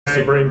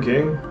Supreme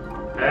King.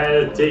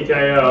 Hey,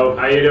 TKO,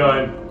 how you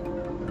doing?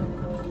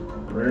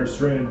 Rare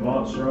strain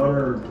Monster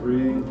Hunter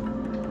 3.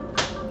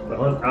 The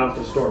Hunt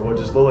After Storm,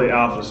 which is literally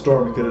after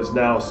storm because it's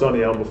now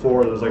sunny out.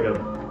 Before there's like a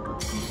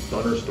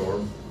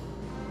thunderstorm.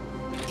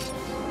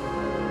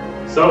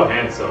 So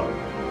handsome.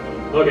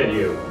 Look at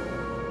you.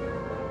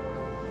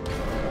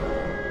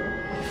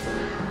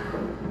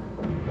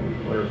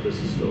 I wonder if this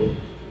is still.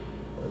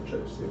 I'll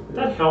check to see if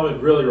That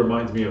helmet really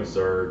reminds me of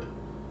Zerg.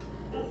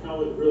 Oh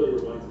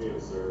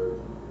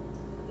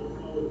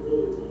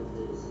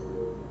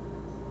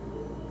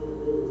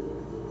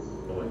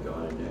Oh my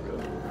god, Neko.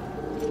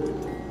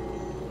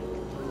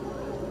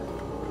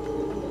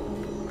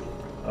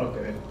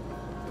 Okay.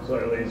 So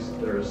at least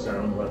there's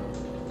sound, but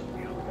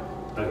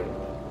Okay.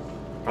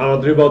 I don't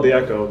know do about the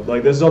echo.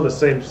 Like this is on the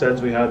same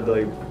sense we had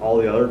like all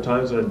the other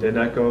times when it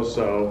didn't echo,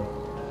 so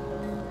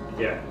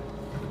Yeah.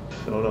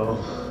 I don't know.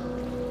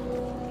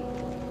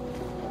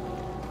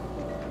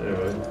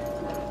 Anyway.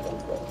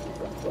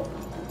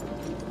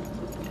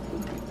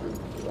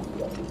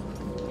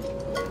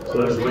 So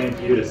I was waiting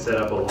for you to set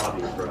up a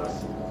lobby for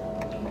us.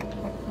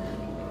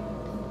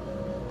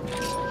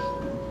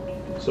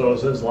 So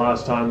since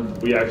last time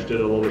we actually did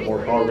a little bit more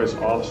progress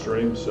off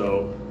stream,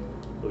 so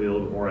we'll be a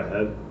little bit more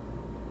ahead.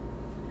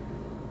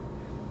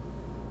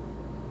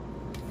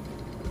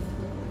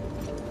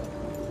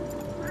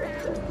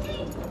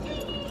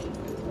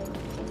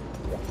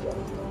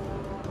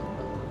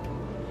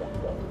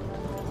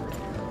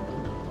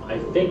 I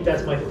think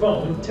that's my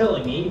phone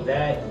telling me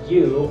that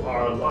you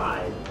are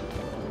live.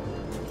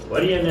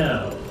 What do you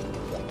know?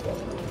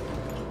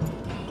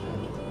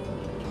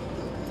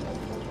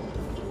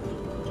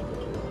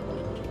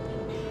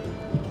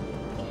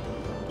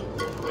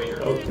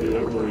 Okay,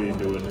 what were you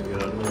doing again? I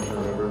don't even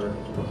remember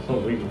a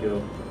week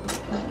ago.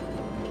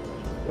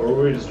 Or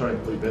were we just trying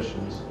to complete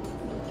missions?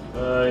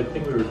 I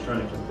think we were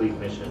trying to complete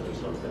missions or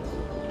something.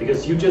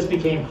 Because you just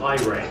became high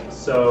ranked,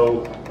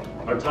 so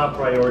our top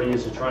priority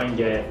is to try and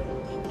get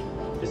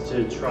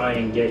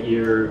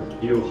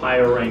you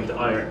higher ranked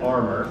iron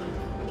armor,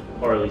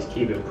 or at least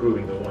keep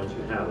improving the ones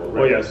you have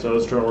already. Oh yeah, so I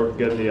was trying to work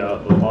getting the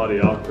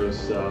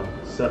Ladiocris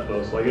set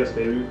though, so I guess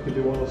maybe we could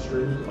do one of those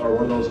streams, or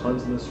one of those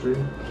hunts in the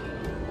stream.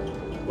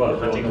 Well,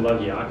 hunting a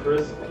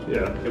Lagiacris?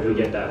 Yeah. If we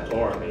get that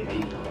far,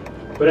 maybe.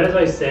 But as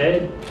I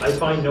said, I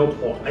find no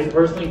point. I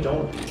personally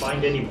don't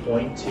find any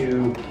point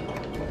to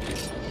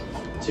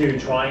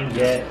try and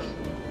get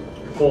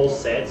full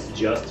sets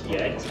just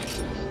yet,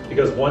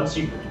 because once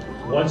you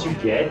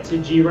get to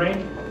G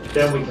rank,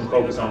 then we can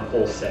focus on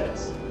full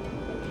sets.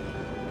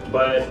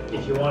 But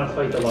if you want to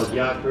fight the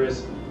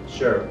Lagiacris,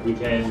 sure, we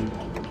can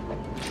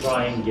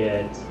try and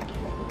get.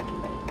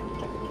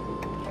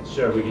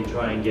 Sure, we can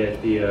try and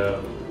get the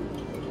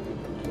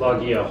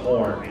Lagia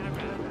Horn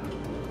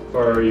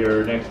for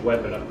your next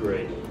weapon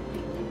upgrade.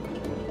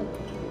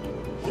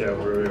 Yeah,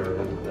 we were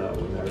in that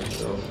one there,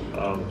 so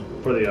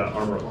for the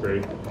armor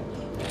upgrade.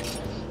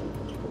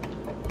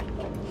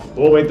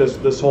 We'll wait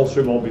this whole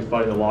stream won't be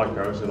fighting the log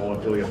cars, so I don't want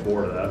people to get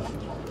bored of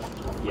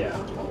that. Yeah.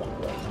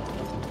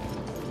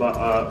 But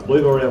I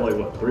believe we already have like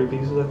what, 3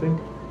 pieces I think?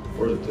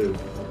 Or is it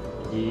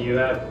 2? You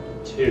have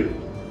 2.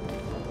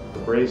 The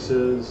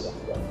braces.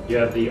 You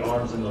have the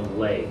arms and the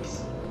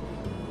legs.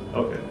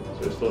 Okay,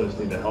 so we still just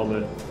need the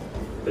helmet.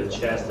 The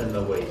chest and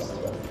the waist.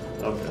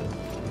 Okay.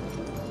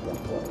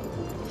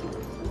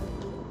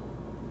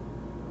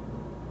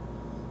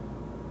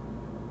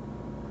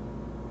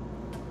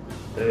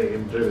 Hey,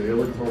 in particular, you're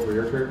looking for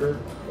your character?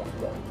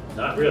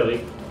 Not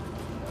really.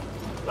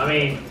 I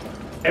mean,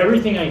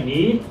 everything I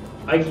need,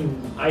 I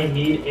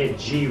need at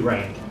G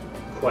rank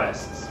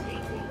quests.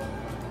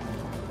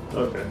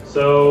 Okay.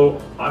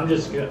 So I'm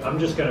just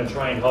gonna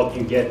try and help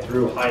you get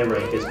through high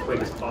rank as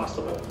quick as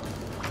possible.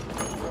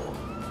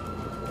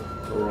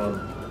 So we're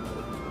on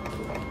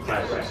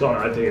High rank.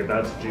 sorry, I take it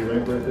that's G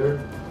rank right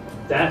there?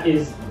 That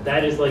is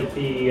like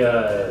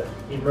the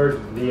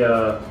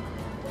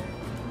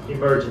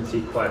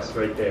emergency quest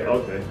right there.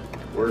 Okay.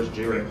 Where's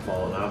G rank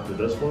falling after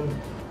this one?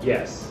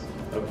 Yes.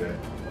 Okay.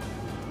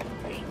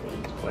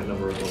 It's quite a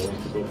number of the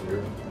ones to go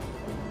through.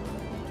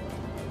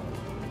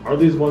 Are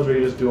these ones where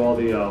you just do all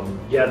the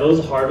Yeah,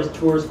 those harvest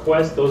tours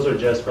quests, those are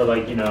just for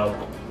like, you know,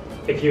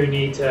 if you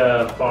need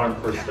to farm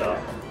for stuff.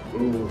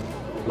 ooh,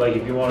 Like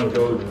if you want to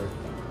go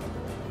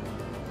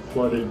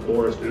flooded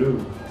forest,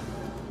 ooh.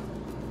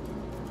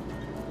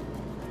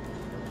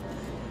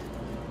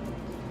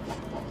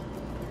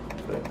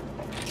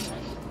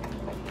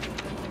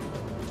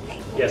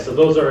 Yeah, so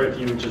those are if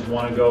you just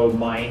want to go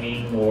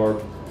mining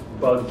or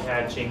bug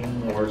catching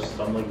or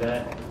something like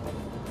that.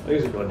 I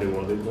guess if I do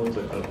one of these ones,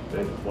 like a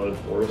big flooded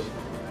forest.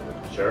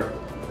 Sure.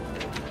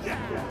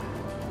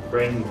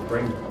 Bring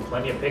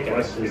plenty of Oh, I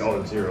pickaxes. see. Oh,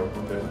 it's 0.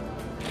 Okay.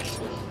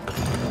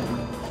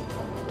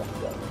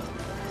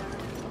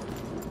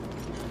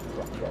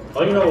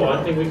 Oh, you know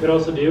one thing we could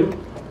also do?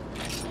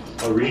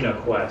 Arena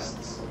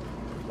quests.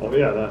 Oh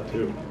yeah, that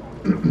too.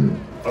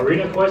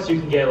 Arena quests, you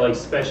can get like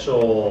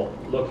special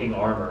looking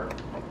armor,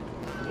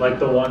 like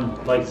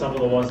some of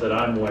the ones that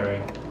I'm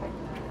wearing.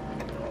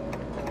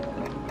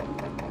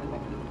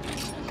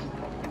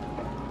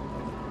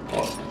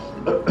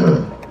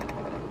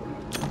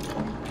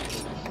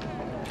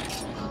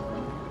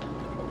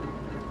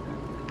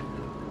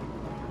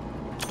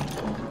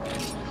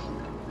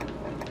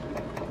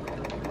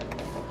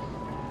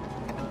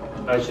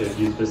 I should have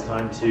used this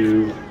time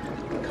to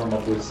come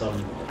up with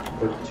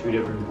put two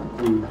different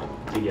food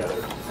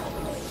together.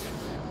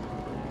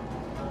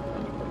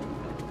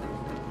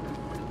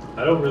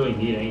 I don't really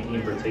need anything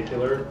in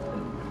particular,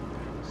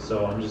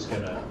 so I'm just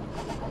gonna.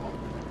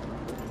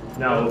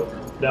 Now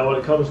when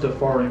it comes to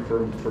farming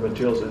for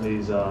materials in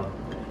these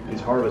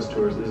harvest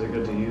tours, is it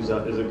good to use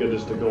is it good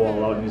just to go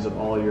all out and use up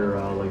all your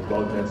like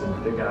bug nets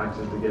and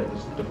pickaxes to get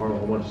just to farm a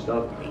whole bunch of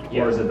stuff?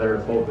 Yeah. Or is it better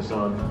to focus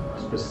on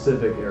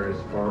specific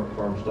areas to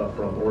farm stuff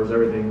from? Or is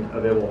everything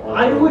available all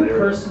I around would the area?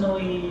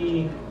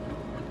 personally,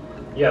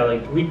 yeah,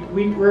 like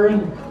we're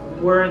in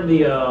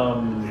the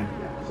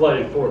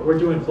flooded forest. We're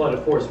doing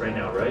flooded forest right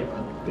now, right?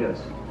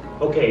 Yes.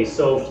 Okay,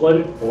 so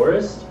flooded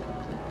forest,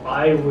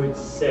 I would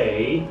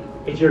say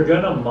if you're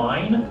gonna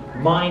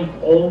mine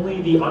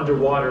only the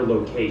underwater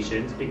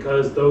locations,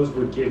 because those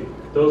would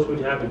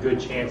have a good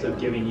chance of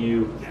giving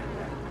you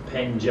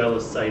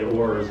pengellicite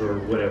ores or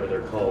whatever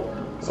they're called.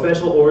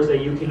 Special ores that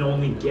you can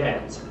only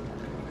get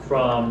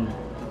from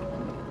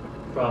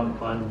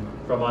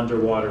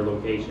underwater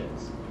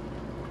locations.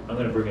 I'm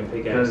gonna bring a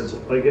pickaxe.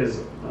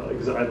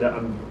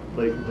 I'm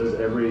like, does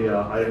every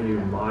item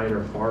you mine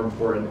or farm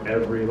for in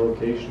every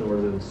location, or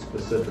is it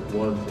specific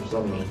ones for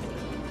some of them?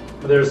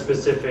 There's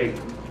specific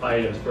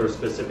items for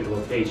specific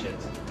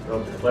locations.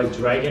 Okay. Like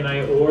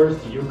dragonite ores,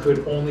 you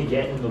could only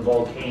get in the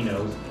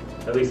volcanoes,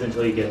 at least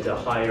until you get to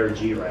higher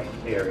G rank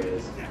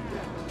areas.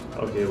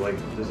 Okay, like,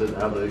 does it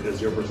have like a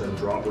 0%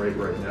 drop rate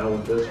right now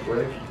with this,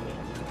 right?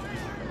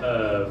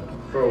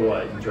 For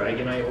what?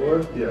 Dragonite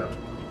ore? Yeah.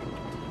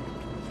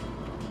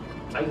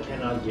 I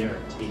cannot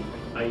guarantee.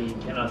 I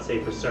cannot say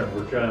for certain.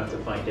 We're gonna have to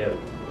find out.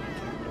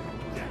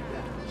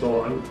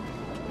 So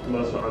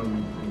unless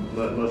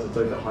it's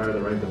like the higher the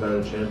rank, the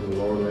better the chance, the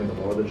lower the rank,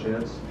 the lower the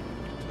chance.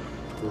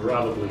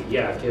 Probably,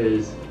 yeah,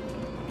 because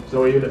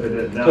So even if it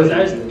did now,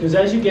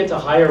 as you get to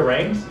higher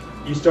ranks,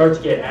 you start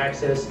to get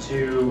access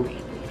to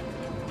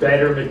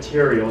better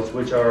materials,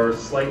 which are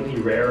slightly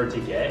rarer to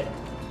get,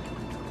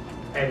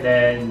 and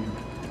then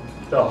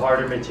the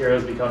harder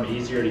materials become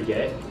easier to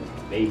get,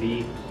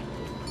 maybe.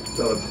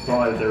 so it's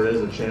probably there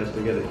is a chance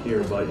to get it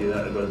here, but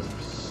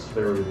it's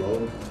very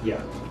low.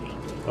 Yeah.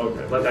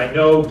 Okay. Like I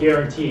know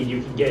guaranteed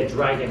you can get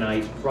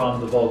dragonite from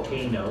the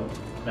volcano,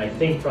 and I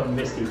think from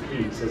Misty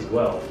Peaks as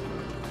well.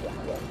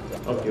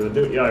 Okay.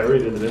 I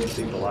already did the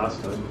Misty the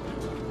last time.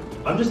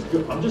 I'm just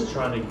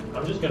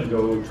gonna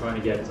go trying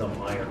to get some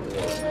iron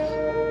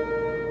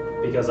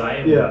ore. Because I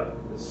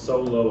am so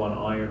low on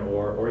iron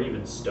ore or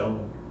even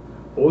stone.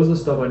 What was the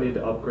stuff I need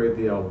to upgrade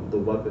the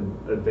weapon?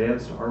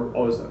 Advanced armor.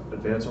 Oh, is that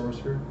advanced armor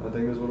sphere? I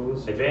think is what it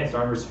was. Advanced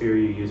armor sphere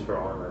you use for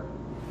armor.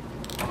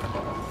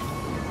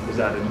 Is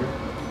that in here?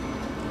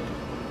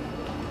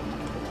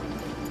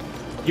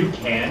 You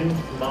can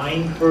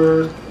mine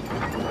for.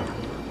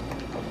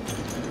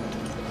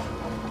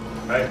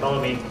 Alright,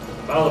 follow me.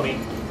 Follow me.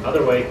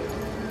 Other way.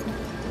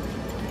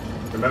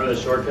 Remember the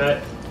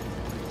shortcut?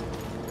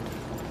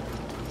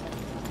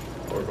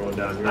 Or going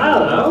down here?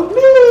 Follow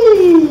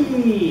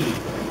me!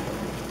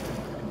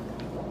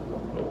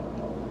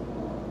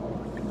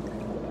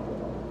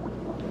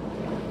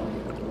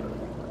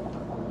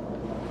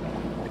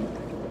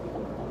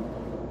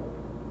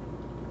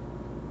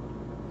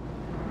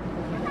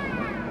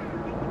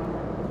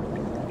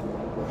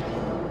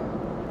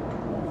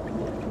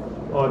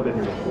 Oh, I've been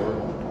here before.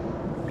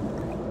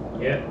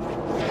 Yeah.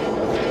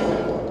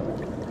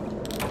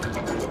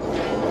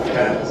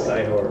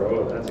 Side ore.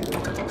 Oh, that's a good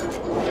one.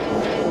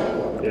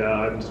 Yeah,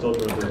 I'm still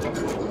trying to think.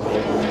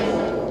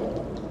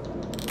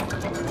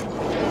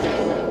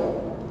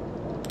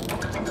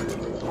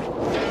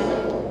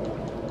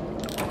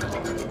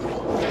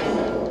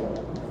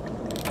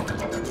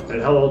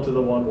 And hello to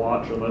the one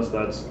watch, unless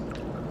that's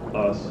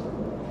us.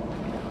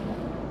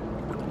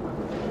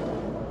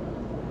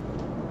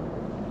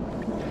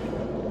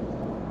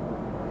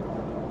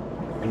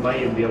 You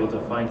might even be able to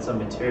find some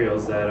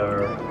materials that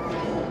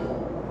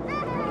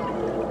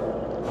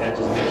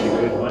just makes you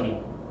good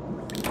money.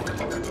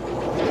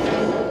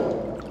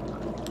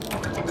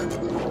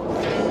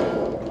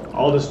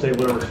 I'll just take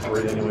whatever's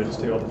free anyway, just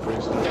take all the free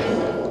stuff.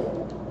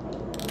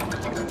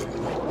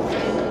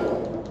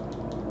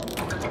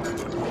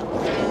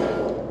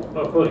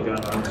 Oh, cool, you got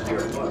an armor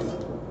sphere plus.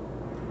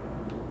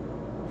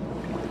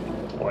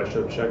 Oh, I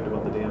should have checked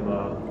about the damn,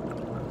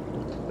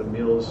 the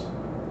meals.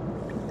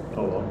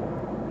 Oh well.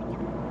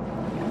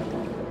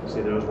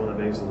 See, there's one that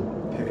makes the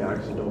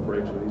pickaxes don't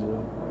break so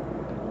easily.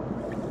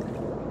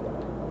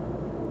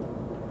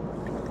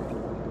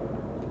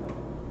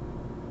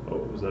 Oh,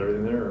 is that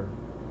everything there? Or?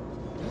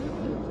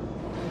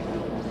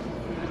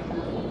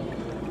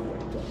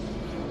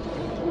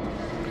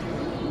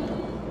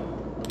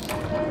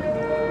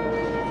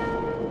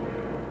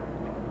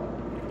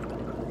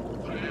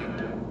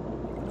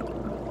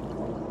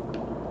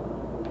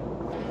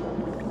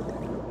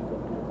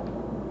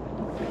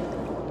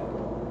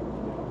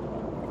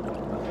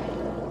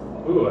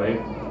 Ooh, I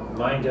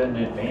mined an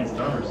advanced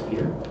armor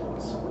sphere.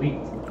 Sweet.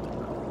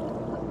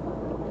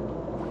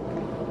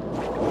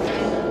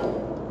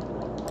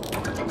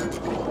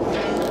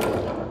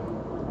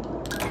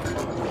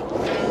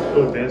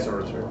 Go advanced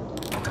archer.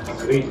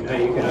 Sweet, now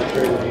you can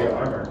upgrade into your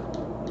armor.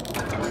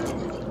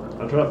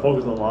 I'm trying to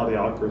focus on a lot of the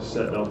awkward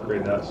set and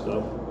upgrade that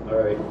stuff.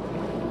 Alright.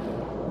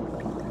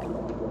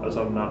 That's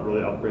why I'm not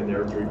really upgrading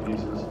the other 3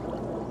 pieces.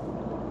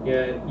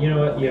 Yeah, you know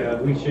what? Yeah,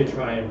 we should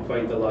try and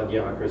fight the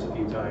Lagiakras a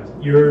few times.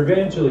 You're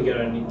eventually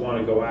gonna want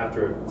to go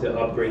after it to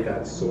upgrade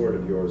that sword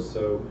of yours.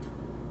 So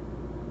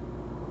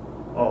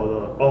The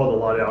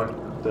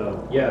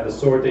Ladiak, yeah, the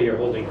sword that you're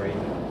holding right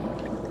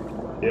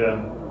now.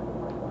 yeah.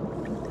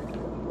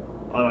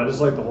 I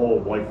just like the whole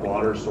like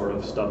water sort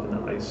of stuff and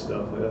the ice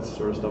stuff. Like, that's the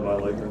sort of stuff I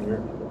like in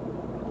here.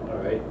 All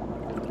right.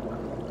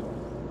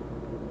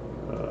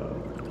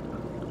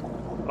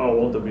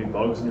 Won't there be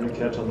bugs in to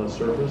catch on the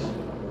surface?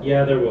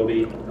 Yeah, there will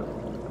be.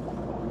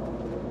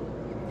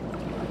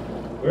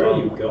 Where are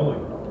you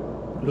going?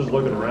 I'm just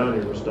looking around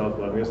here for stuff,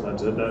 but I guess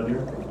that's it down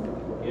here.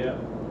 Yeah.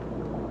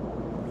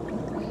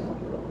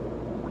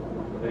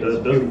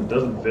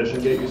 Doesn't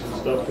fishing get you some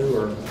stuff too,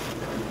 or?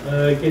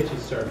 It gets you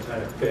certain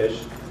kind of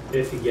fish.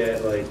 If you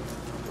get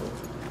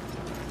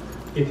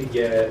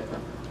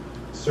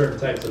certain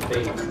types of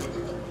bait.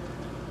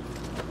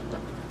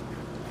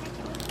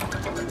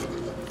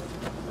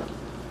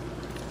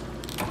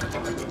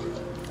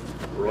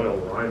 Royal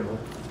Rhino.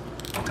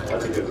 Oh,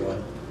 that's a good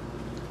one.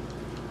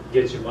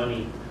 Get your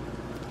money.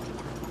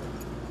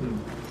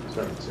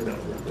 Sorry, I haven't seen that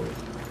one before.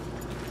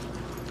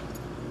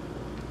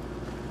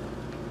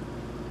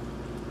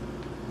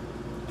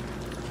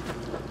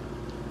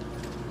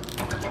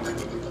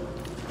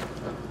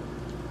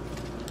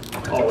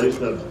 Oh, at least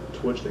the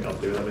Twitch thing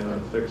updated. I mean, I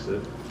fixed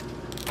it.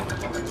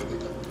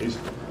 He's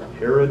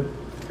Herod.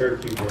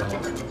 Hercule.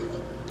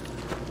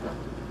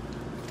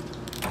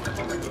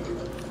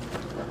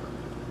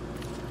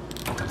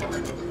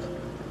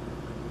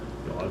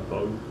 God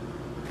bug.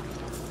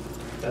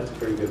 That's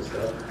pretty good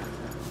stuff.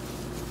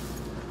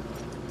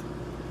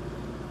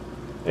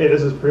 Hey,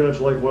 this is pretty much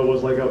like what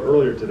was like out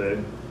earlier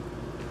today.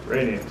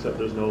 Raining, except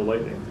there's no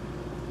lightning.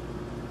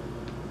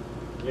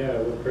 Yeah,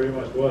 it pretty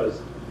much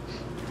was.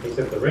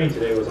 Except the rain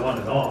today was on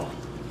and off.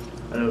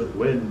 And it was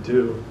wind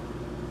too.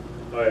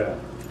 Oh yeah.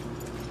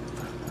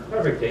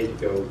 Perfect day to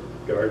go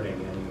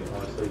gardening,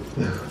 honestly.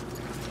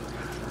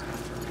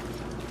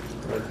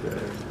 Okay.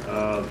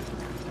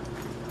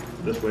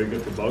 This way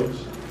good for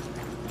bugs?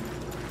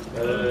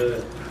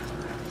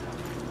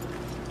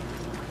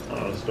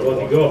 Well,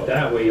 if you go up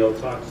that way, you'll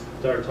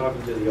start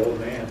talking to the old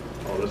man.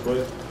 Oh, this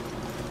way?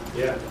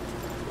 Yeah.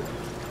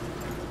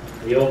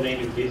 The old man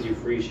who gives you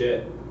free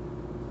shit.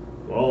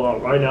 Well,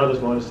 right now, this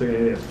one is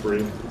thinking it's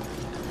free.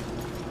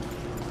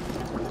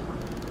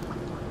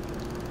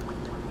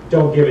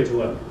 Don't give it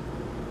to him.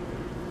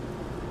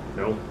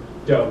 No.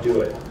 Don't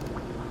do it.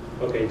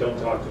 Okay, don't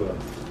talk to him.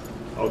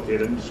 Okay,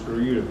 then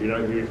screw you. If you're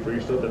not gonna give me free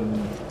stuff, then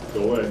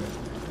go away.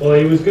 Well,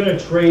 he was gonna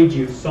trade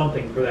you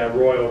something for that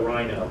Royal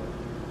Rhino,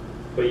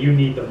 but you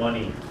need the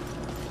money.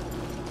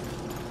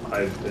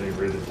 I didn't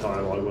read the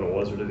dialogue what it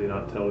was, or did he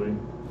not tell me?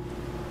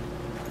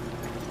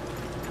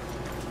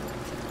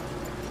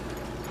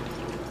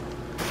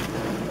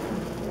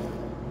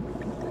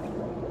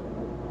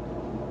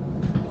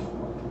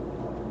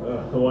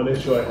 The one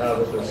issue I have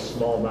is this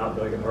small map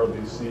that I can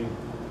hardly see.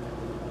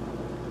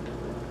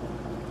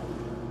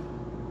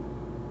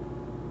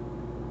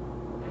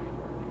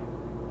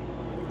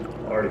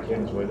 I already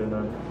came this way, didn't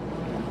I?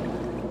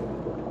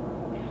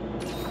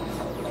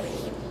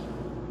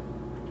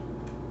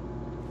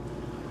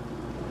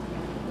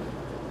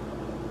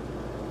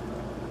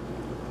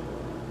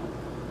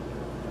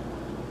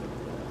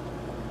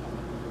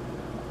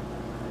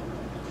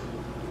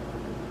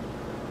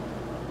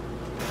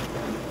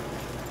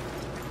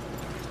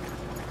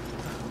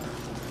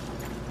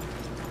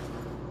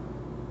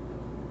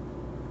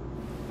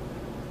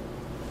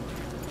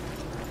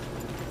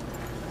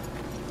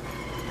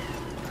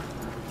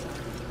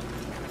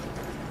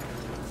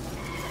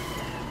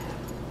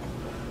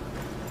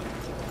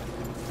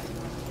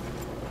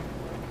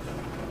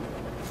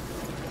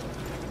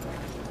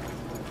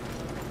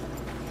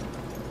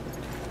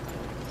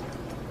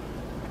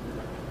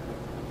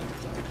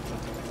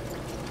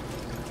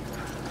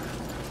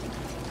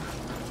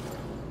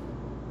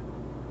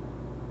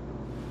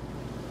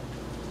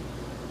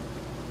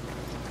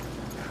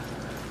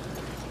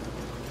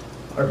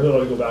 I really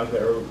want to go back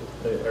to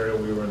the area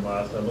we were in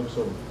last time. It looks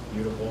so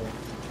beautiful.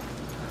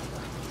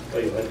 Oh,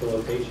 you like the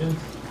locations?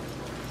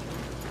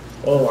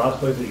 Well, the last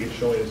place that you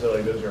showed me, you said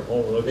like this is your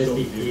home. It looks so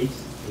Misty beautiful.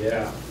 Peaks?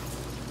 Yeah.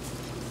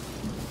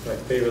 My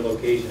favorite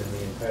location in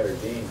the entire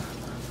game.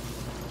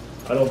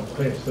 I don't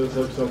blame you. This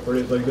looks so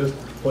pretty. It's like this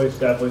place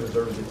definitely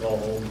deserves to be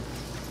called home.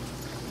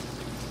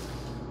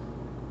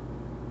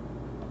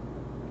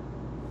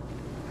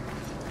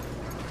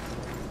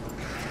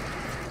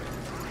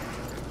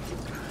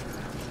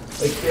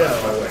 Like, get out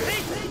of my way.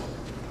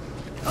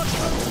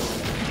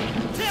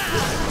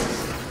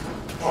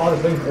 Oh,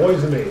 this thing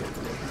poisoned me.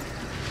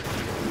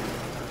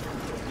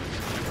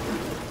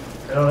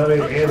 I don't have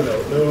any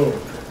antidote, no.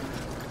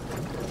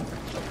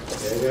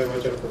 Yeah, you gotta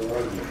watch out for the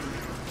Logi.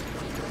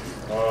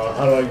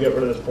 How do I get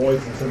rid of this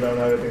poison since I don't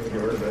have anything to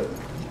get rid of it?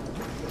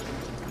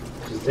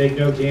 Take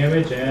no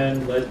damage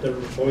and let the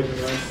poison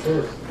run its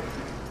course.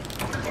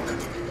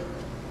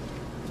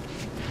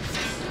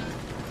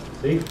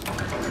 See?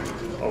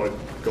 Oh, it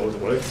goes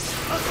away.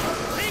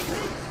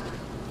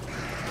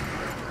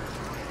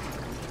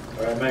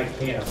 Alright, I'm at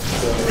camp.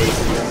 So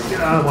Get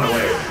out of my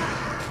way.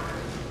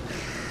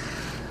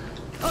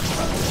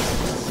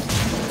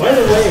 by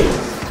the way,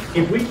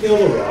 if we kill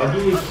the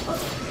Roggy,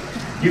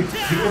 you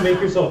can make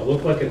yourself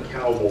look like a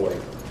cowboy.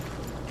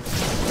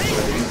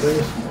 Like these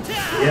things?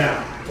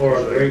 Yeah, or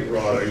a great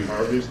Like Roggy.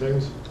 carve these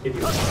things? If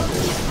you want to.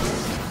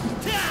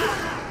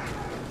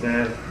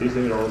 Nah, these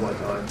things are all my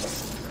time.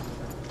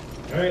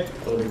 Alright,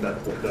 I don't think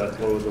that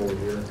flows over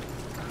here.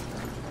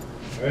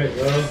 alright,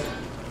 well.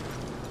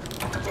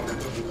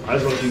 I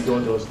just want to keep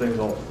going till this thing's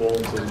all full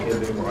so we can't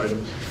get any more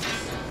items.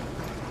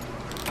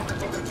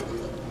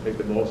 Make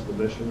the most of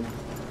the mission.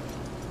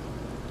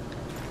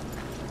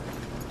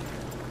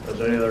 Is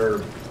there any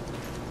other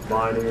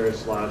mining areas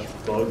slash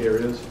bug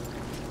areas?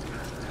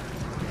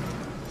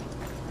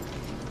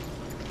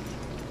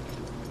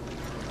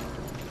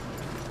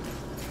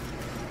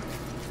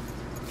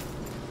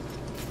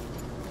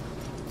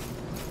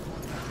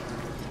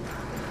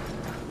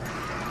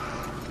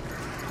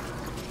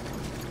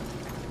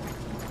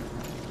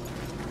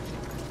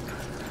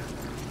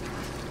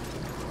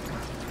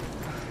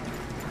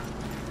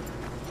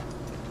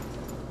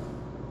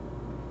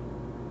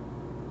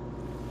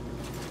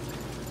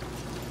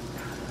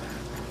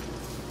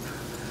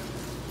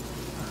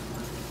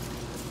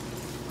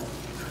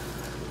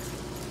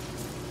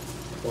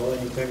 Well,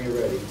 anytime you're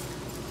ready.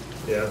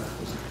 Yeah,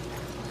 this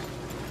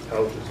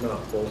pouch is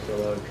not full, so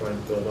I'll try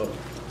and fill it up.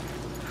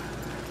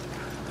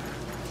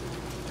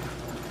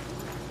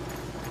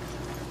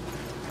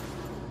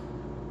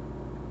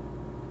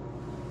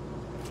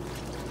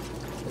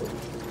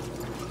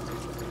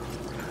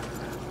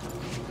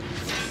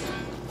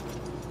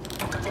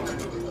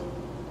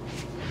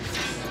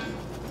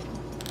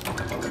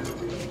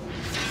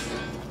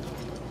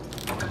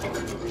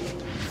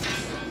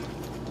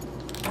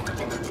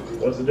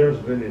 What's the difference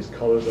between these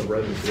colors of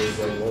red and blue? Is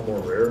like one more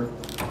rare?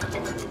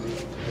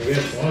 I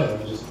guess one of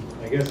them just,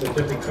 I guess a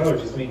different color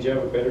just means you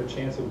have a better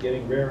chance of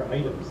getting rare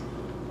items.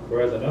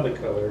 Whereas another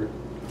color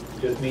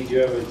just means you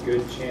have a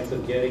good chance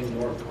of getting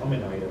more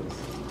common items.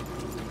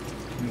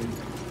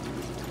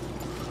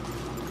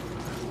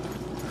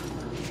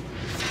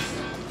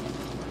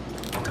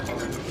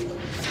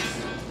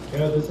 You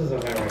know, this is a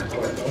high rank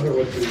quest. I wonder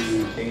what the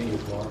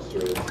dangerous monster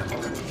is.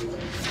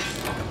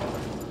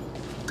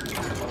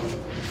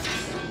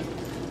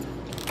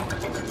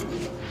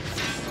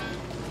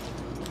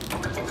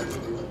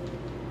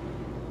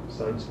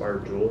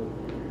 Sun-inspired jewel.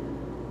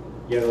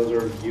 Yeah, those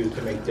are used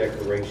to make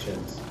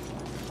decorations.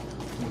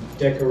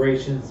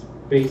 Decorations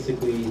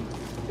basically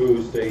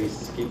boost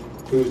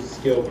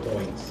skill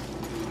points.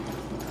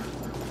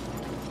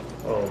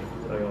 Oh,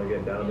 I'm gonna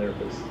get down there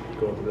if it's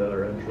going through the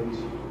other entrance.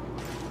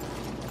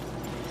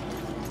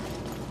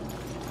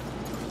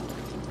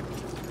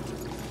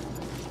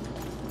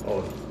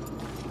 Oh.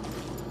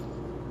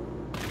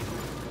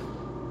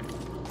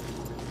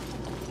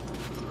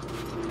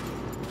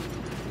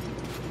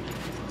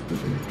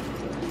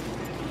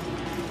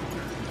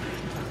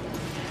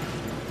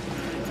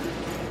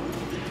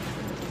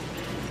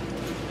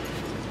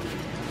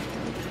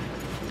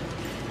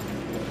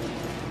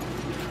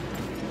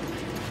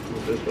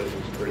 This place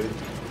is pretty.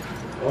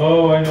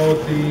 Oh, I know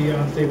what the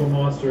unstable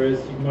monster is.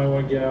 You might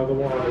want to get out of the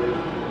water.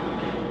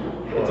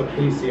 It's a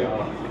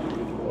Plesioth.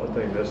 What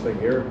thing? This thing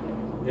here?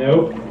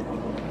 Nope.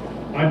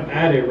 I'm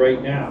at it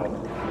right now.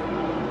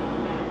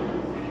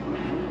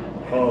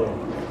 Oh.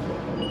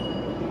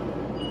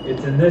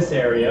 It's in this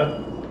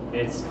area.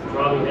 It's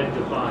probably heading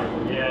to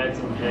 5. Yeah, it's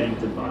heading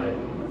to 5.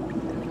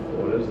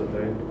 What is the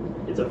thing?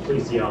 It's a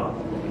Plesioth.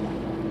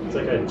 It's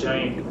like a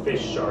giant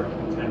fish shark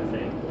kind of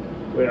thing.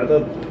 Wait, I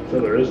thought so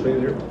there is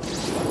things here.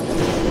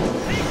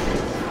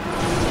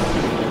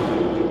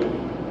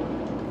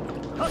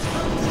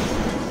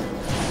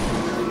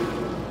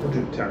 Would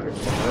you attack it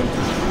behind?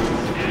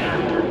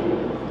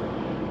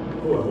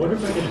 Oh, I wonder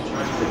if I can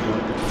attract the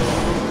one.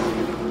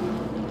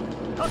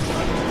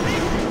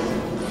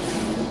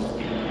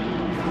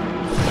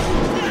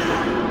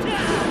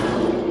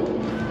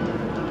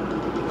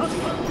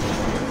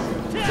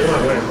 Get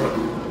my way, bro.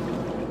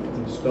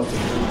 Some stuff in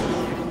here.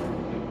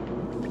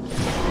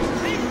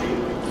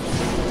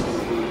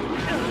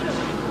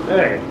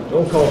 Hey,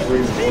 don't call for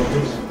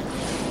reinforcements.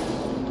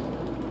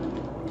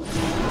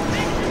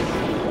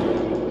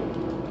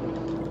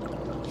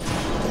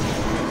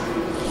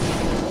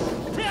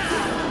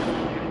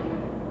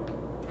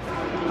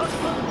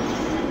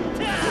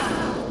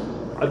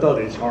 I thought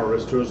these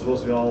harvesters were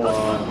supposed to be all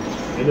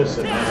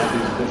innocent, not have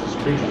these vicious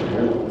creatures in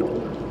here.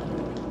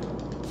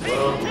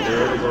 Well,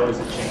 there is always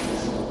a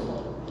chance.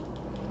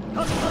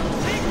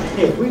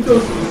 Hey, if we go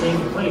to the same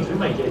place, we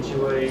might get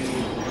you a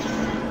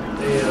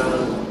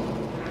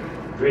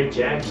Great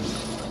Jackie.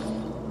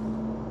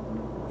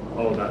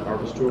 Oh, that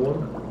harvester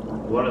one?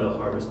 One of the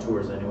harvest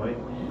tours, anyway.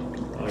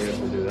 I guess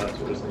we'll do that.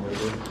 So this thing right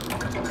here.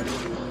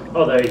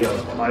 Oh, there you go.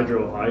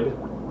 Hydro hide.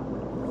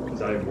 Is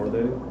that even worth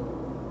anything?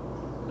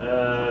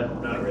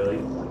 Not really.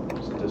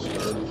 Just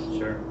discard.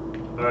 Sure.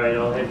 Alright,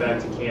 I'll head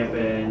back to camp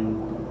and...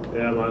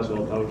 Yeah, might as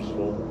well. Pouch is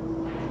full.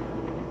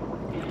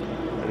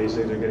 And these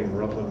things are getting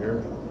rough on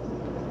here.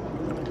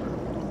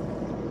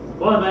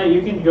 Well, Matt,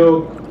 you can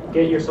go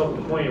get yourself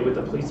appointed with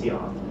the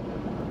Policeon.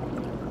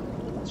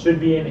 It should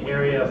be in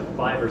area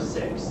 5 or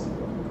 6.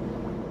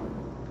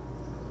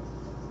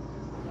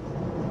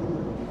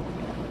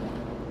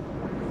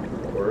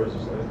 Where is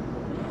this thing?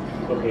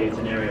 Okay, it's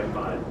in area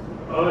 5.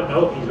 Oh,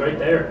 no, he's right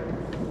there.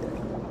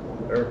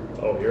 There?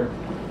 Oh, here?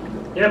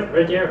 Yep,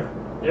 right there.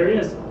 There he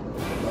is.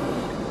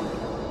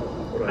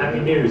 What do I Happy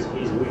do? news,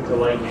 he's weak to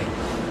lightning.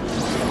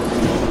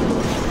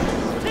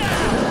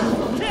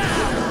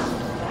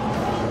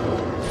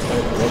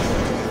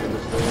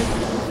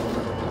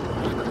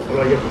 What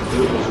do I get to do?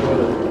 Destroy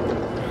it.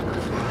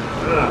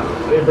 Ah,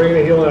 I didn't bring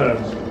any healing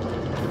items.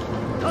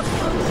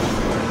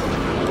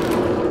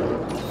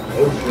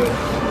 Oh shit.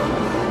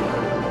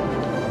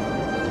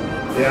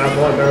 Yeah, I'm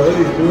like, what are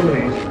these doing to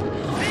me?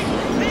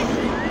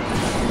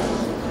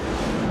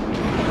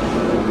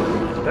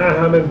 Ah,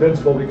 I'm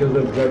invincible because the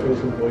objective is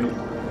complete.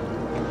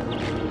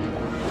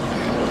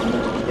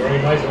 Yeah,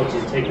 you might as well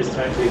just take this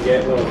time to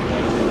get little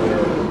points in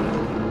there.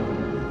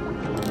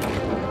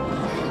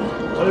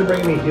 I didn't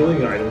bring any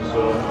healing items, so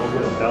I'm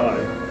gonna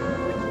die.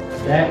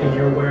 That and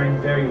you're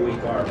wearing very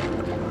weak armor.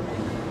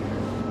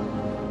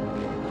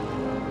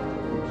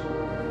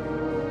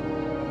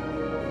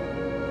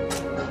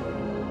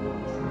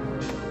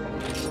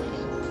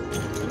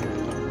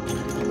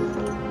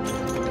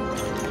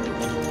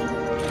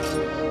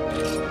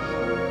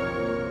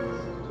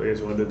 So I guess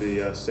we went to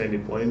the Sandy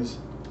Plains.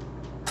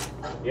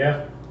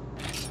 Yeah.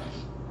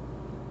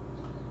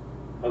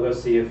 I'll go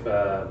see if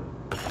the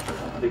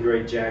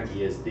Great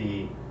Jaggy is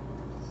the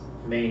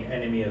main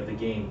enemy of the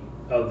game,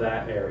 of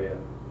that area.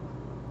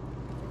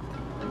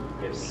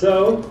 If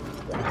so,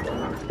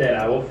 then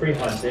I will free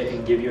hunt it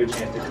and give you a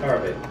chance to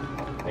carve it.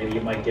 Maybe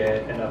you might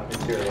get enough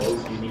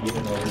materials you need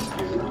in order to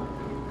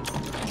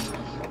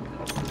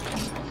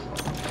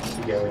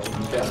get what you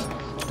need done.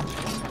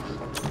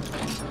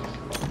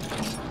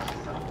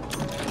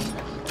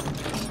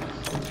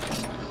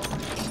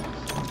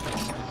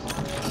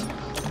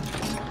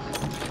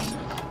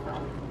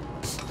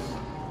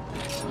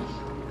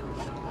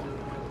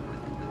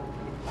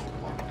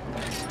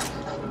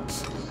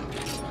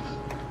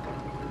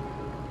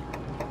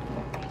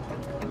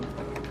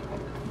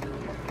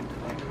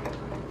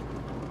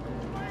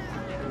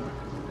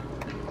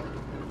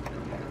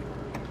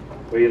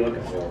 What are you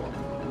looking for?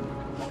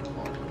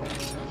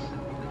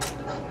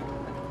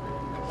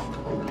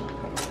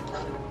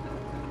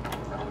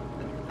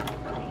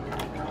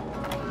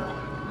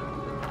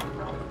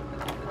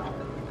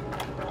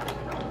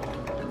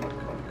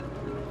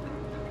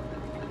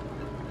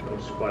 No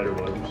spider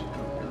webs.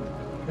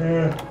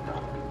 Yeah.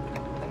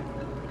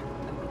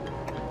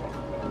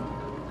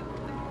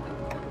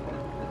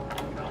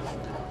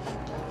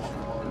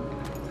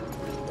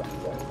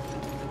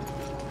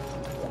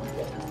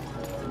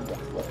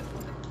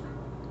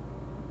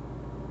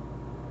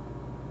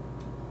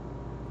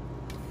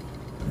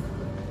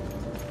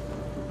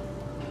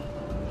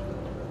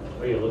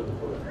 What are you looking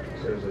for?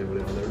 There's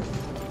anybody on there.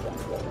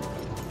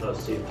 Oh,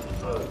 see.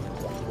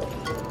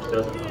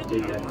 Doesn't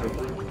update that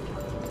quickly.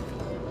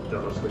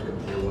 That was the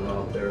computer went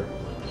off there,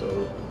 so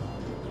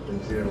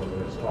didn't see anyone when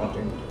it was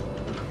talking.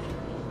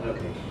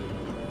 Okay.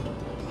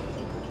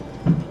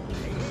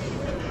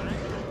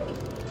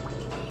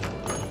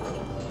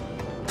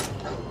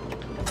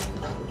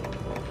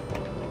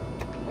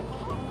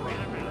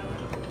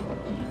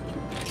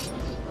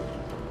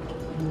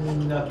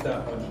 Not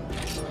that one.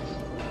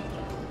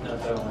 Not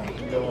that one.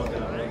 You don't want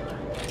that one.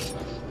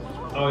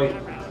 Oh, wait.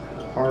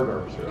 Hard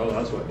arms here. Oh,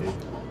 that's what I need.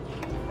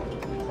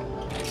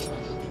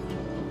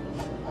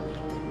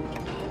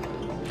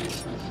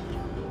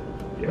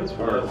 Yeah, it's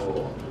hard.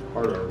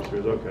 Hard armor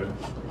spheres, okay.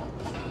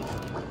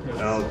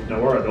 Now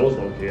where are those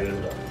located?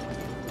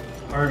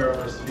 Hard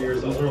armor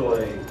spheres, those are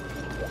like...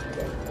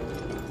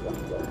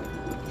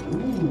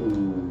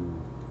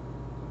 Ooh.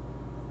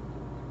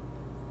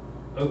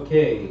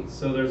 Okay,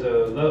 so there's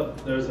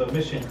a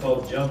mission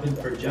called Jumping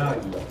for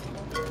Joggy,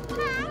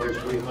 which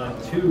we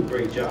hunt 2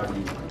 great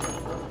joggies.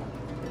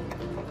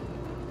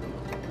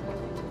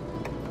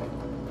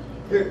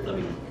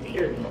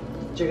 Here,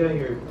 check out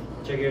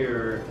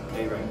your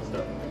A rank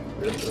stuff.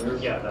 This one here?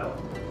 Yeah, that one.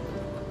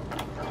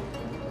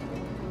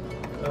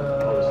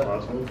 Oh, this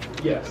last one?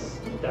 Yes,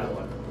 that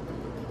one.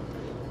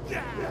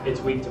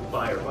 It's weak to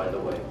fire, by the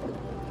way.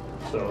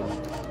 So,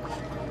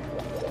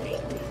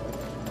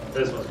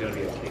 This one's gonna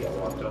be a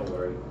cakewalk, don't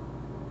worry.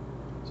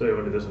 so you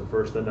want to do this one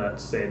first, then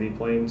that Sandy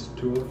Plains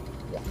tour?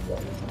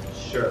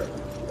 Sure.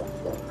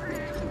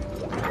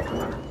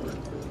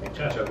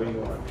 Chacha, what do you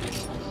want?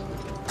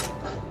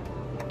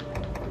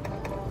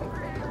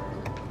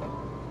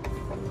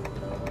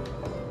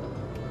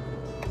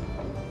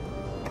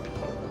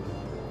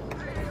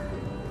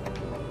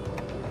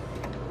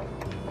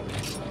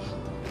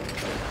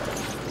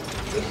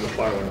 This is the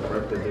fire one,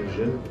 correct?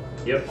 Division.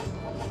 Yep.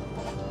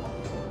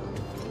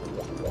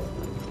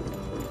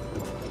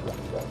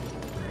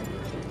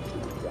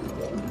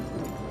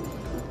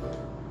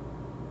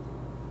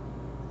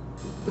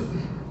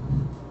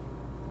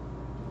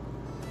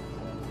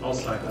 I'll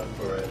sign up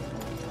for it.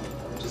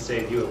 Just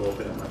save you a little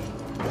bit of money.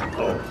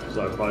 Oh,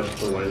 so I probably should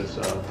put away this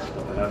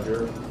stuff I have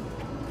here.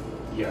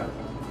 Yeah.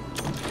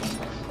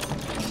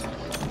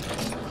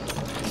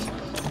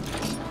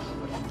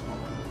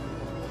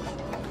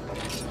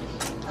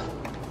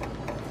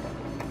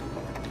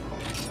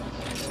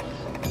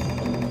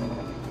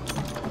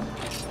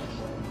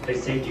 I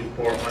saved you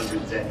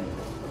 400 zen.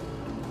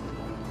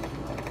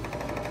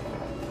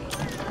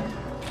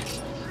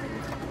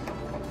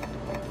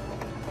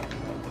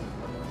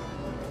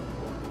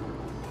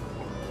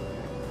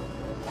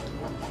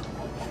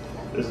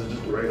 This is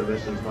just a regular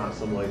mission, it's not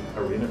some like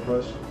arena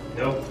crush.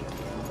 Nope.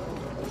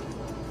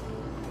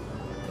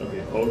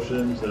 Okay,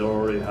 potions, they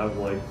already have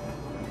like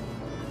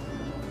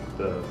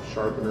the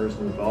sharpeners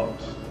in the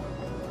box.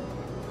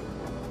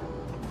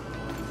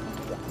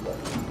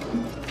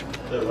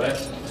 The what?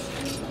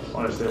 I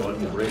understand what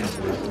you bring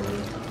into this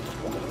one.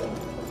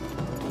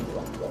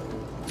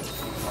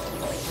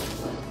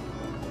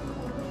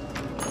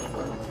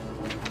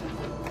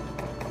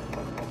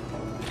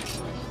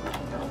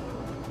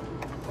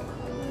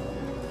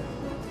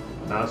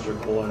 Master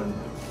Colon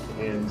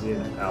and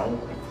L.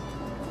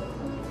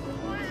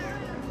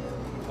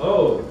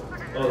 Oh,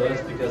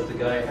 that's because the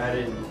guy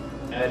added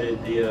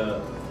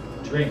the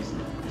drinks.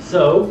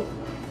 So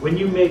when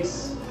you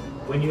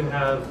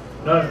have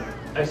not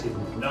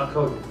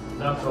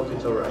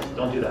Kokoto rice.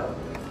 Don't do that one.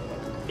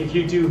 If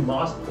you do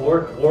moss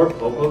pork or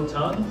popo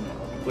tongue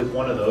with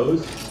one of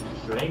those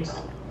drinks,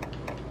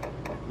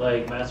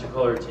 like Master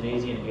Color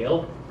Tunisian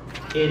Ale,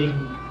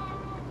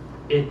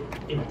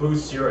 it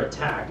boosts your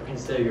attack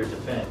instead of your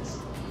defense.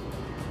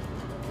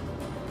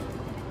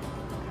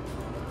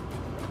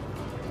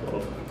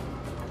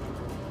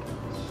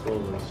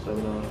 Slow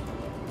stamina.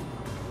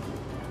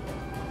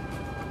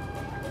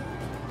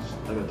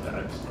 Slime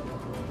attacks.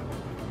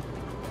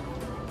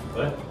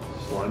 What?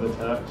 Slime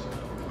attacks.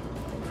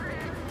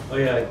 Oh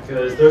yeah,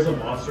 because there's a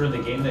monster in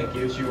the game that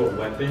gives you a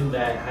weapon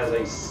that has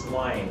a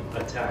slime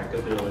attack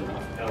ability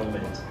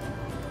element.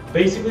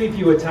 Basically, if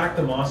you attack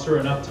the monster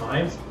enough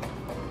times,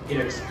 it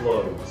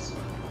explodes.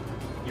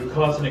 You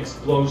cause an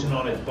explosion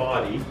on its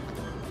body.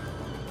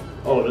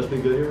 Oh, this be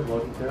good here,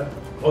 Lucky Cat.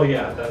 Oh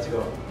yeah, that's a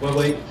go.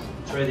 Wait,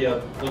 try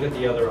look at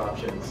the other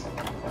options.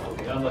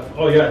 Okay,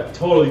 oh yeah,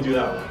 totally do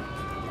that one.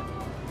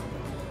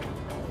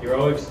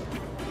 Heroics.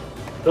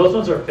 Those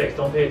ones are fixed,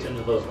 don't pay attention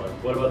to those ones.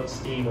 What about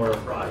steam or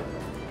fry?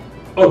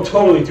 Oh,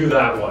 totally do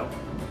that one.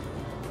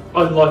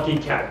 Unlucky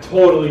Cat,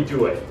 totally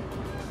do it.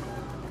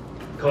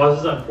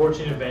 Causes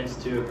unfortunate events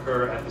to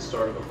occur at the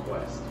start of a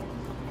quest.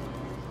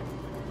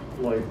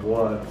 Like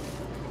what?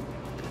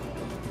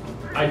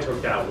 I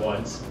took that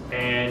once,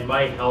 and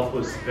my health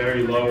was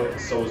very low,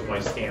 and so was my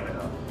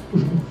stamina.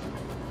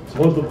 So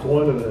what's the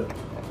point of it?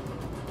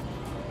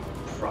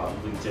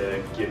 Probably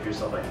to give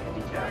yourself a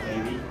handicap,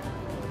 maybe.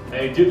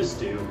 Hey, do the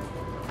stew.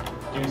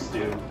 Do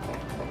stew.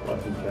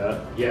 Lucky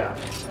Cat. Yeah.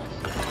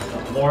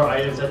 More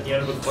items at the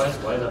end of a quest?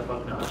 Why the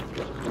fuck not?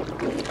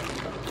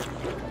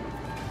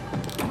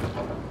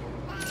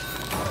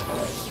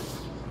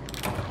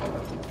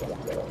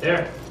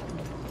 There.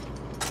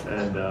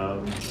 And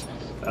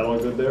that all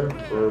good there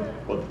for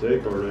what to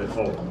take, or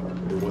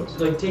what's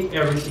Like, take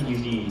everything you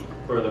need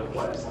for the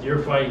quest.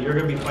 You're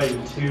gonna be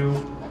fighting 2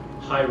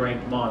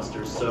 high-ranked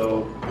monsters,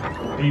 so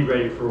be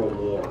ready for a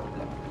war.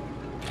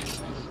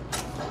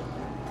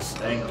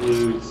 That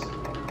includes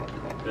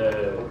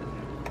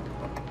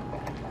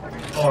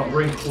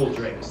bring cool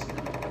drinks.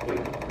 Wait,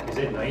 is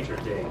it night or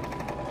day?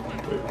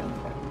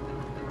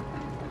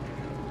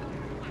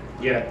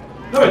 Yeah.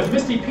 No, it's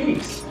Misty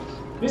Peaks.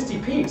 Misty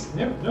Peaks.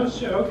 No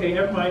shit. Okay,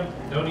 never mind.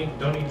 Don't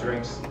need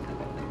drinks.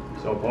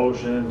 So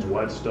potions,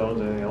 whetstones,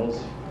 anything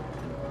else?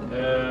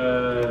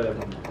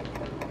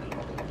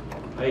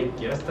 I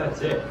guess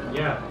that's it.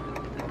 Yeah.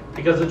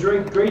 Because the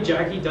Grey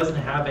Jackie doesn't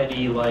have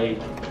any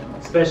like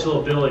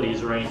special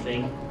abilities or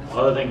anything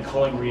other than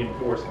calling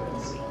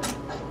reinforcements.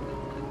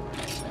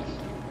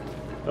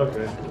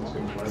 Okay, that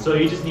seems fine. So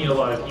you just need a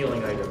lot of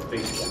healing items,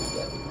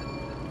 basically.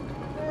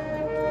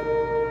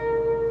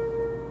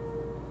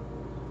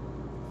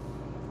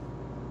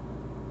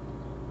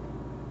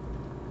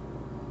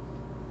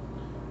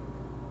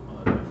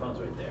 My phone's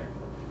right there.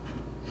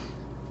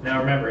 Now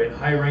remember, in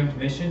high-ranked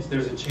missions,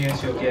 there's a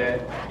chance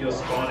you'll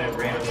spawn at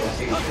random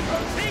locations.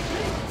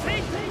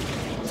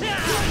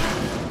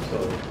 So,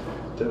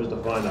 tip is to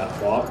find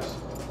that box.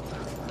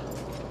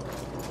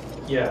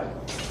 Yeah.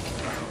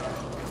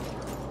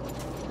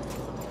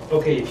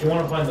 Okay, if you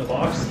want to find the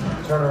box,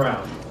 turn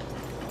around.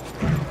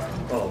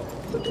 Oh,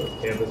 the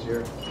campus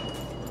here?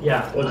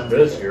 Yeah. What's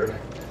this here?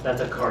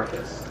 That's a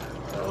carcass.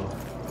 Oh.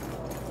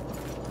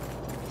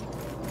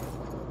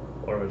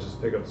 Or do I just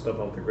pick up stuff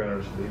off the ground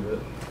or just leave it?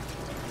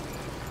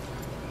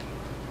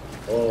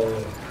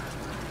 Oh.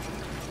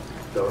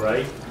 Go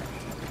right.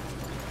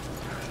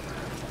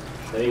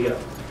 There you go.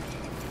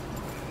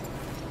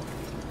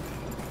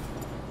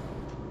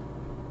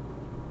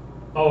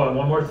 Oh, and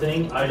one more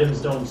thing.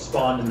 Items don't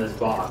spawn in this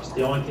box.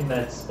 The only thing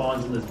that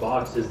spawns in this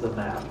box is the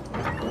map.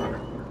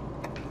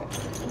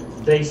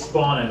 They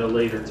spawn at a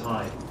later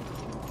time.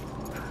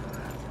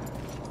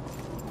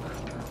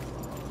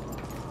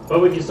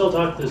 But we can still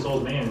talk to this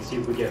old man and see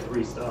if we get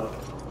free stuff.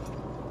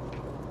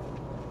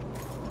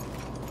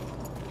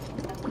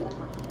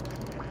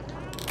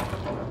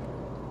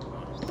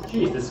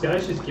 Jeez, this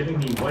guy's just giving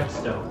me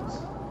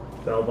whetstones.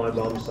 That'll buy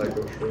bomb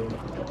psycho shroom.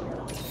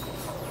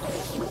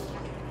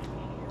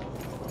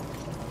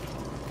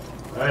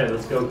 Alright,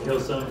 let's go kill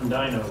some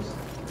dinos.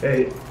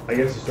 Hey, I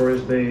guess the story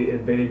is they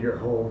invaded your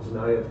home, so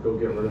now you have to go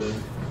get rid of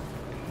them.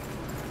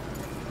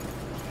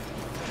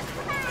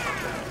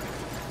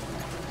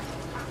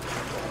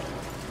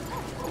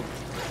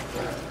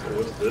 Hey,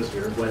 what's this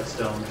here?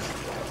 Whetstones.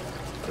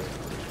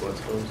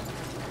 Whetstones.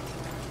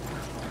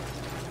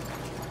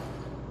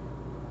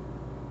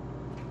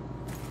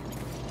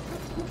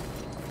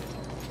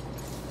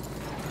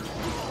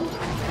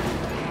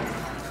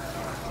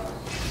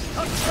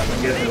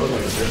 I guess it looks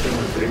like this thing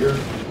was bigger.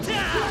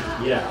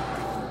 Yeah.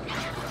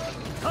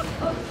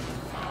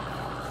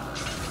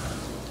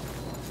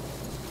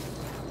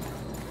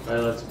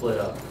 Alright, let's split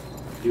up.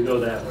 You go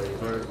that way,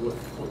 or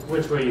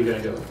which way are you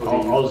gonna go?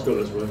 Okay, I'll just go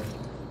this way.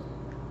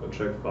 I'll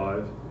check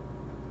 5.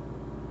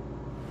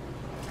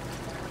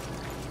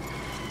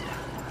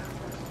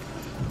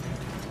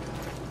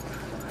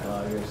 I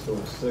guess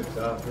still 6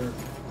 after.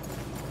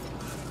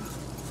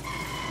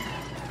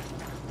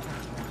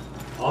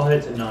 I'll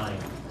head to 9.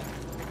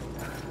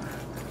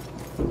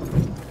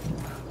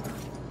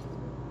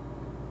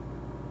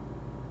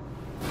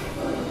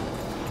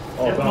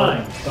 Oh, Never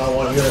mind. Found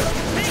one here.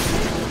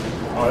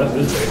 Oh, that's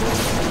this big.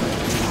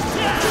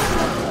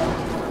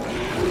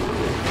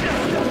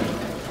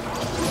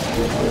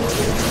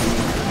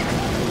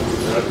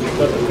 You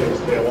cut the thing's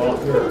tail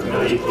off here.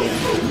 No, you can't.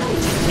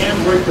 You can't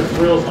break the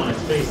thrills on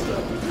its face,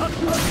 though.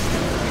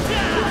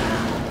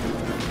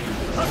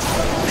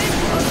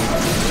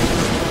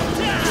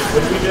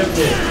 Which we just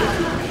did.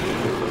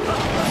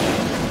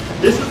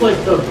 This is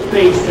like the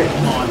basic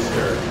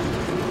monster.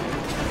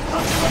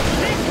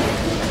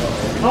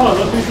 Oh,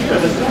 look who's here,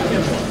 the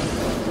second one.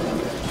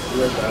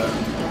 Look at that.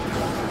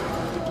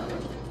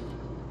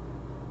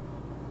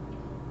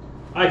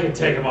 I can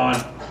take him on.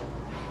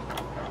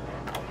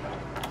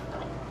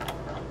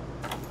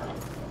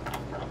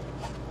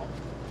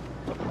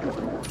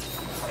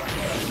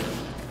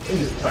 He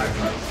just attacked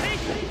me.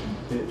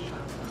 Bitch.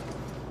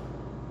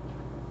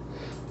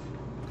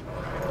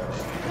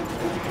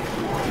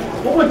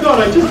 Oh my god,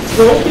 I just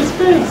broke his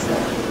face!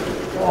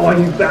 Oh,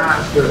 you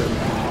bastard!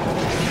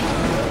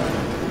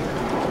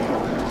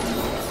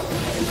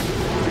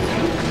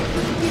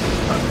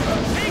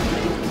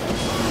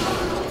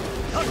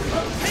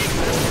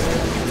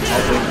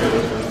 I'll take care of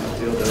this one.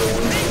 Deal with the other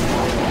one.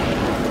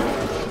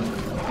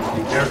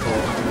 Be careful.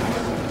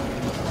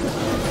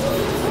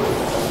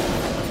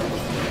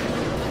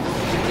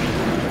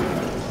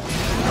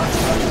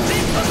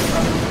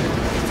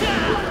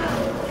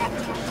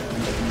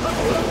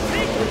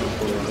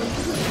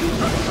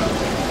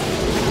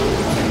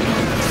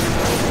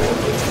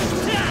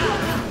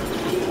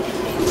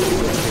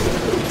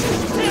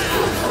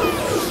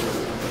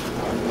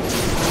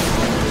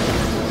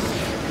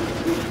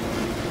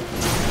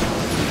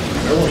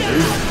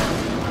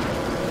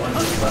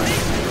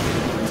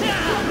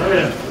 Look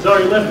at him. He's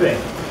already limping.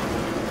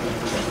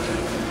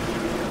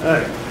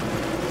 Hey.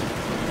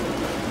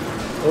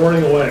 We're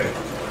running away.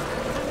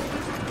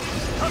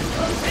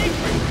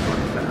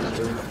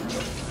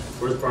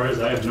 Worst part is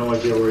I have no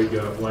idea where he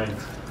went.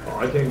 Oh,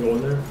 I can't go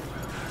in there?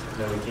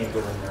 No, we can't go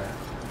in there.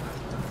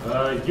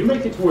 You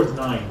make it towards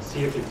 9.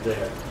 See if it's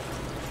there.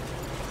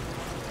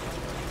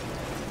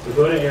 So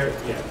go to air.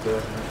 Yeah, go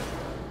in there.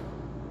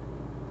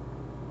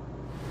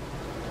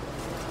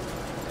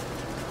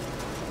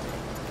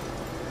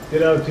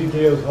 Get out of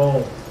TKO's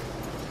home.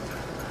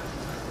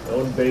 No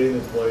one's invading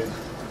this place.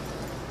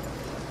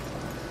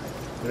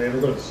 Did they ever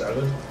go to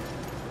 7?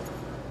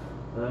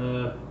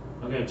 I'm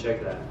gonna check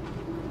that.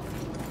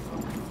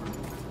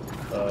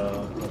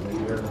 Over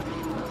here.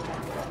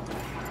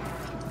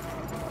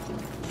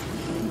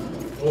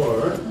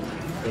 Or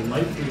they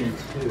might be in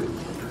 2.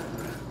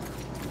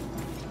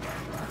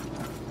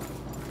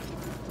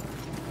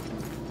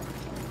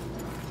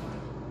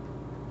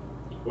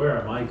 Where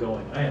am I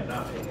going? I am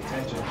not paying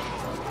attention.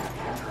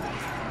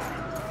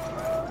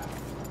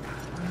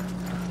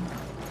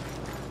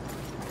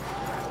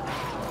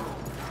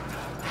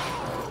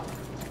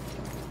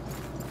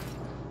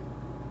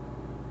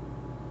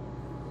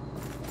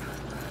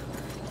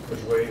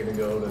 Which way are you gonna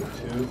go to 2?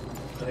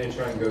 I'm gonna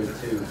try and go to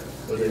 2.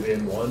 Would they be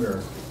in 1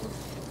 or?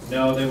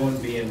 No, they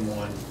wouldn't be in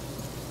 1.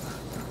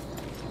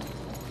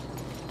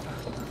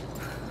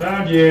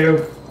 Found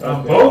you!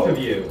 Found both of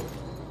you!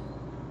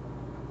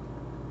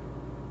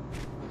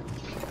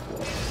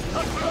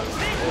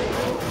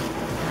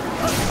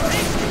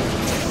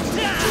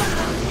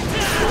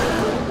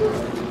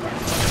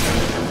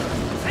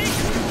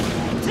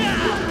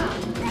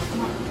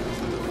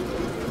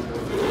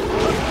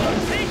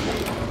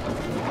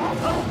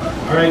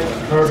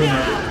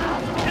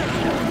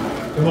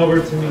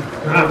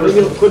 Ah,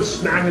 quit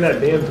smacking that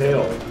damn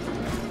tail.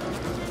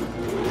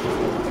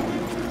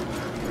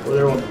 Where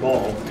there won't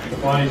fall. The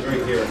body's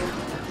right here.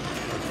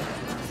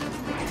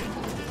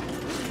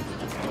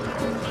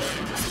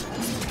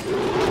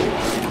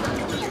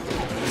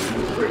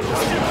 Great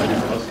job,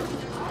 guys.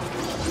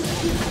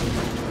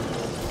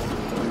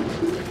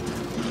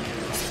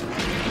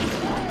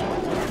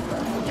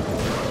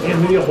 Damn,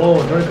 leave me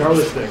alone. I'm trying to carve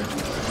this thing.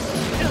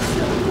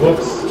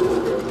 Whoops.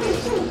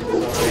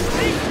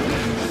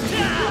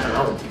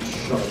 Oh,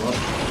 shut him up.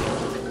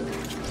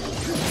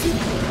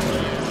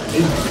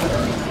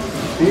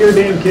 Get your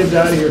damn kids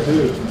out of here,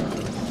 too.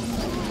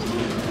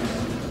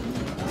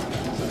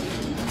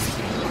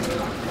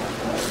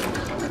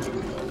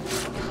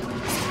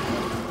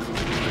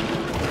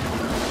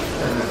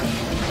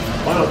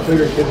 Why not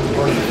figure kids in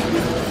party?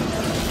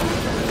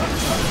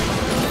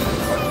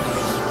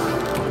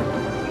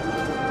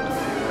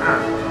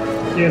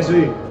 Can't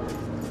see.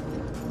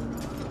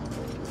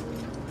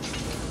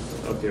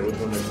 Okay, which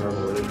one did I carve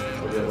already?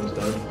 Okay, that one's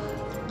done.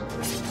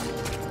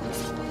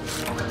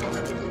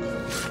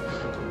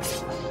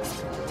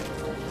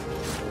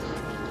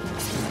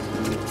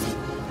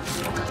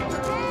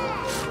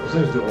 Those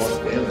things do a lot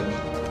of damage.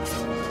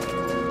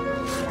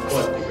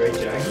 What, the Great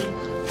Jaggy?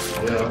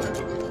 Yeah.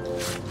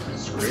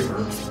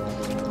 Screamer.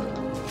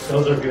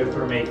 Those are good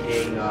for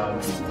making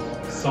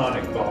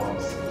sonic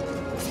bombs.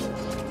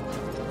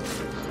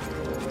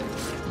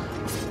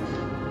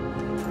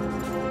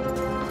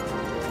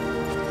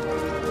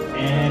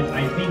 And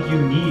I think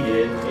you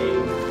needed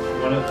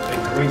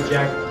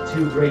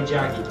two Great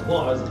Jaggy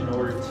claws in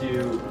order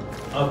to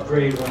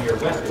upgrade one of your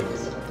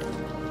weapons.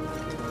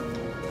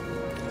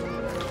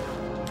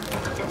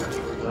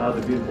 Ah,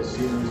 the beautiful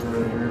sceneries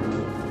around here.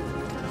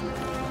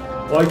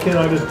 Why can't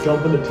I just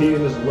jump in the T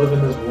and just live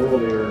in this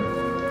world here?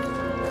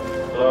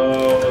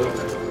 Oh,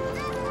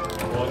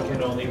 one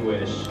can only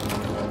wish.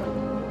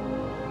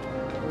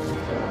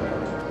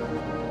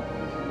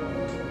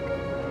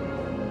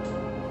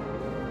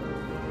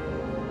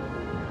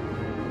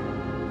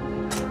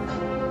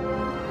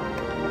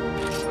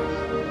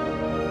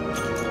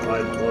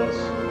 Plus.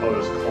 Oh,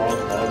 there's Claw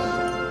Plus.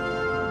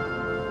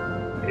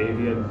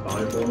 Avian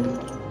 5-1.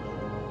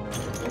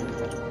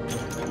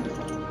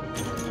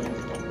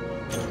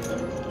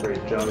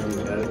 Great job, you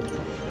head.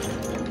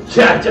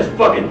 Yeah, just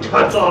fucking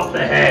cuts off the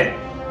head!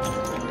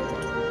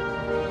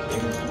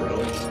 King's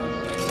Relic.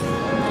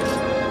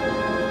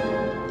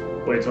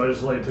 Wait, so I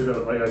just like I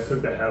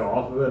took the head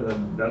off of it and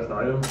then that's the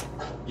item?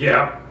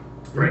 Yeah,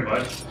 pretty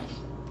much.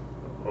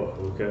 Oh,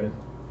 okay.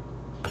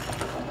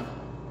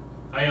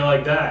 How you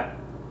like that?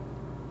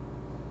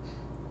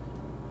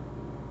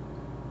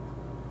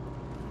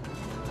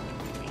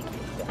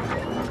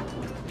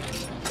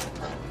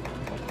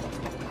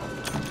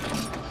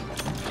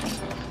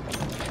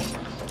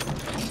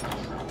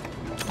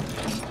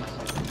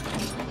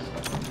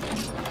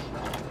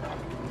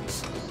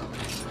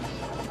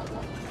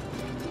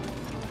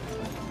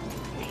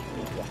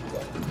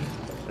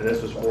 And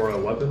this was for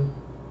a weapon?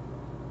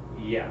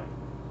 Yeah.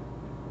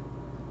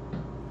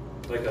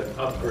 Like an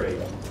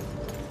upgrade.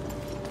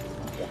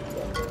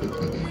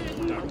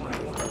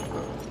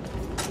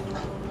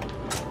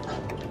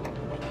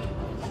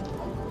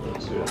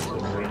 Let's see what's in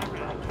here.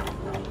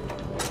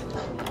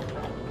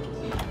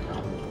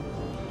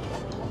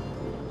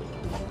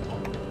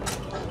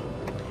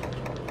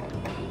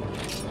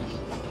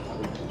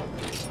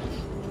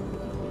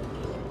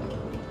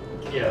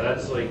 Yeah,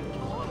 that's like...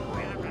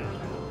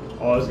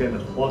 Oh, I was getting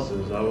the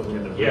pluses. I wasn't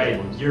getting the Yeah,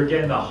 ones. you're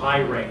getting the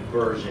high rank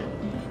version.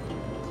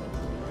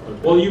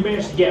 Well, you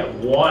managed to get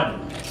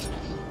one.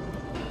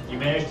 You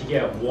managed to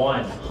get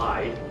one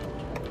hide.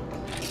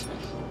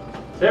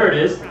 There it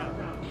is.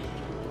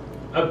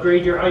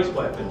 Upgrade your ice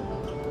weapon.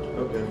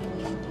 Okay.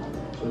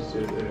 So let's see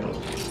anything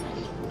else.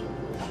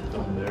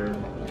 Down there.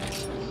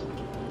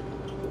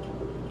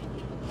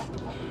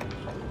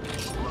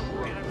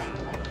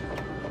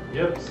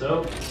 Yep,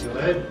 so, go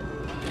ahead.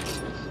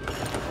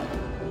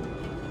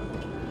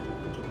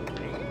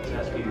 Let's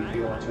ask you if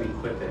you want to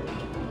equip it.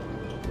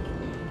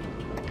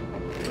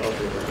 I'll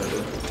take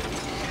that.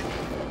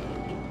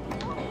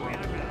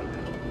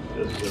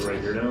 This is it right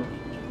here now.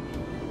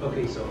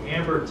 Okay, so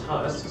amber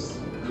tusks,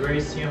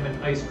 gracium,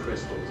 and ice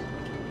crystals.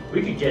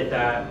 We could get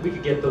that. We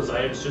could get those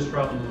items just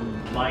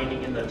from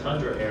mining in the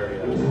tundra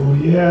area. Oh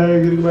yeah,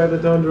 I gotta go back to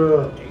the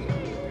tundra.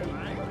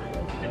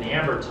 And the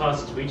amber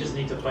tusks, we just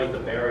need to fight the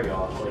berry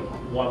off like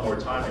one more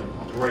time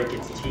and break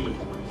its teeth.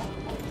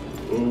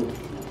 Ooh,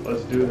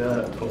 let's do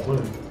that.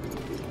 Oh,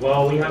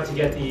 Well, we have to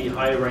get the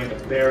high rank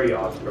berry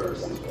off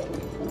first.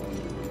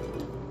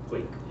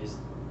 Wait, is...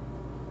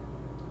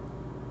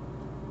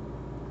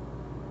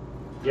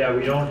 Yeah,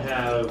 we don't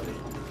have...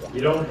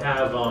 You don't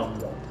have,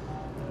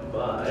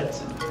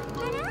 but...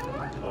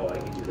 Oh, I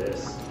can do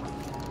this.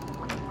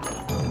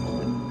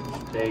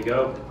 There you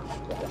go.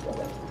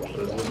 what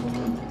is this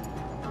one?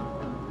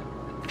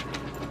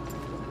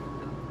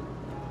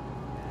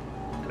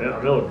 Yeah,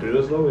 I'm able to do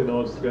this though. We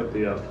know it's got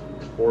the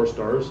 4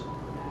 stars.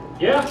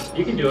 Yeah,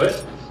 you can do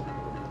it.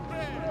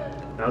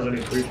 Now is there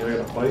any creature I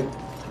gotta fight?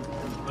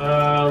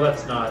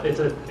 Let's not. It's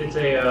a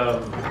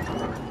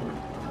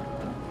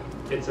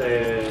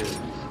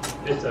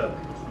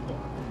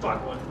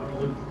fuck what?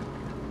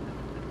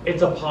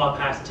 It's a Paw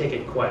Pass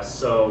ticket quest,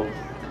 so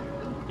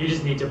you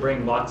just need to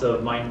bring lots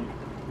of mine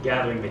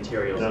gathering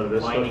materials. None of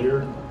this stuff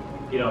here?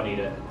 You don't need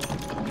it.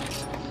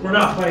 We're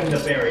not fighting the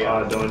fairy.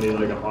 Don't I need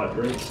like a hot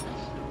drink?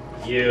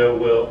 You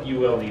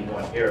will need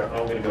one. Here,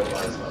 I'm gonna go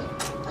buy some.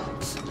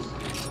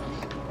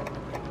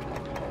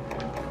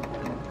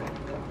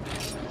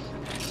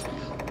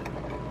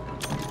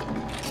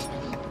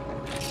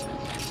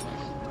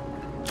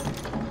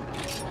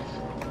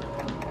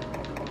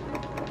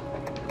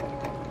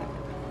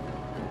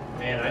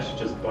 Man, I should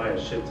just buy a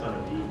shit ton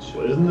of each.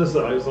 Well, isn't this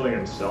something I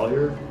can sell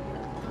here?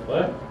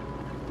 What?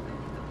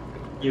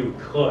 You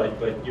could,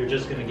 but you're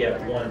just gonna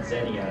get one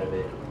zenny out of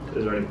it.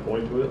 Is there any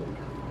point to it?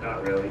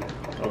 Not really.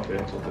 Okay,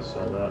 so I'll just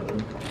sell that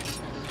then.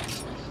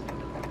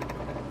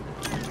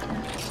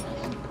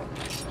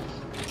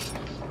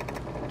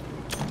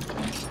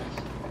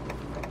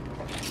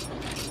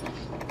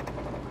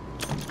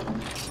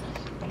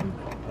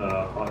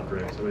 Hot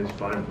drink. Somebody's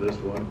fine for this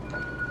one.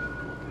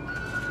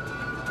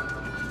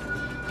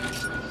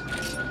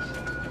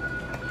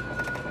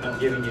 I'm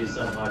giving you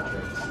some hot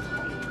drinks.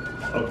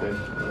 Okay,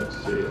 let's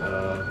see.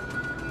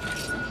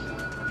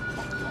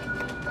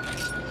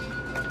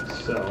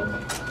 Sell.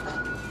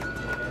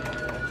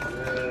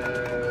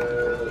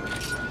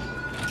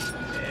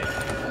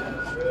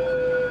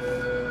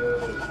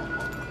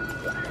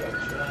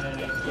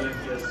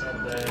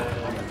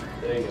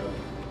 There you go.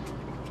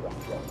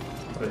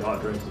 How many hot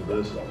drinks is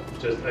this?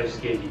 I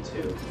just gave you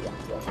 2.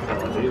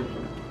 All I need?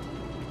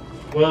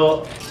 Well,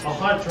 a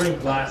hot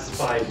drink lasts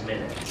 5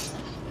 minutes.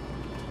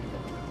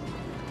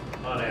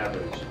 On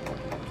average.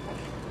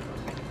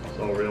 So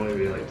we're only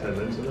be like 10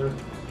 minutes in there?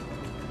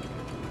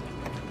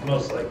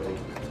 Most likely.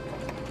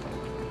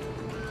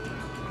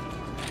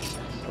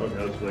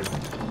 Okay, let's like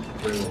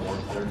bring one more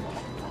there.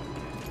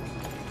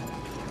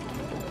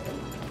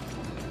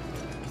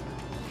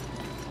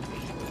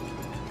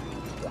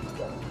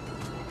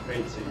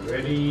 Right, so you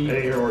ready?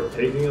 Any here worth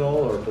taking at all,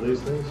 or for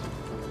these things?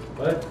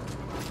 What?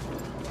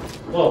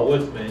 Oh,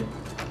 Woodsman.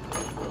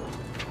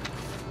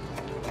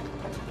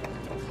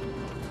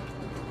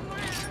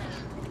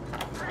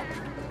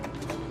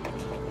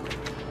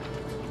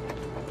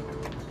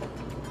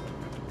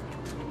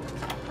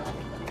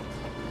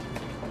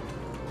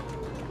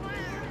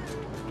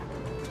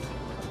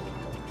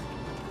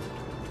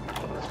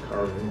 Oh, that's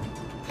carving.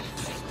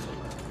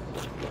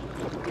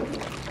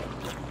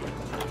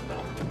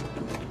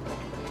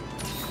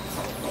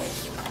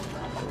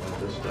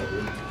 This stuff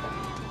here.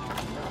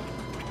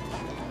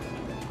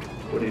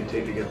 What do you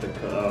take to get the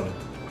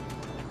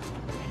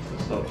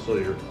stuff so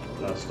your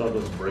stuff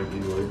doesn't break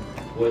easily?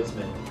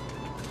 Woodsman.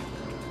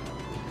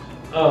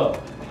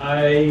 Oh,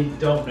 I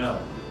don't know.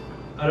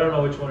 I don't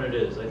know which one it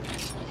is.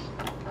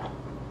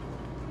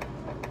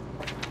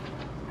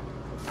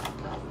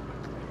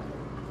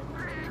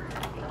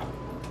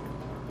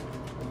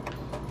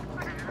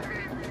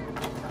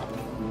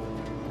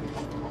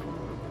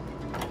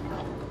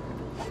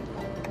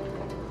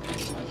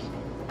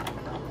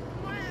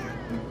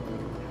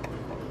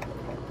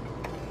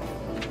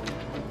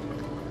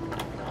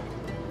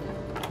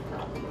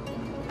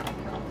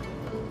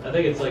 I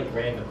think it's like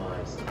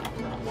randomized.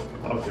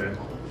 Okay.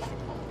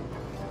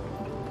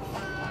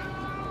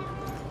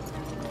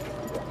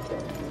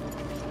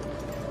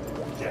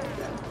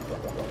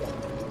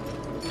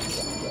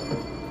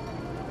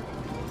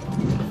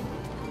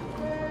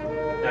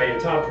 Now your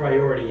top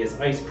priority is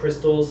ice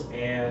crystals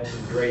and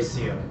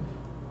Dracium.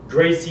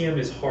 Dracium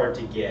is hard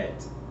to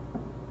get,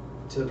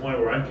 to the point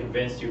where I'm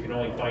convinced you can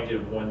only find it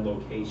in one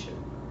location.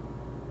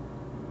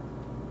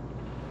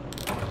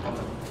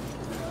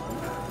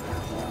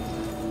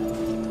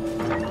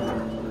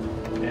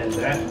 And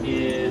that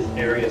is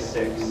Area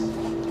 6.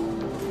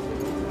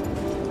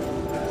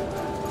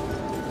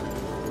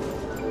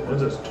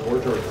 When's this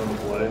torture come to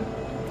play?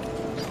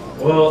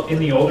 Well, in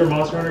the older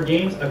Monster Hunter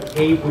games, a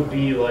cave would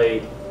be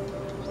like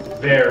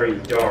very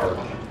dark,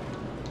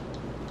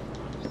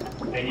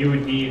 and you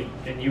would need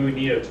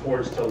a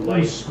torch to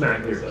light.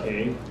 Smack your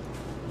cave.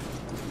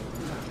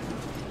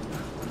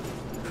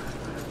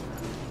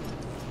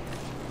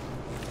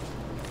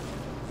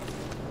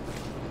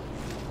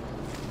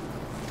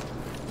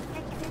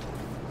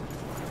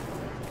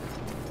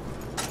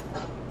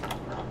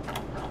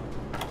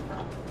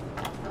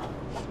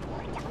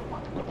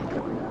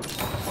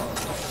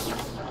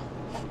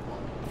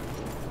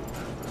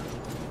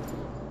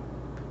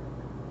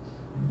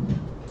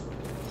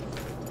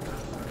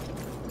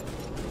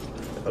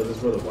 Oh, is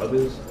this where the web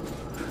is?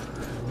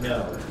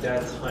 No,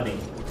 that's honey.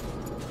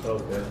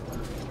 Okay.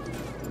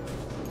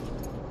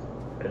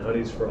 And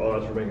honey's for, oh,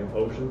 that's for making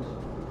potions?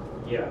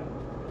 Yeah.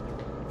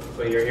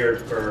 But you're here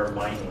for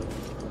mining.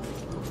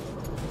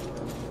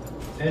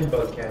 And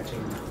bug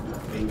catching,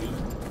 maybe.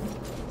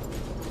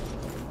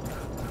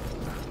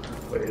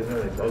 Wait, isn't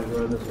there any bugs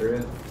around this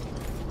area?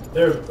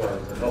 There's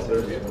bugs in Oh, this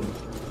there's area. one.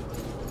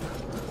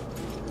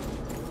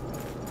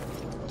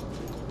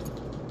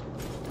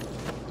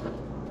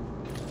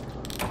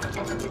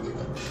 So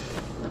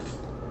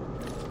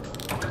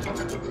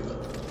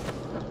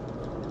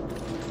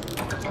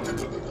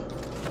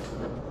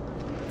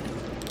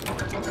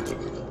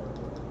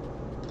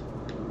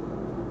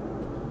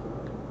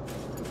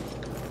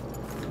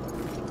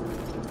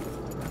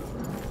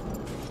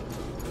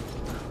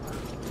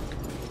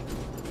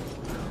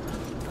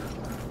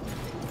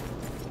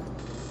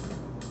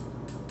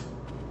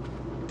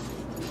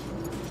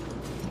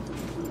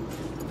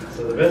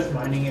the best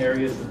mining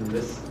areas in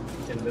this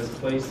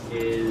place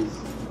is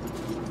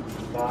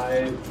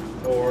 5,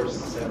 4,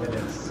 7,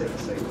 and 6,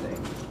 I think.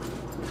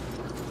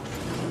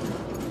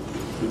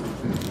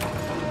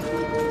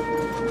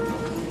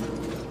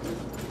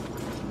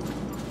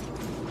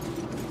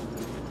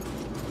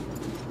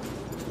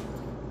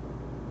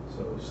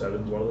 So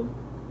 7's one of them?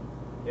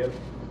 Yep.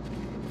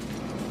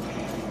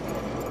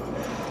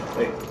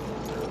 Hey.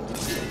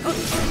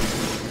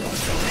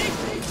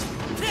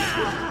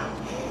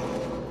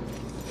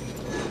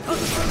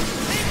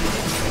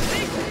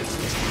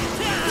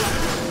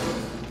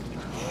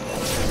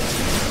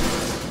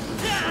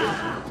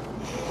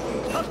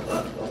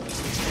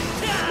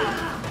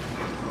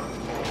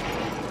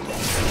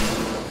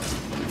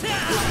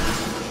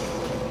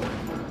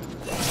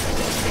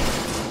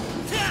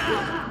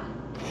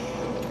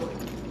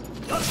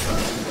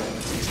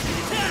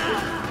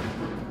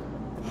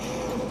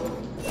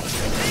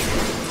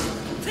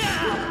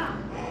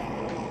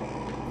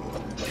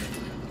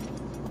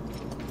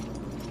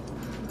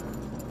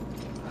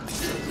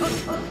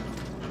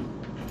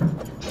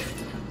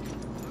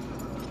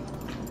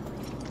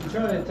 You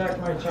trying to attack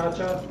my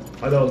cha-cha?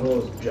 I thought it was one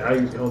of those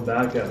jags coming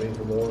back at me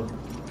for more.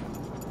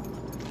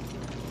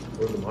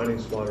 Where's the mining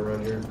spot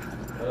around here?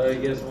 I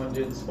guess one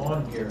didn't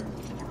spawn here.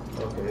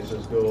 Okay, let's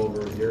just go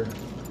over here.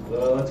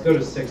 Let's go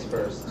to 6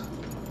 first.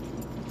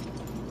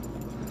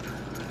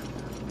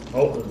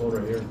 Oh, there's one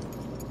right here.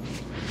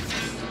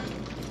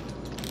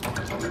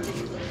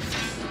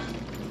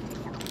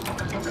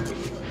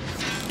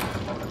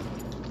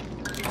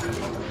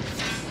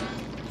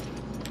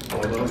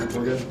 Oh no,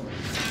 we're good.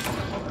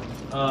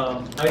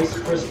 Ice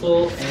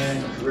crystal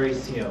and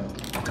gracium.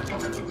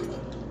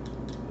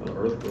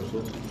 Earth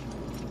crystals.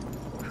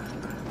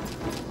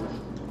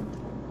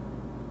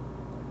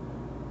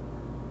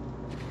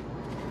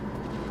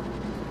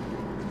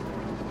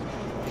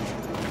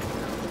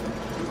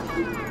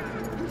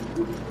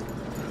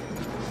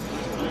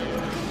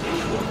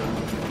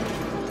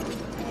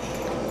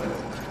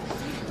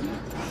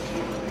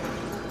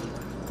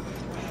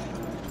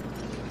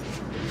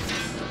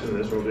 So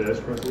this will be ice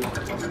crystals.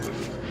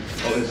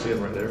 Oh, I see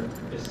them right there.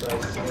 Just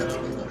ice,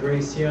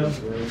 gracium.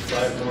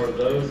 5 more of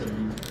those,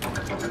 and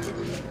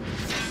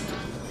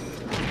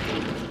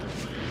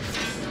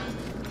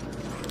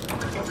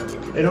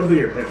Hey, don't do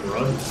your hit and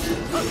run.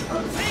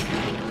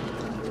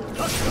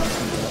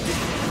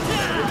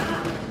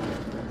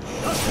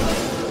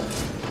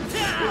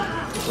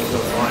 There's a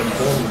line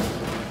for me.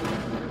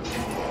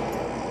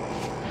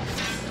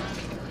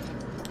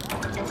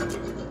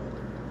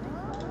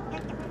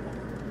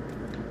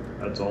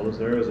 That's all that's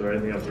there? Is there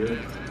anything up here?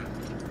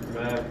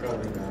 nah,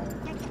 probably not.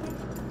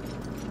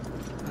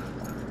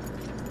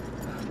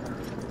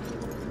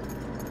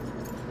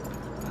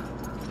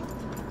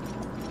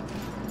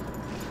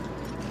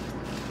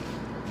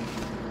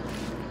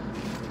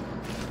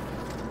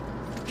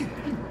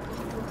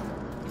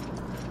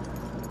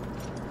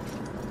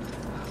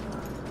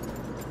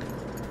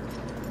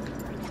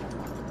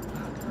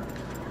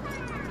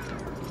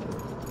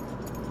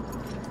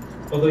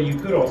 Although you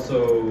could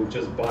also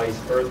just buy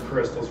earth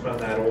crystals from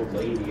that old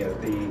lady at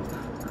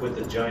with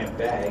the giant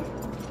bag.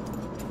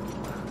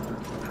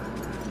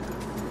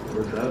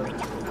 Where's that?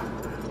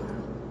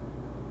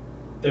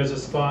 There's a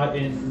spot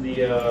in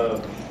the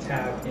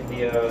tap in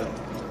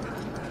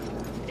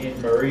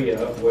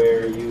Maria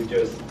where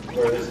this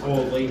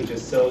old lady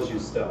just sells you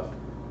stuff.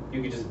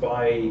 You could just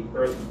buy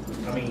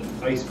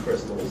ice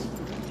crystals.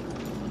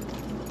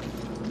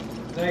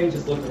 Now you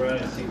just look around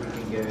and see what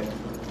you can get.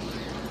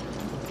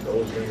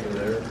 Those things are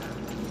there.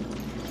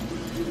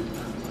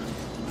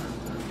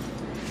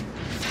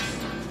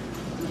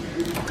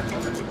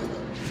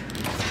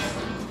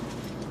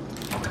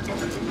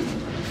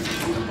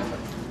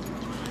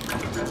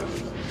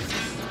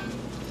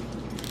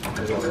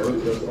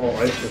 There's all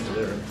ice crystals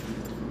there.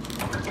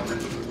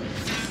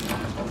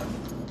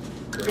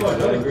 Oh,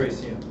 another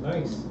Gracium.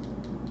 Nice.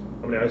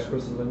 How many ice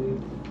crystals I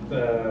need? I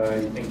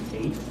think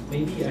 8,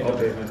 maybe? I don't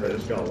Okay, remember. I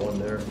just got one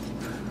there.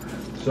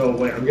 So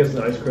wait, I'm guessing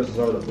the ice crystals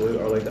are the blue,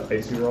 are like the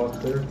icy rocks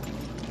there?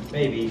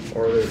 Maybe.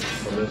 Or are they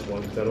from this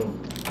one? 'Cause I don't.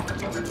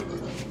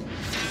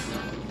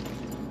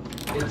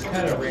 It's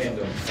kind of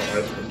random. Oh,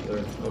 ice crystals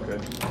there. Okay.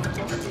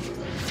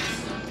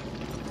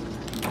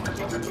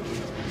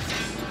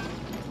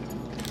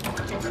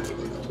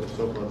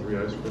 So far 3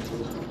 ice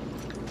crystals.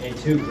 And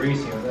 2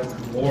 Gracium. That's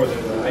more than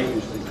what I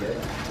usually get.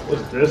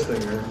 What's this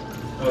thing here?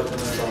 Oh, it's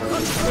another bar.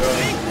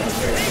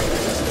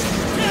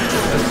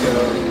 Let's go.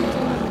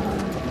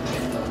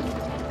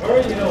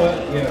 Alright, you know what?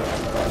 Yeah.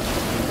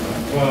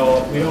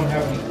 Well, we don't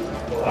have any.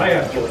 Well, I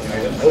have healing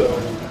items, so.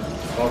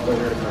 Off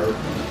over here, card.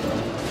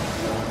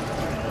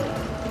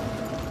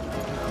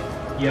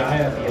 Yeah, I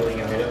have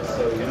healing items,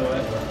 so you know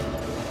what?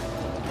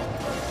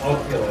 I'll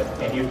kill it,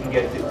 and you can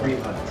get the creep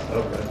hunt.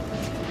 Okay.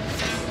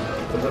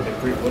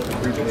 What's the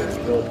creep in here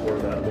kill for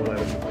that one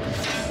item?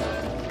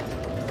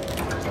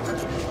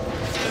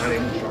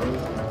 Shining charm?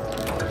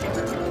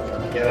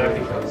 Yeah, that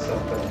becomes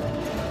something.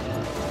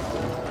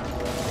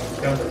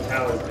 Becomes a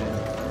talisman.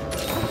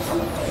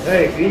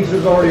 Hey,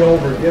 Easter's already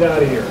over. Get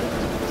out of here.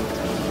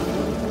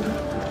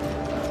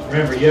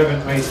 Remember, you have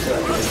an ice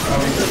weapon. It's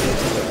probably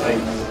resistant to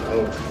ice.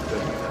 Oh,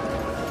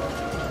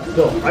 shit.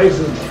 So, ice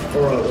is,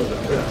 or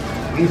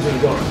Easter's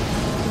gone.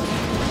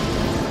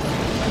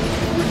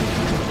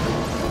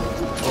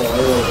 Oh, I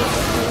will.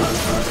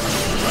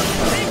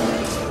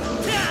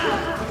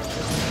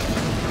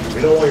 We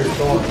don't want your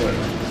chocolate.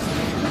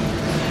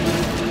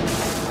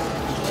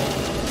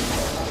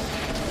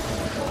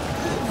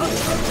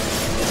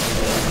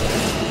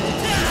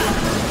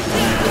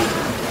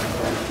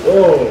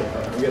 Whoa!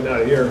 I'm getting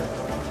out of here.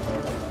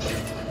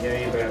 Yeah,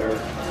 you better.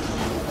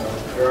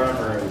 Your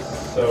armor is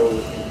so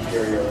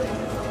inferior right now.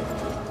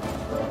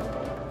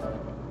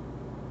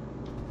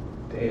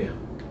 Damn.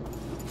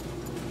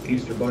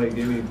 Easter Bunny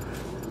gave me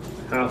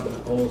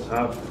almost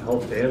half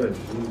health damage.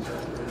 Jeez.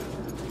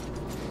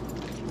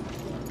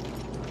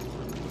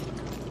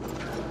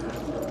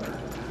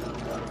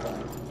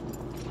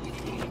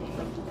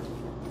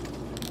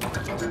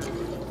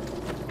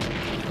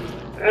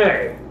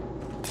 Hey!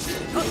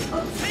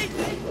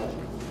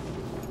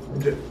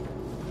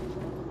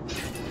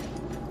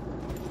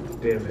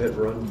 Damn hit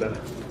run back.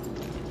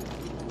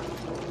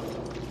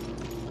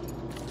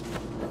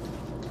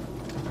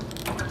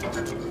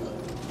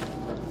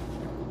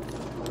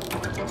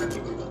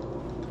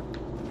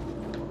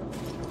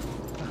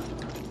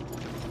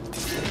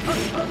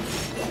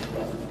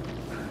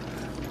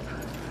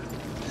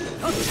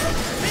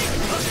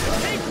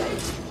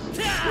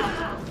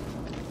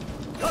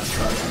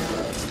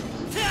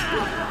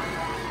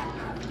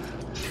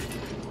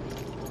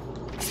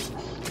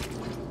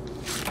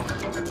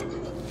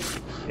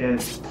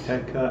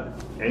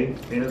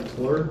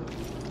 Antler?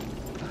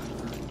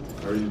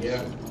 Are you?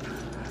 Yeah.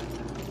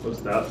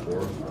 What's that for?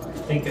 I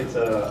think it's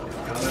a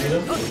count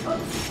item.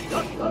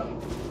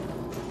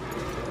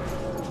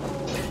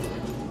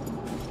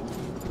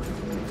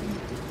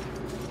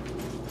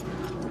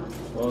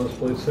 Oh, this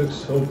place looks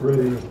so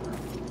pretty.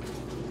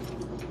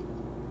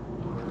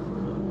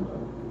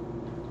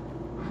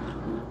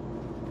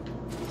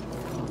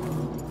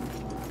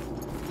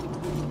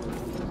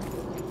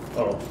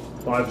 Oh,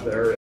 5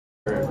 there.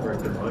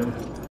 Corrected mine.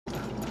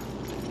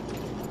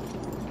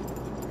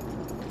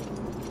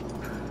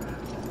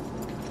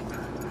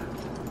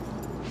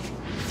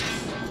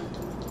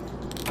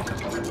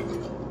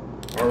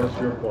 Armor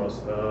surplus.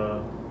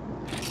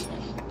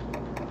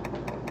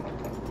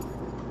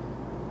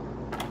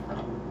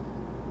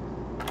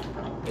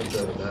 What's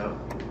that map?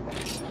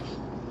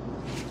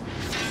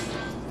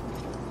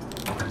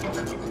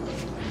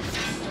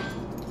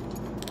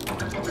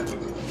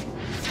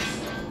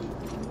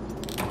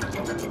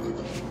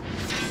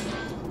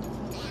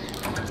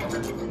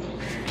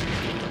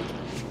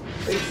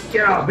 Hey,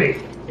 get off me!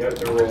 You have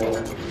to roll.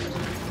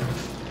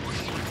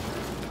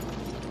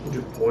 Would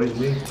you poison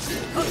me?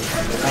 Not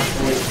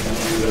poison,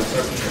 you have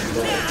to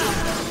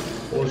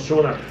Well, it's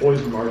showing that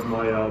poison mark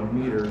my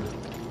meter.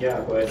 Yeah,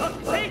 but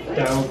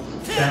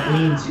that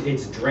means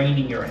it's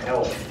draining your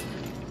health.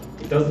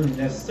 It doesn't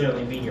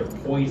necessarily mean you're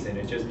poisoned,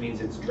 it just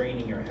means it's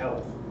draining your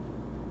health.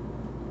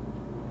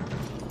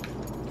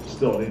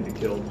 Still need to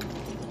kill.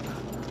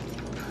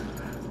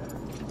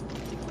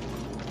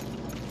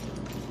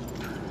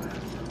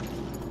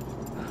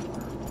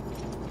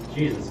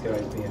 Jesus, this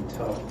guy's being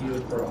tough,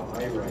 even for a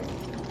high rank.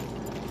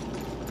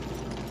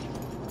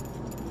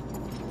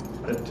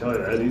 I tell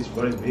you, these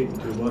buddies eating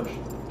too much.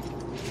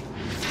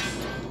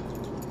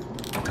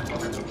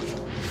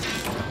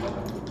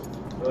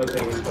 It looks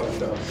like he's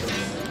fucked up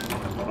somewhere.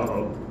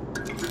 Uh-oh.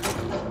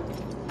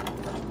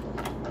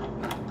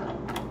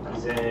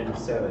 He's in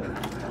 7.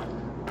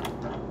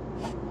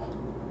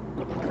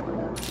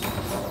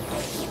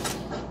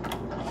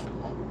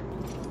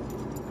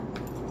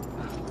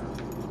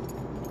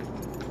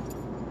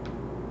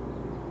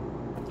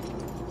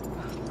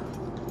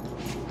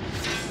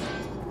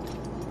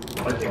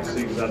 I can't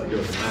see because I have to go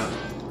with the map.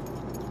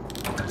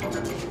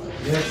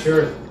 Yeah,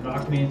 sure.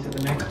 Knock me into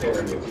the next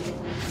area.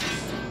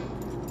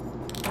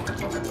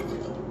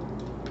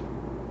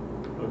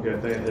 Okay, I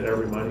think I hit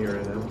every money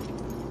right now.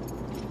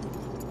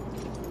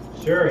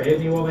 Sure, hit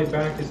me while my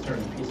back is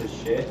turned, piece of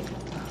shit.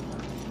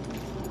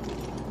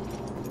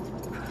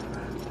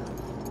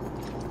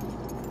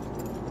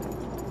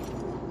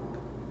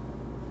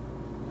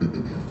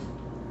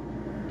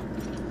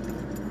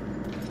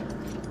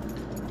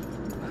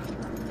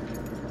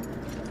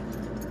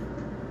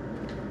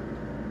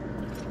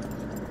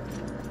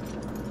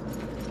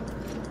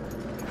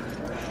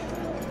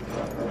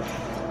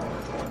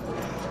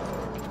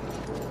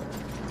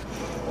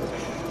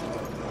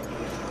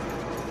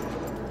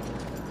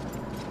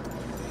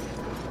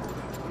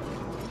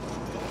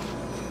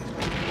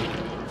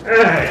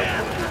 Hey!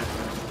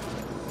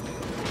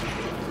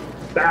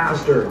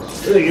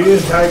 Bastards! Hey, you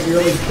didn't attack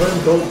your like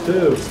turncoats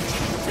too.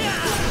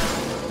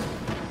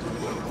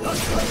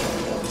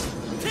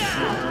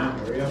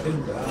 Hurry up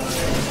and die.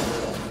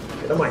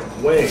 Get out of my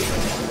way.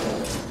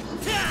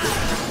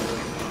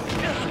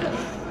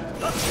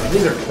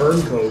 These are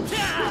turncoats.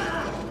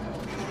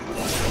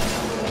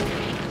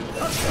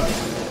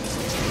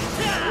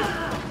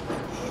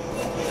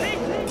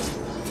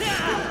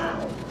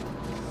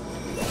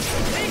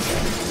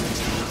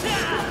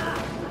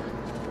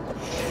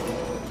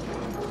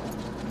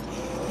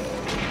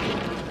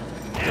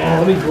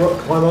 Oh, let me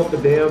climb up the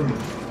damn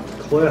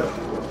cliff.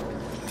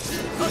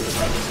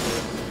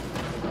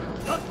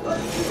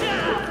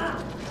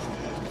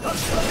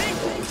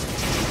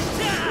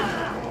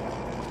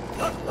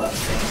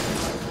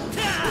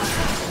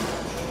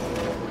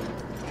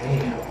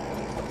 Damn.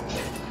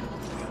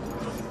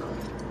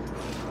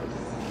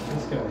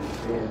 This guy's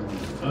being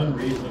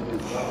unreasonably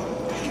tough.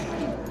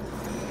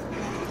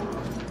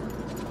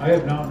 I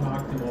have not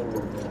knocked him over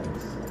once.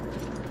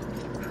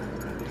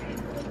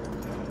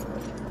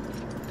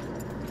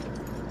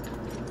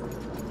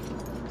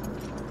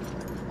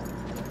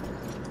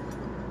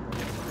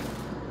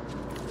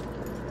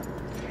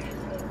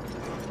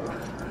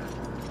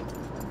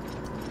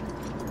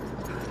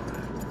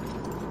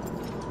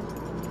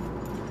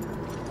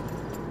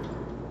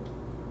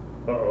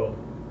 Uh-oh.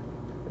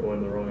 I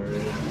went in the wrong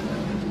area.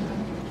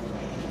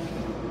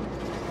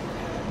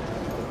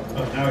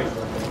 Oh, now he's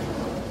working.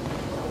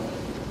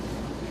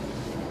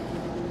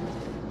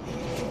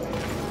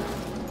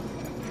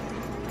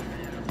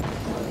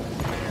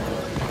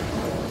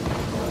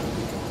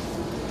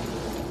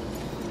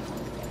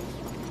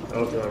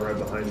 Okay, I'm right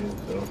behind you,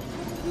 so.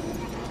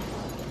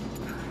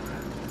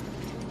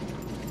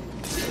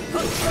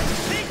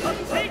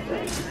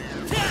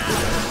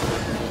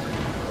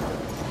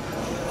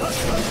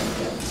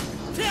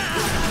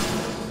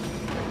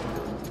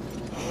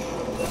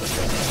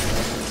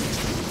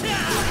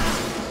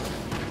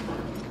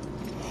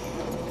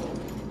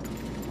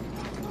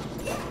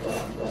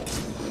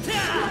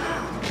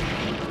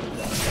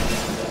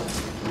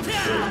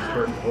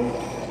 Turncoat.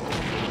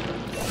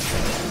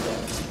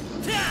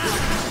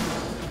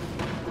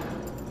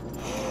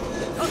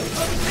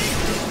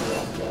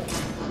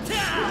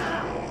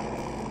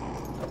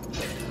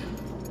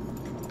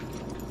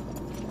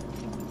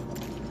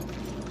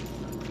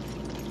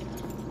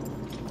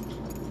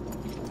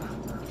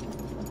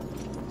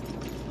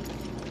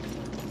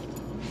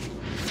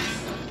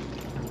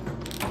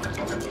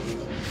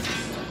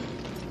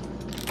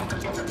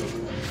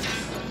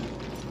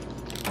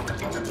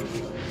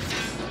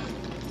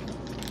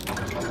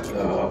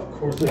 Of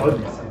course, they're gonna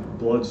be saying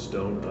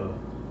Bloodstone.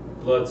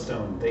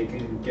 Bloodstone. They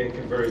can get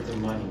converted to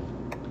money.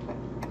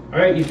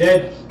 Alright, you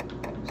dead?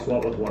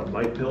 Swap with what?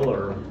 Might pill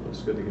or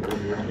it's good to get rid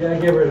of here? Yeah,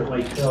 get rid of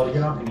Mike Pill.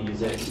 You're not going to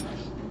use it.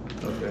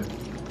 Okay.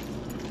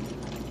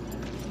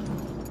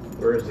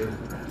 Where is he?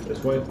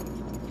 This way?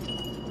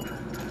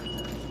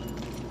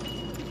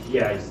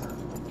 Yeah, he's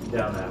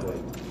down that way.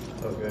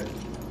 Okay.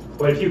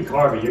 But if you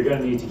carve it, you're going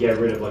to need to get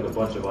rid of like a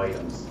bunch of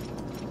items.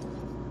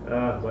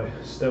 Ah, my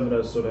stamina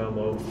is so down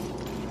low.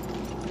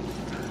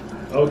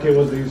 Okay,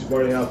 what's the use of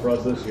already have for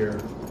us this year?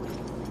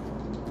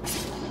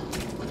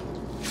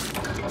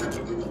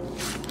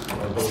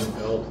 My bone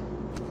pelt.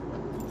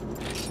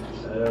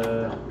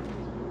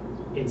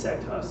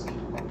 Insect husk.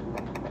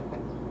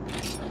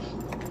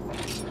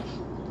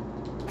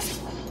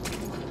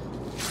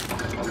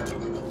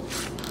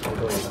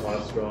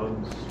 Class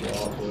strong,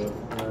 swap with.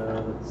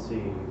 Let's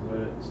see.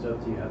 What stuff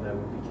do you have that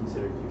would be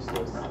considered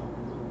useless?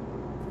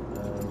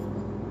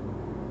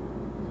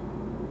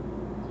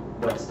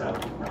 Wet stuff.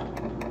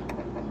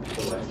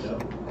 The wet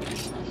stuff.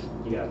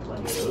 You got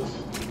plenty of those.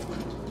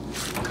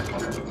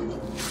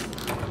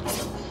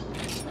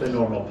 The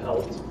normal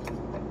pelt.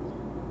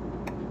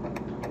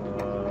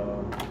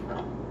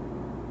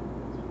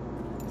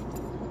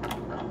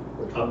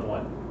 Which Up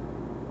one.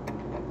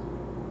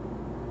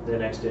 The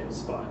next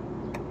spot.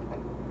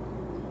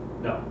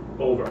 No,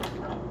 over.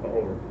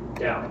 Over.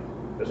 Down.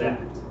 This That.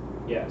 one?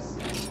 Yes.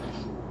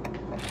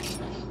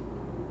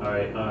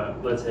 Alright,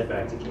 let's head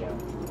back to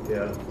camp.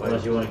 Yeah.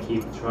 Unless you want to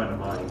keep trying to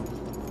mine.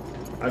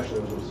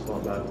 Actually, it was a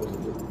spot back. Was it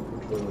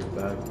which way was it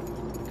back?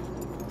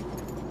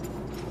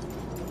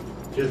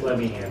 Just let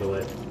me handle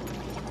it.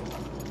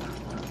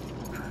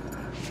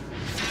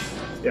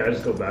 Yeah, I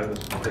just go back. This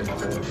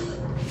thing.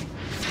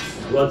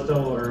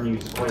 Bloodstone will earn you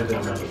quite a bit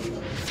of money.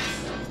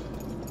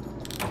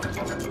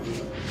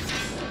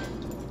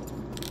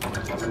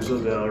 This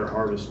is the other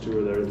harvest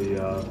tour there,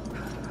 the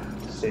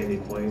sandy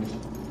plains.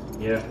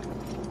 Yeah.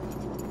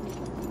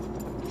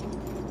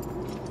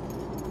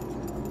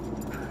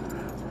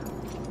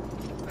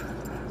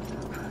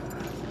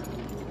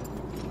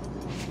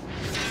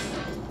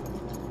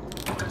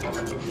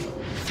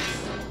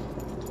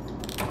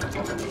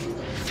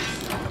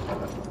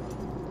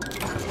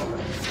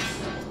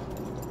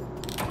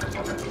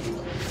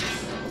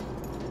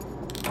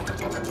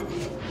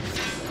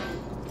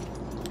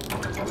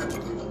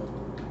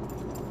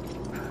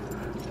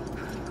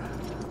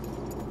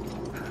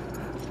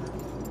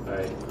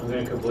 Alright, I'm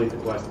gonna complete the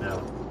quest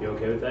now. You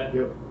okay with that?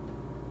 Yep.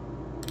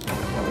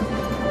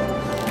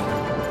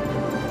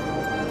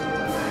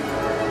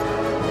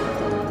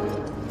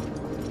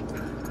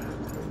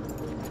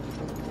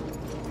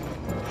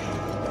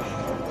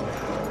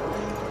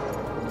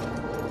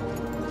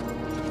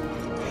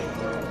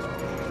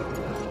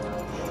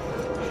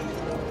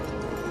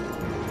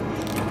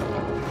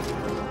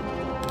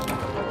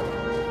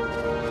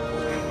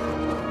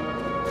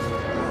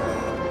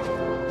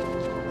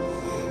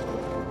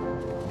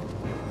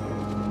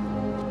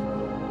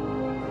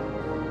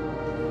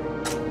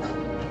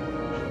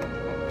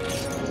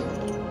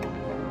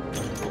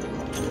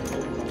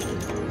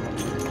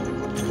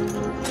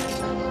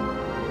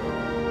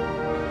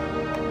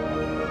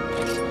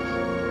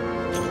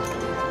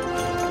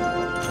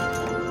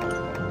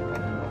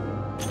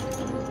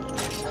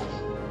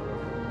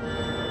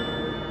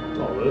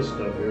 This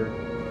stuff here.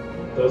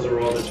 Those are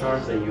all the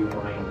charms that you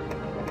find.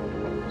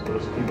 So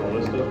just keep all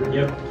this stuff here?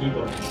 Yep, keep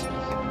them.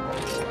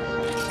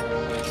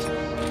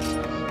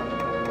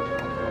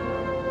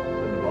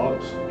 In the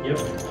box? Yep.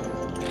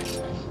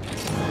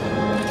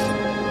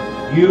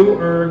 You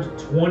earned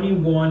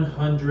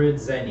 2,100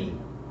 zenny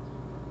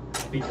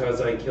because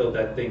I killed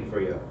that thing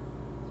for you.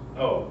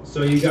 Oh,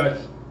 so you got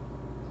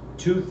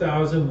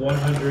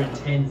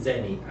 2,110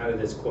 zenny out of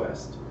this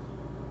quest.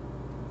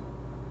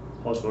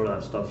 Plus, what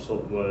that stuff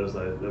was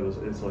that was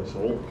instantly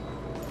sold.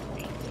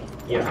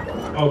 Yeah.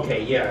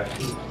 Okay, yeah.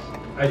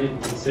 I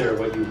didn't consider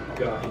what you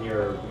got in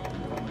your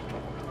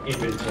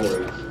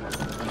inventory.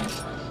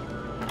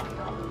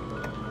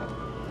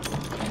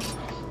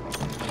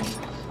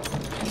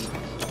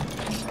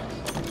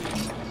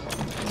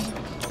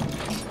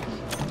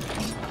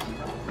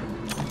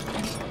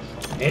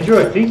 Andrew,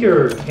 I think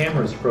your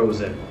camera's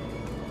frozen.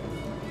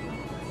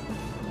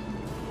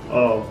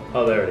 Oh,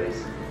 There it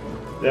is.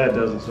 yeah, it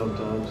does it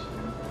sometimes.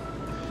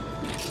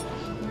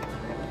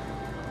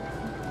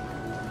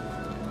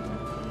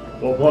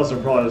 Well, plus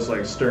they're probably just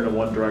like staring in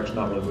one direction,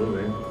 not really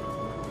moving.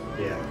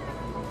 Yeah.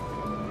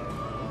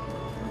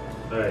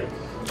 Alright.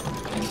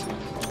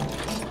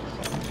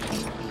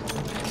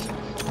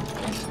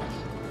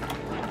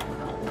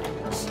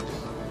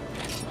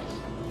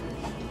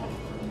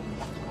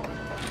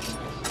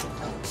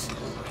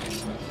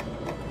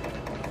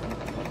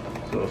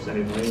 So,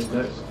 Sandy Plains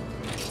next.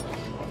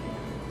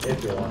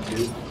 If you want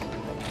to.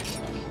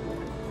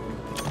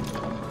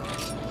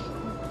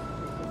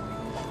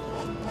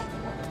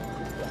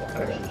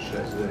 Actually, shit,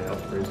 is there any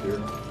upgrades here?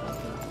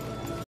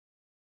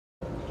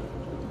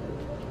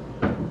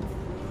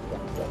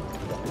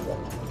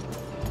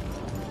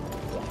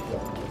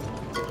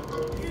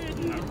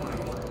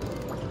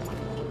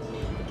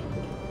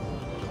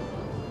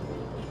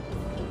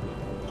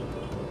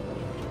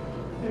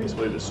 Yeah, he's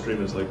played the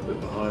stream is like a bit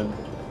behind.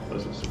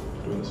 Let's just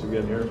doing this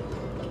again here.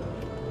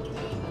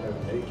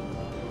 Okay.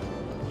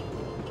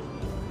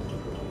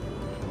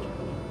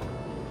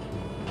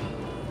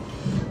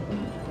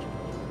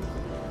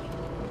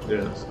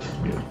 Yeah, it's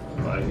good.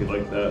 He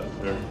like that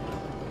there.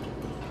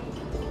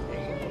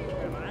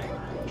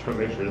 Try to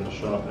make sure he doesn't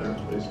shot there,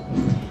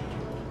 basically.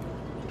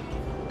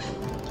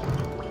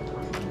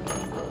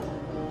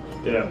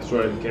 Yeah, that's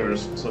right. The camera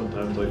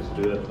sometimes likes to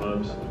do that at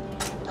times.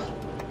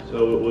 So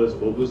it was,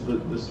 what was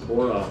this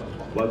for? A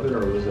weapon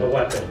or was it? A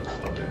weapon.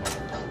 Okay.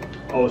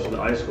 Oh, it's for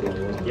the ice one,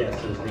 wasn't it?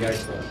 Yes, it was the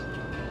ice one.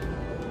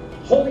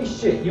 Holy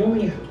shit, you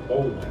only,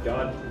 oh my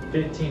god,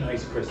 15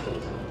 ice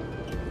crystals.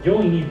 You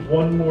only need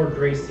one more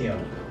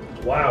Gracium.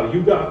 Wow,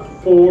 you got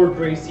 4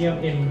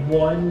 Gracium in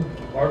one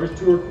Harvest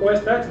Tour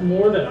quest? That's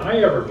more than I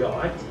ever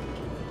got.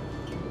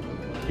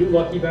 You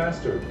lucky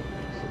bastard.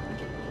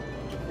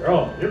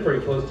 Oh, you're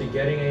pretty close to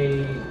getting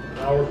a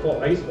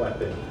powerful ice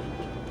weapon.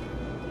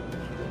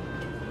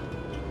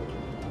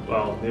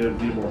 Well,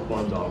 need more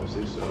funds,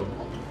 obviously, so.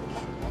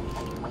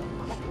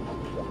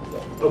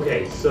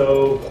 Okay,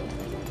 so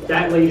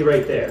that lady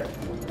right there.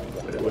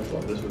 Wait, which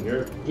one? This one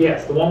here?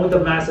 Yes, the one with the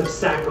massive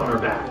sack on her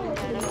back.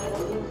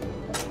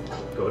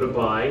 Go to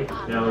buy.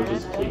 Now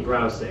just keep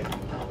browsing.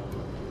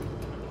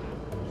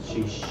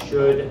 She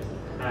should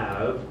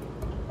have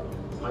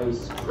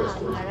ice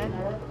crystals.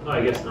 No,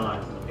 I guess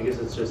not. I guess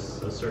it's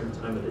just a certain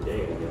time of the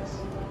day, I guess.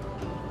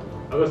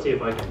 I'll go see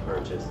if I can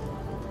purchase.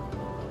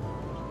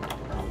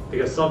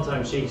 Because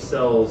sometimes she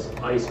sells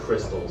ice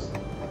crystals.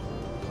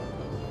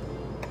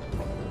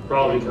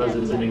 Probably because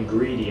it's an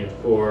ingredient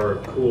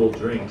for cool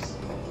drinks.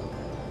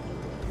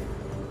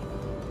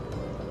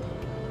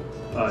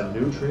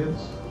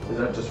 Nutrients? Is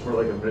that just for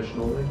like a mission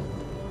only?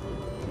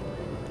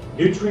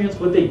 Nutrients,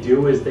 what they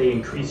do is they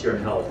increase your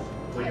health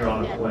when you're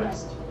on a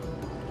quest.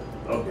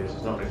 Okay, so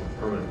it's not like a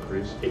permanent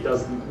increase. It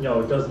doesn't, no,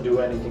 it doesn't do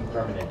anything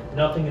permanent.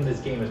 Nothing in this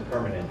game is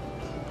permanent.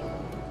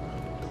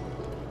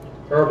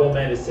 Herbal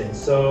medicine,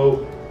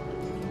 so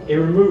it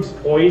removes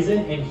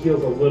poison and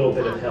heals a little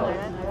bit of health.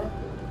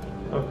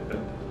 Okay.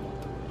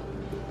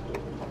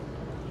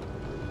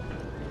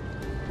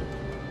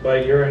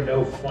 But you're in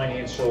no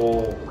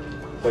financial,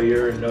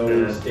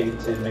 state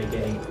to make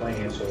any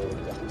financial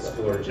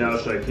splurges. Now,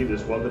 should I keep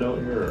this weapon out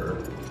here, or?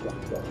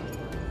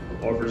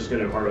 Or if we're just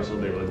gonna harvest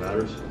something that really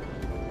matters.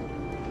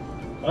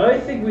 I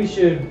think we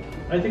should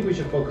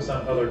focus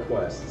on other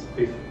quests.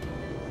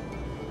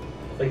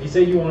 Like you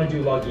said, you want to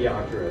do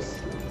Logiocurus.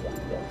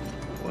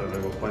 Well, I'm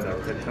gonna go find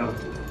out right now.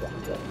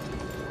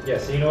 Yeah.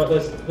 So you know what?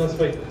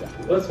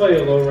 Let's fight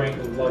a low rank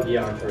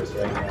Logiocurus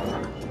right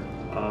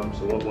now.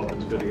 So what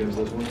weapon's good against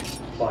this one?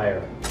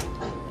 Fire.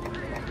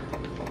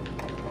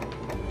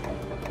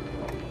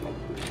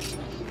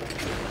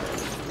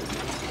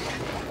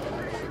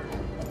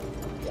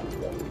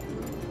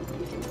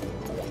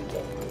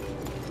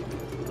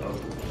 Oh,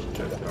 just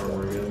check the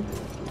armor again.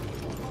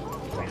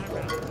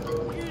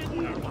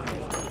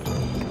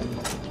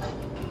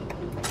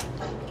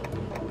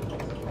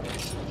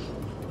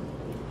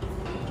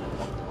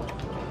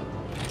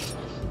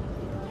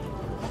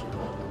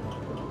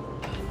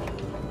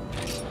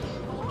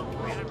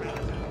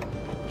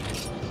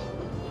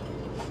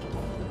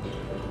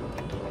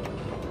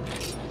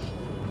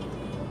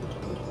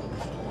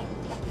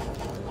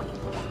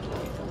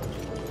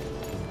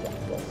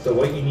 So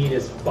what you need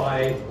is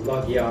 5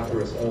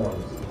 Logiocurus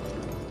horns,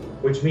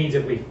 which means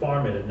if we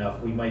farm it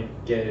enough, we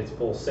might get its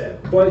full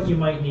set. But you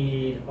might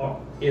need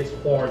its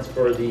horns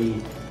for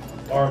the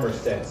armor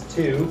sets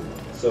too.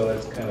 So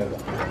it's kind of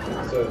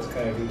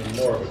even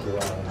more of a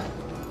grind.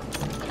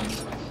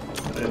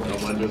 I didn't know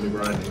mine doing the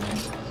grinding.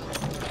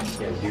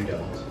 Yeah, you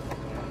don't.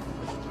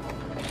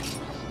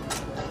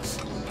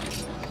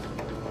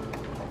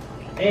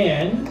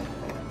 And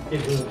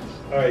if we,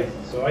 all right,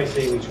 so I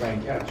say we try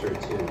and capture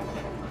it too.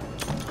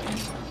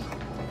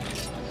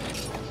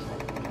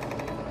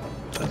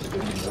 That's a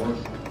good one more.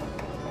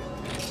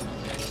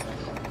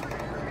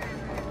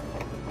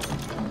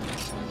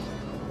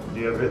 Do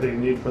you have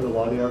everything you need for the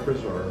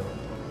Logiocurus, or?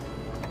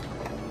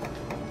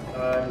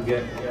 I'm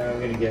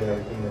gonna get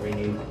everything that we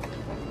need.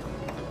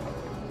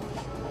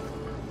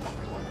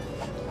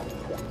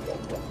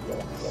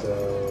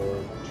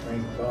 So,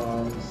 trank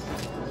bombs.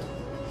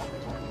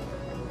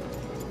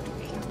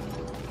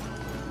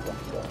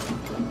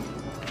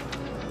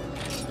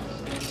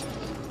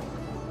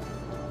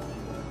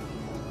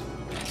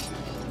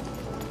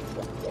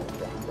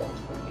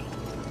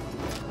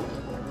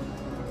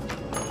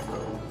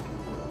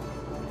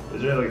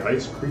 Is there like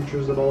ice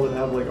creatures at all that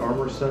have like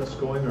armor sets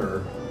going, or?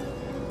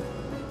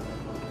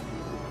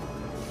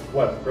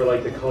 What, for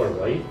like the color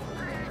white?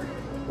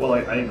 Well,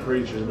 like ice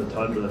creatures in the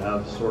tundra that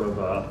have sort of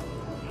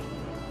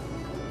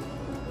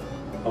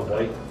Of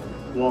white?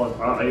 well,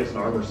 I guess an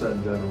armor set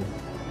in general.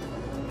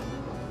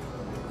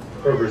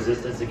 For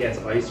resistance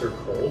against ice or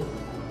cold?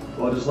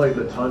 Well, just like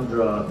the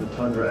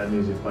tundra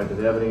enemies you fight, do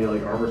they have any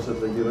like armor sets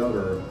they give out,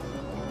 or?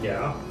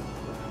 Yeah.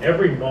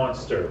 Every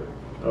monster,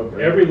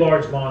 Okay. every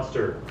large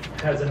monster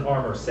has an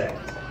armor set.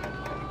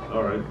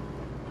 All right.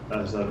 I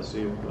just haven't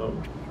seen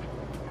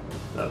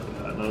that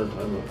another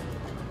time, but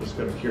just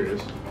kind of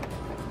curious.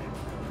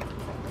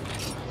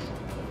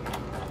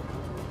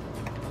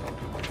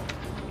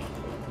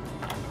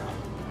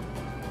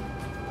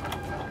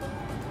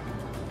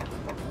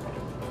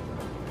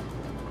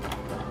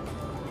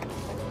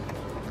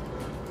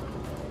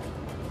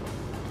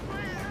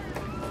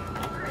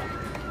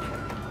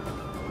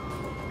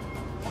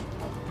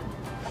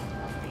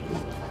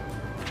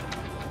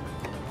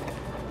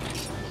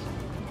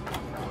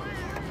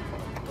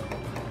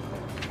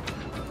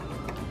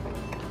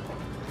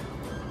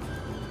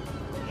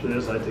 Should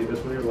I take this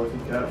one here, Lucky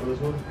Cat, for this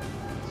one?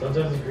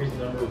 Sometimes increase the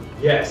number.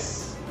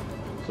 Yes.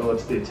 So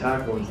it's the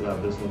attack ones that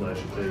have this one that I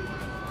should take.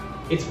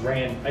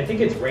 I think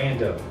it's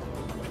random. Is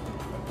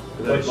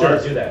But that sure,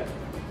 plus? do that.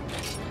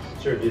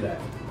 Sure, do that.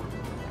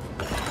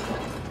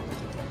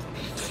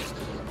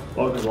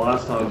 Well, because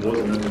last time it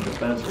wasn't in the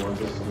defense ones,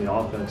 this is in the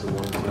offensive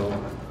ones, so.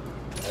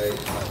 Alright.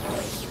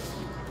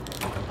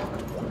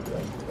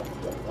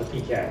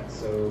 Lucky Cat,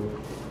 so.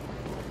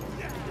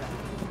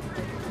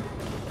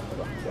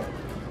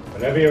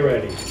 Whenever you're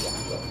ready.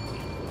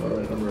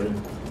 Alright, I'm ready.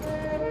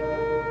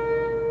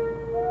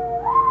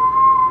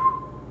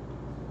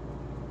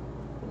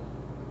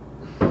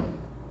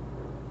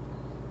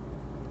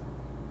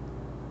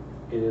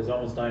 It is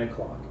almost 9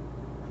 o'clock.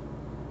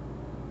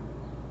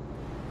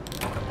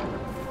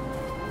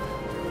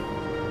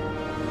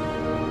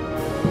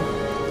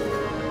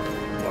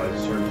 By a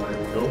certain time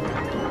to go.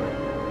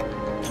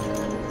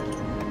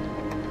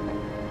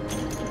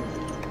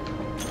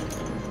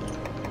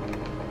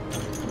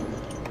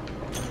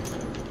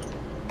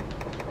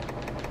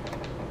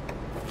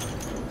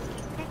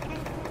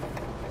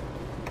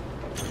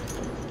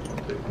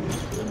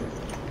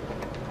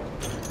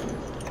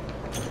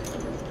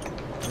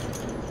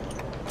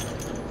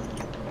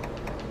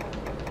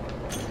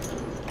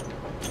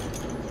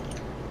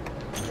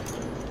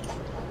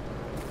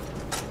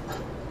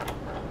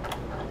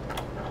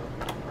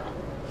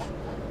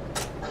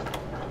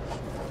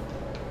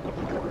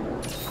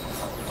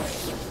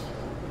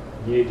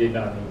 You did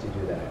not need to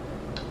do that.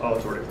 Oh,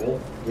 it's already full?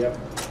 Yep.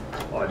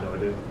 Oh, I had no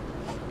idea.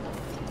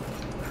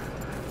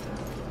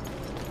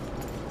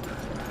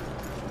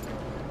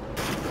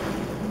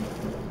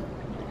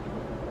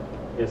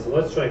 Yeah, so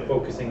let's try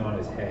focusing on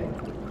his head.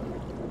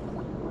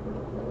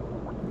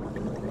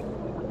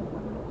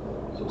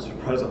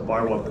 surprised a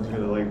fire weapon's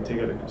gonna like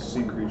take out a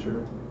sea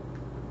creature.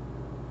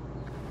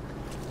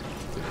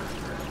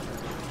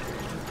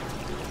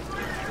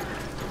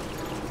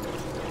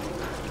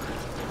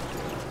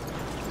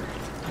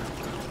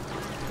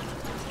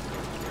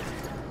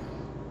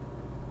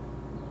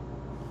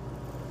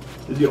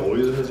 Is he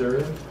always in this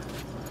area?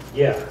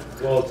 Yeah.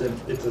 Well,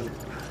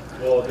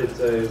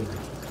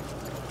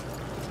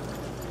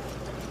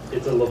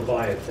 it's a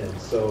leviathan,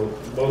 so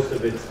most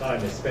of its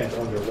time is spent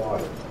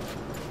underwater.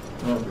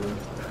 Oh, good.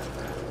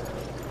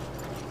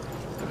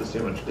 Have to see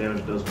how much damage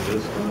it does with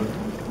this time.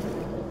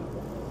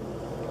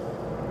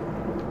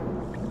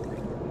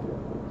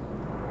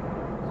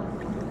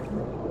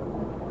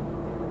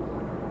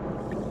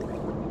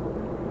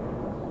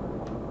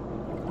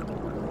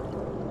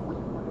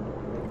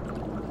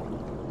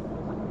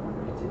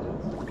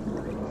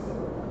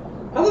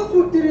 How the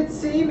fuck did it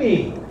see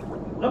me?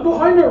 I'm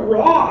behind a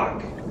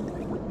rock!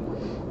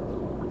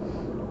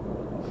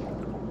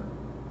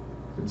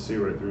 You can see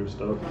right through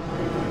stuff.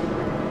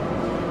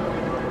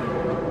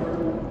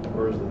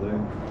 Where's the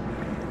thing?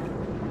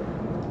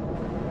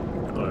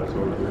 Oh, it's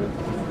over here.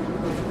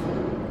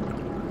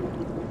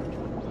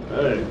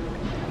 Hey!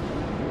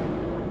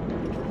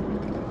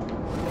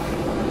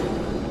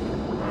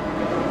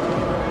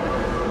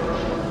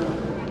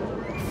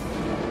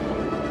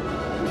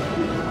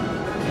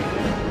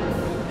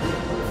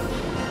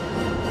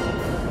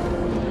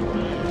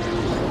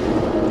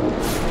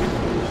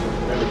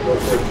 Go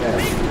for a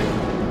test.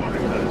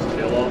 Cut his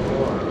tail off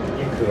more.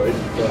 You could,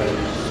 but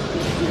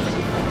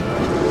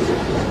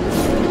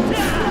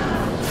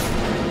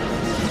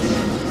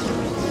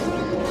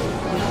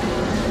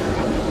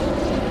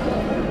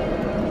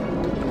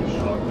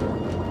Shocker.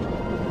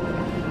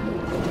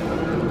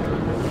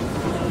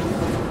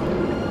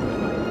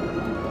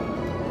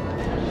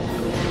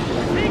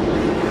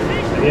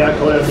 And yeah,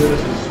 Clay, I knew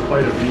this is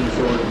quite a beat,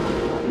 so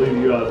I'll leave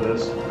you out of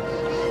this.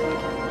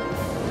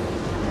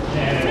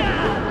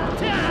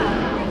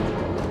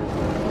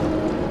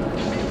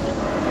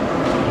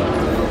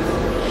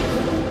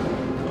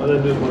 I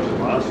didn't do as much as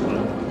last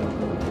time.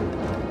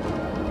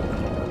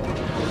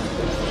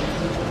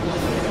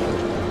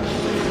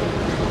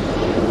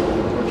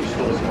 Or just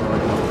stole some more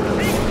like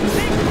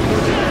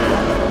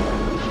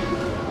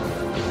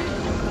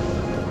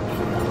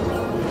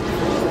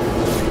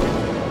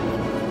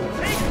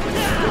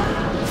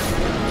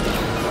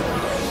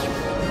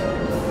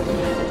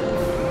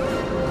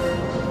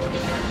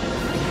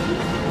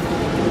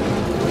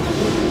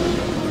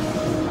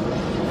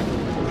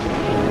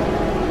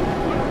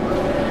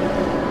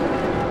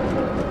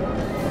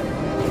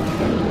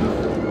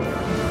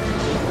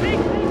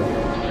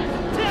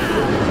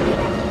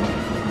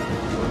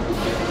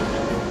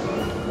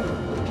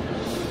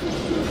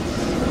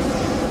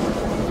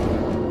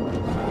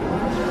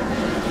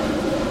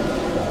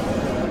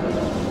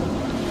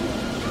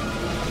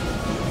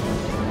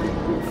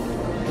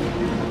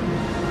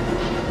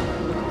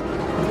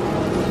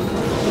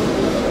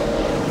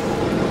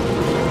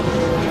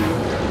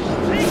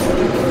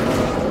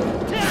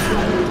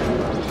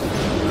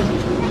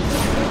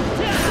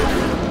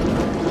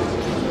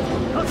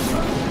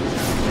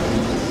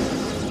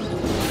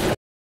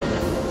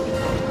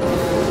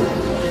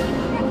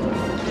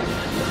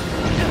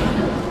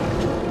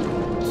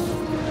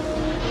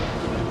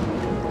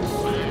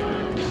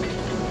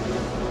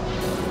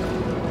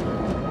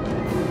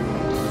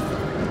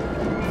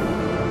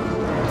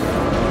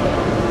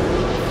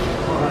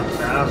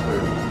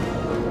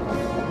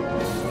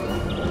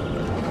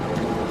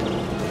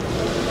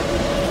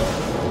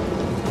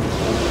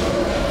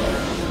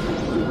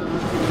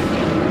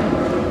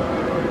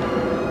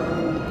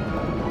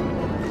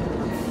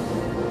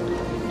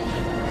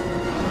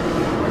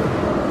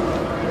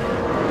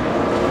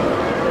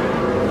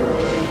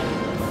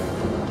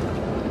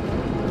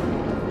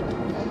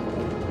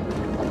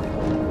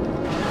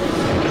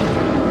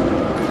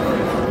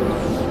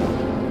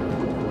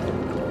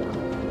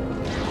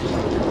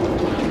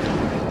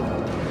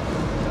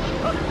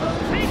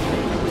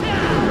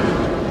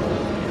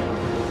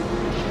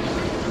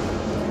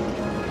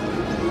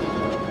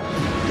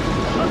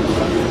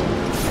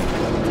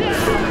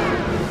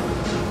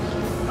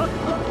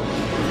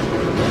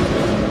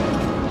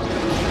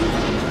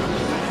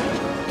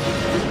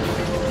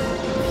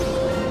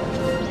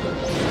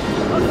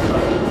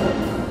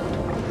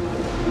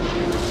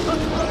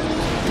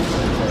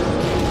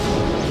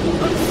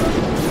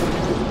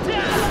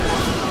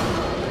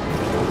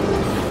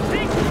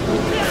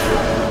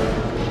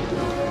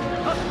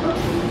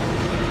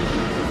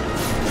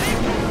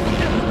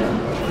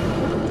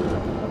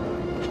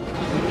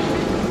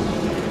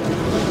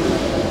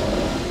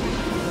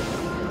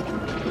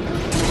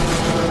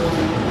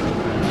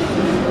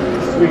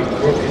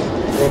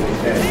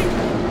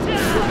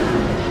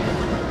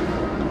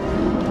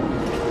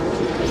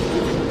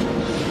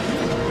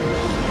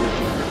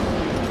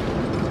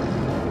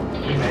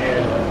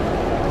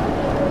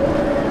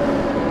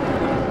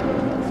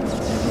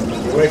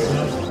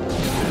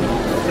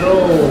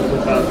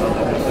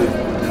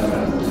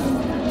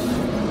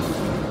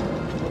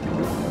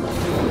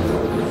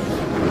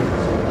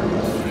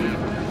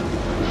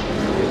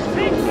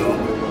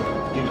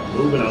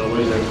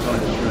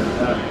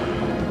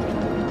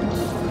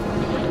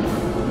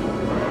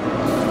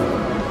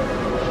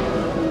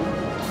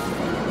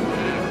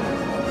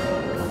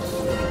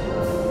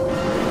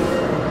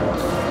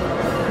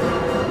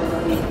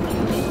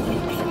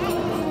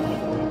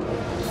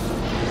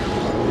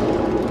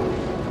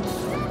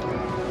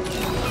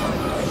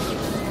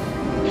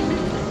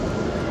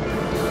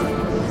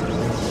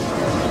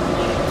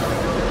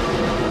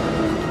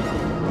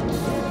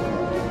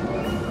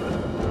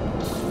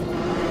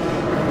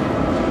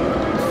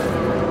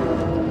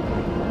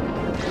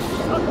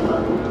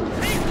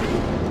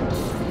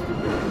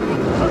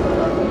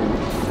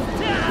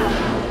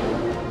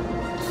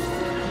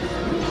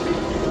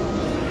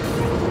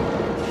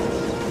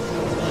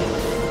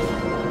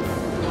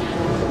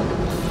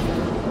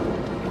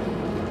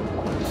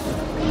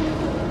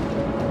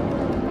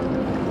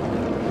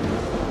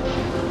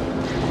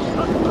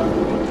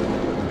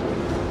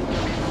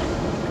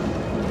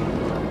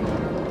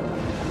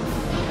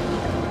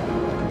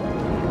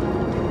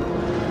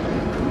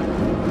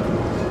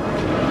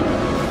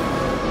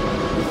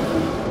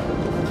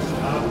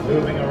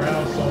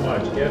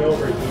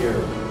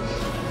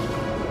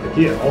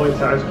Yeah, only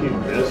attacks keep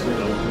miss, you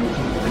keep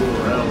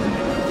moving around.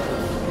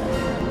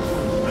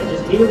 I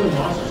just hate it when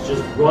monsters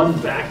just run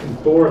back and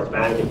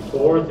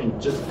forth,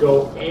 and just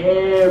go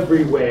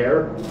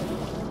everywhere.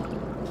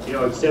 You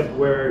know, except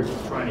where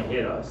he's trying to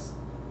hit us.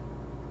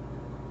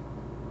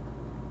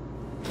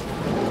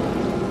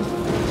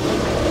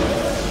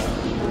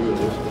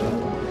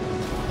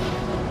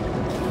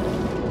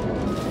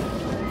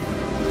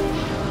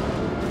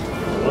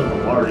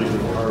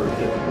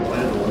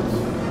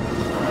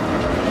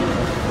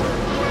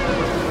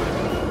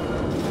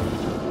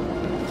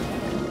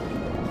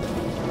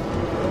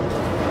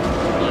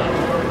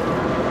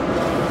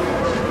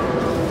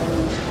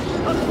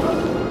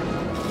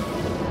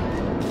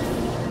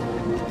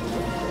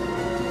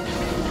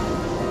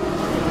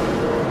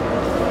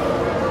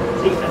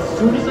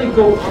 As soon as I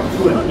go up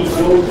to him, he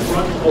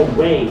runs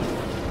away.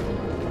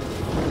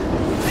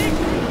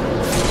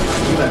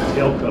 See that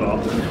tail cut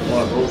off and a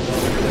lot of ropes on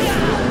it.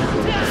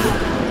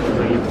 Looks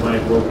like he might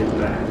have broke his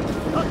back.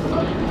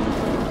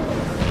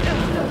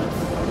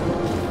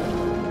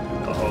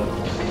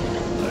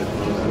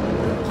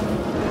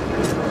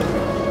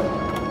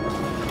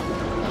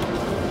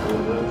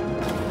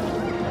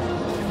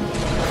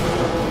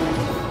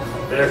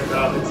 There, cut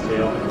off its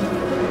tail.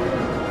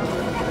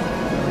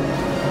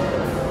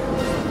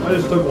 I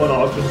just took one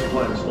oxygen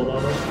supply and slowed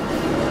on it.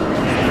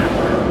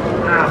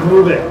 Ah,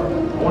 move it! I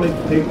want to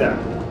take that.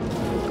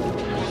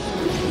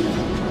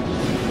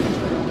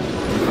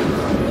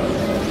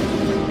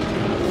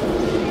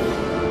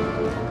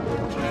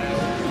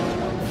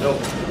 Nope.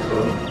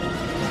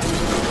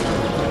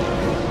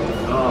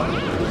 Ah.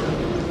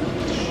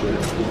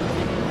 Shit.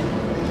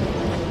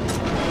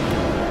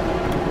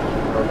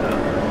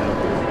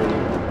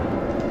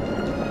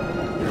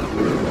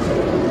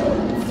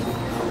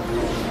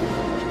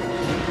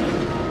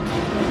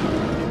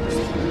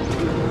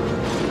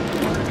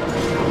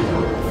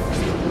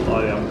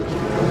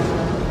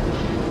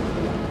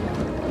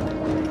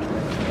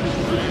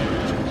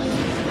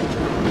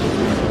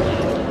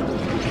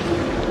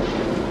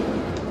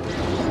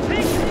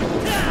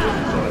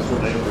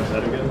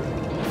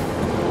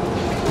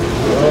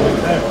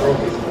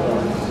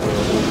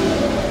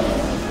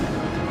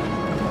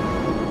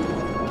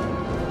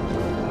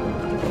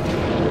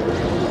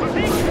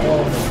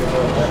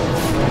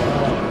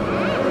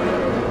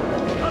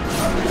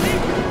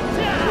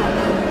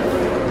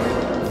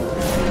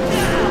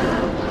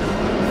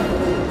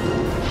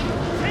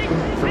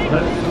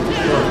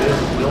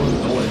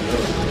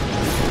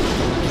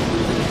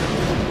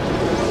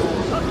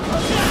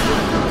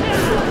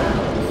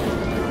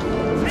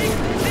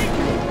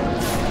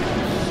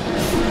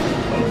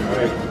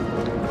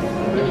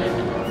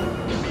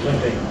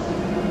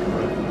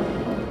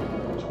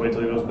 Wait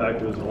till he goes back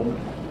to his home.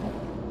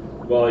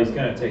 Well, he's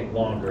gonna take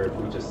longer if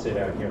we just sit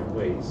out here and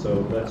wait.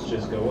 So let's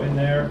just go in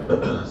there,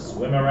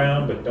 swim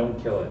around, but don't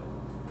kill it.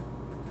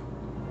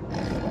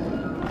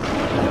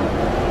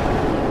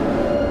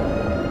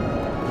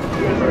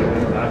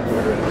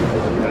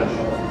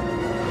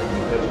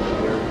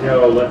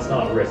 No, let's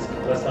not risk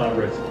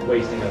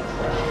wasting a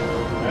trap.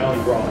 I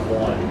only brought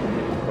one.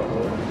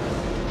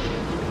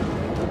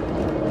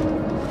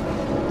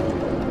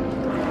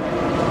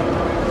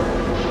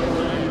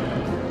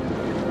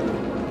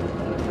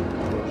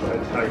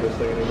 This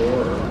thing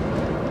anymore?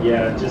 Or?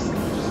 Yeah, just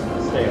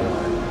stay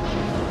alive.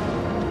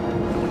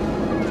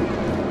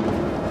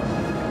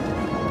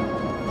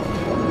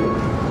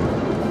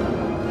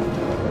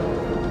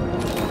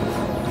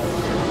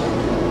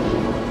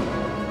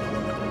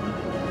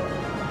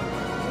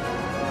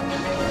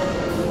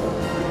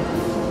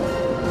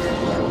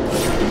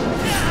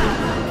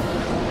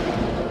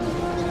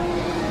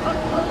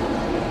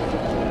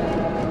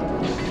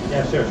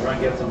 Yeah, sure, try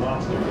and get some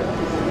monster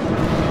guns.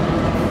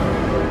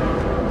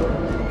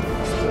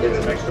 Get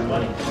some extra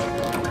money.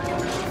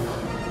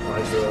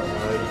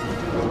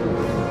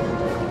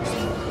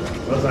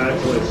 Unless I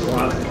actually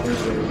slot it here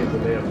so you get the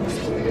damn so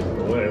you get in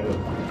the way. But...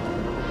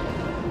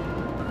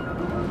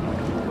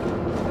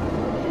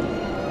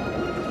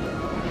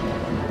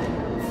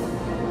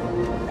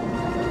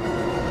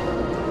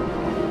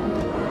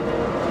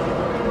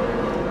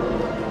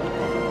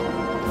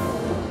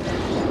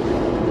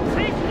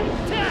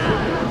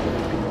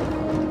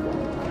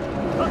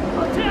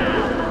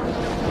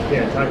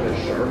 Can't attack the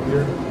shark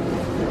here.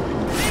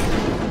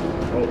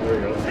 Oh, there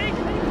you go.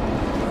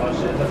 Punch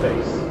it in the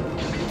face.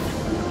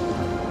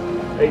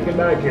 Hey, get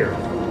back here.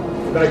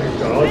 Get back here,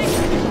 dog.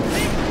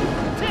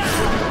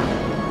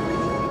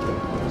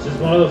 It's just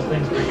one of those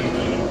things where you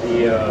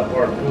need the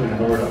harpoon in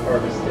order to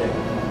harvest it.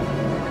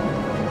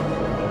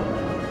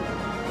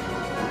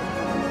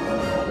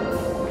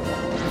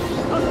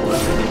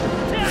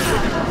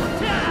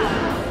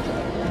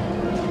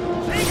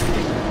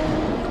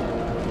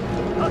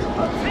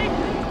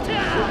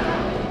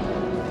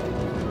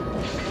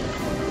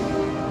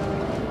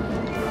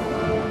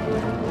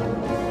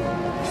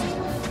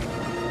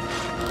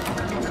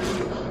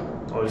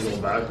 Oh, he's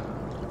going back?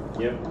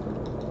 Yep.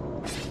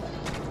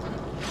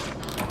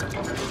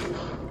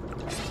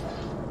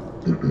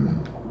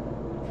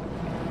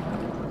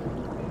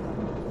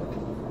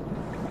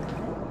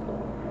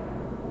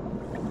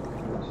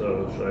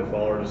 Should I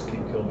follow or just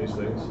keep killing these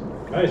things?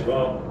 Might as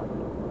well.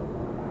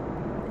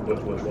 Which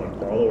one?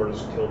 Follow or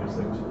just kill these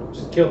things?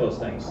 Just kill those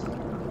things.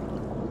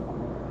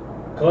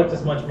 Collect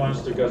as much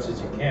monster guts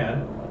as you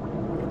can.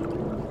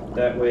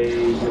 That way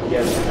you'll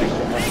get some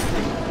extra money.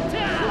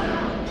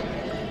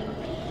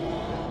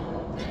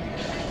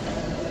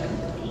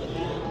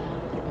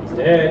 He's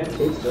dead.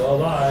 He's still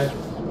alive.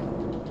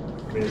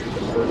 I mean, it's the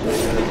first thing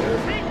in there.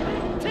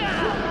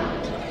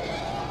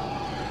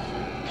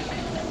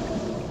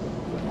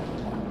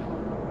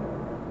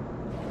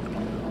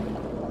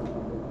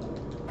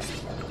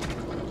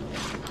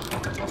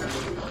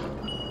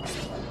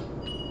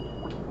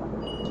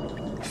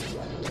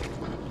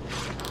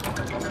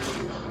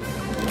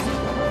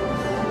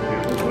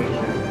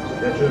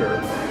 Catch it or?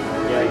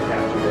 Yeah, he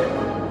captured it.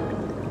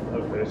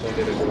 Okay, so I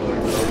get to go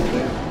like that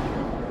thing.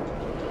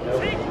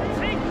 Nope.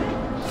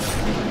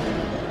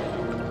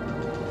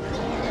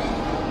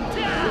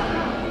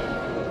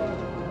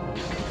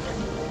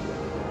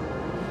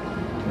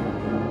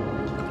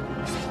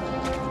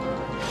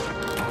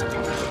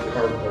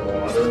 Carve the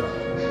water.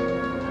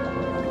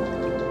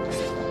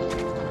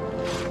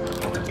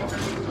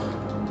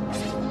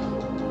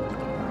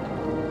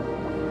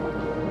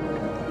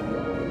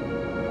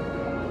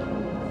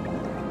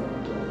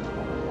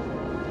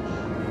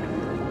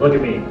 Look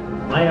at me.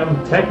 I am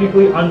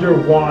technically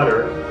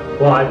underwater,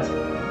 but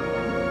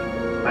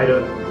I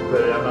don't.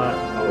 But I'm not.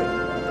 Oh wait.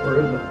 Where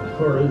is it?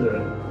 Where is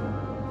it?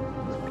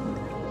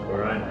 That's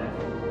where I'm at.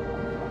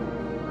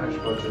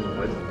 Actually, punch in the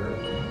lights in here.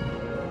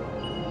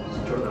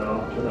 Just turn that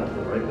off. Turn that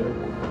from right there.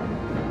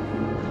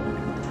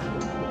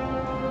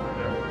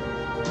 There.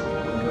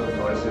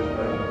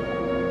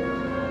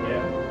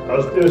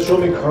 Yeah. It was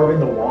showing me carving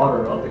the water,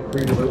 not the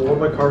creatures. Like, what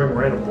am I carving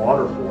random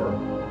water for?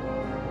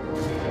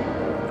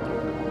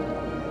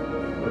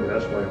 Look,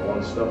 that's like a lot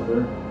of stuff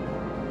there.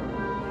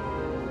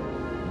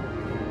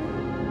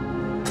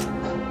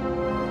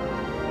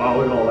 Wow,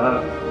 look at all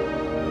that.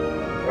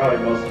 Probably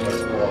most of my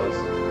claws.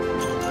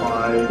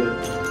 Hide,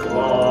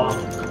 Claw.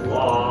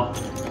 Claw.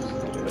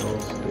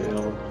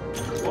 scale.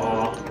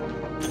 Claw.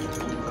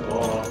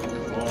 Claw.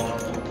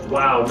 Claw.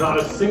 Wow, not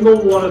a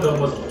single one of them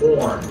was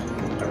horned.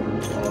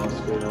 Claw,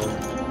 scale,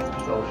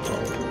 shell.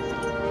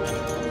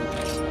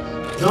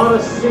 Not a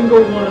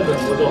single one of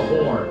them was a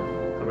horn.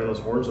 How many of those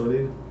horns do we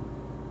need?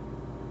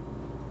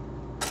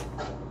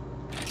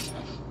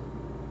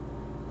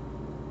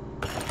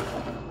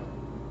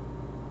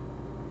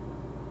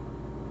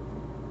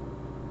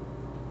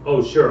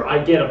 Oh, sure,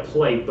 I get a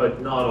plate,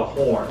 but not a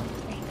horn.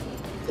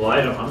 Well,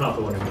 I'm not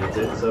the one who needs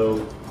it,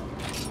 so...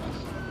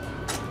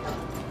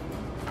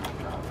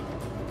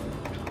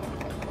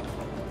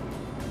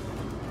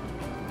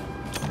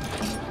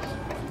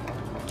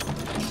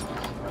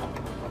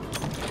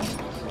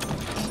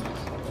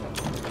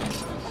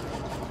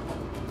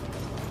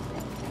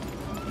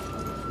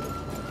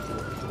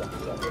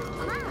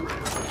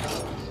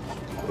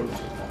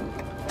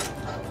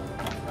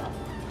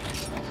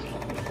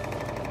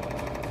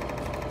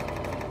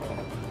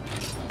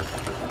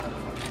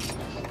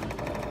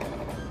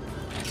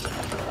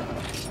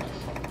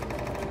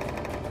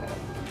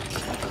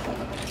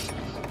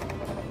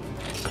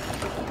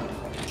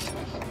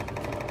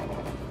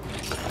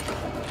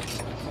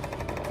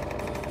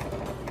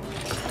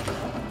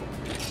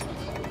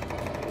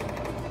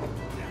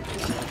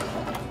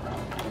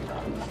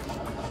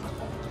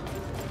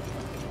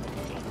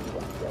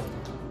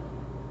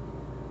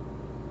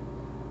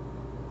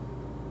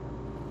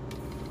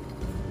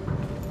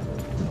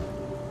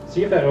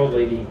 See if that old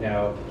lady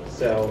now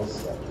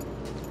sells.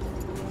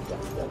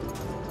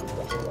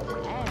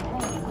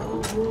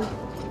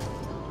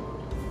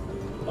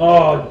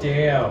 Oh,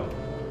 damn.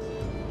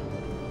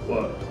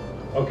 What?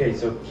 Okay,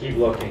 so keep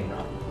looking.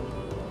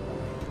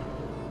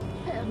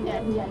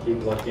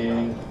 Keep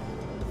looking.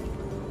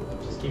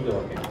 Just keep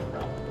looking.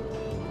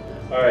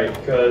 Alright,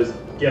 because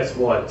guess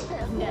what?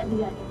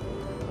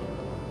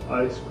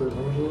 Ice quiz,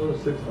 how much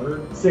was it?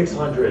 600?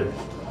 600.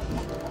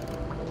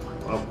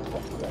 Wow.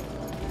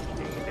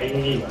 And you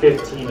need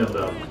 15 of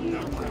them.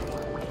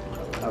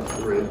 I have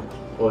 3.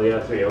 Well, yeah,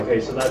 3.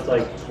 Okay, so that's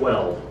like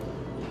 12.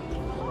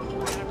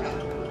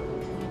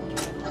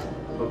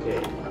 Okay.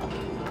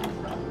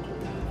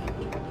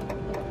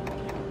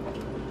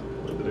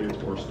 Did they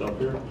get more stuff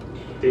here?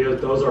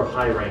 Those are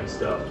high rank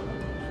stuff.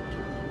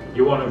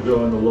 You want to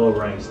go in the low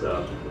rank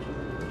stuff.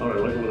 Oh, I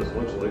like what this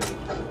looks like.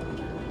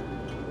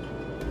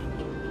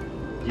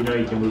 You know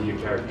you can move your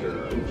character.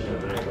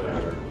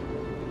 Whatever.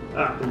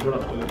 Ah, I'm trying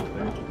to put it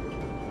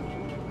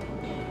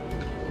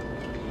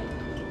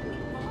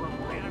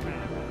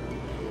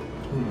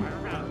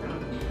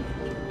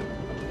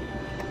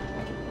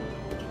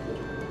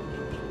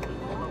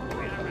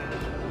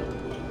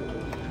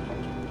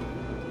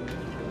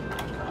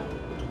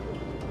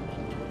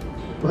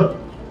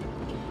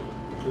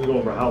We're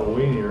going for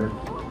Halloween here.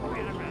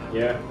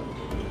 Yeah.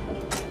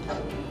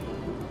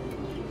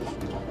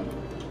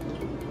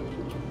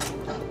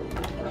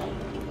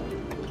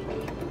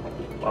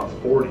 Wow,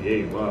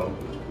 48, wow.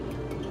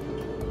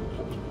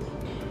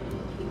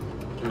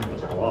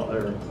 That's a lot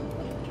there.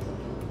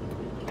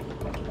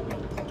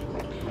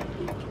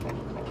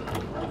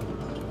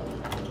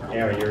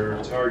 now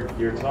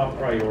your top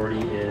priority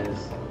is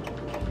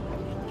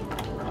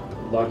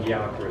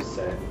Logiacrius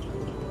set.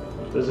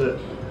 Is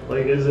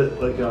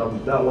it like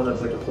that one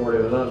that's like authority?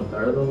 Are they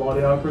better than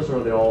Lodiocris, or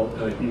are they all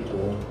kind of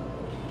equal?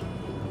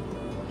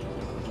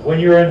 When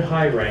you're in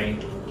high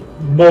rank,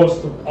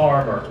 most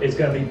armor is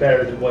going to be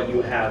better than what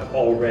you have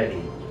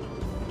already.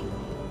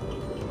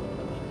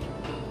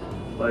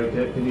 Like,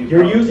 can you?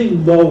 You're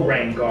using low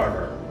rank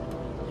armor.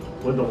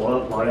 Would the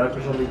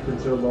Lodiocris be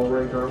considered low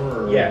rank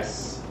armor? Or?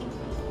 Yes,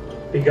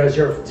 because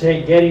you're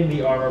getting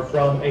the armor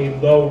from a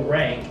low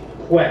rank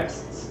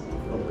quests.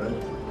 Okay.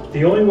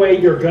 The only way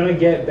you're gonna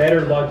get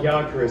better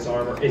Logiacrius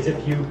armor is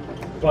if you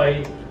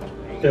fight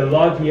the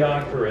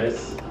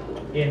Logiacrius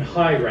in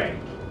high rank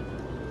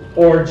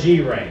or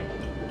G rank.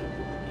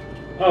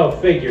 Oh,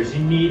 figures,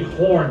 you need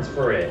horns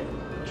for it.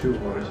 2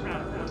 horns.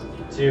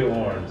 2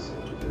 horns.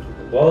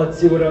 Well, let's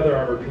see what other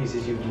armor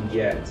pieces you can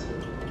get.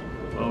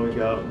 Oh, we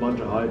got a bunch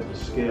of hides with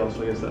scale,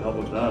 so I guess that helped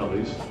with that at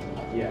least.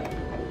 Yeah.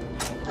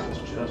 This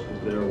chest was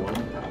there one.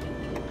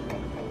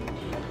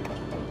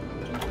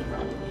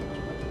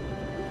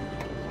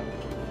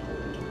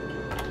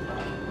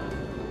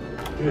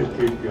 Just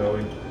keep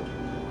going.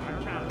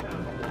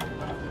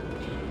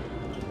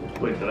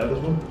 Wait, did I have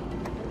this one?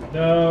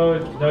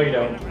 No, you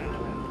don't.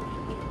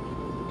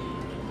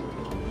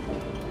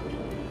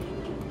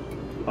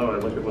 How do I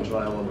look at which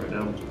one I have on right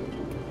now?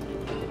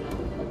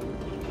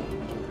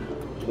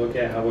 Look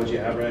at what you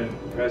have right.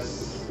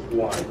 Press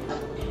Y.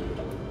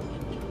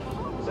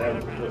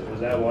 Was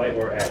that Y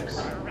or X?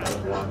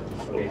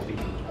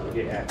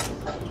 Okay, X.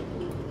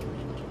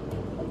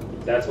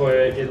 That's what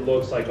it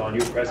looks like on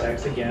you. Press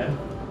X again.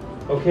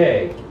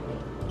 Okay.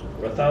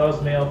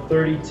 Rathalos Mail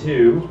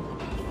 32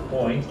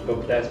 points,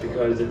 but that's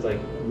because it's like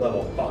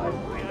level 5.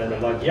 Then the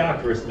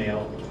Logiacrius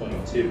Mail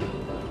 22.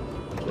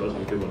 So those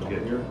are a good one to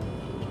get here.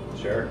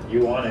 Sure,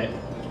 you want it.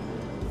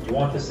 You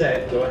want the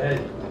set, go ahead.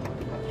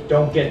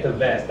 Don't get the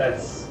vest,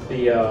 that's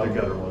the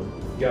gunner one.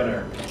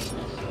 Gunner.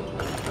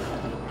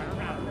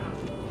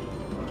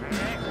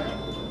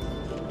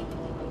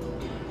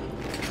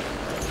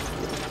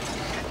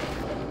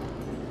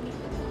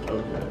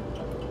 Okay.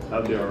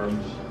 Have the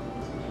arms.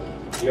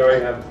 You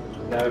already have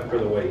that for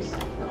the waist.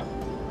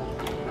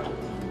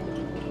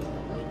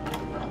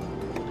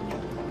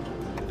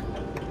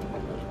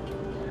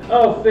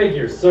 Oh,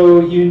 figures.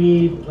 So you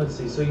need, let's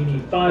see, so you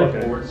need 5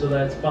 Okay. horns, so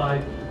that's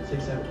 5,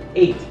 6, 7,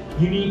 8.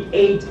 You need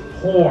 8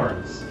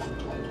 horns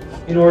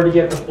in order to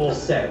get the full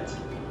set.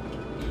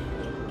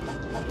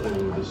 Let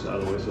me move this out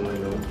of the way so they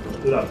know.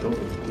 Don't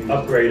confuse.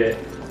 Upgrade it.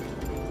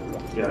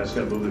 Yeah, I just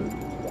gotta move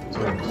it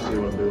so I can see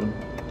what I'm doing.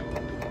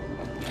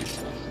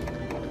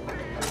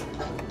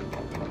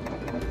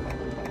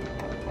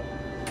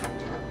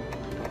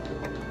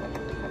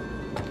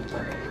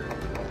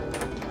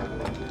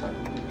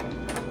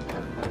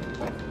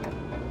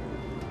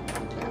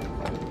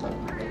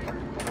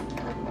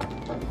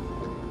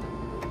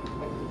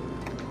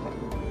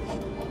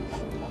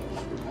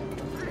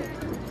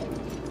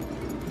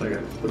 I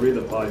got 3 of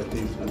the 5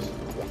 pieces.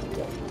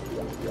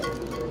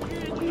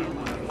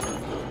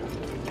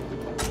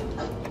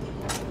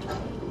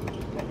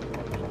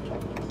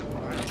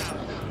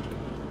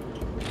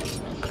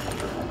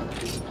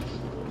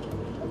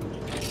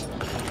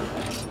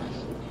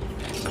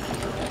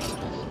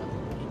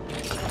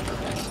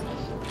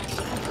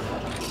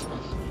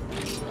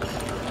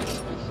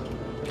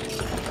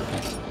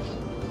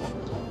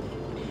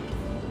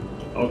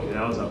 Okay,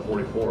 now it's at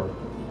 44.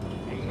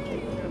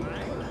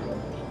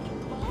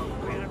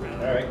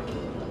 Alright.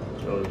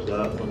 So there's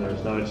that one.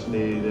 There's now I just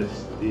need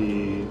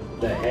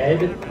The head.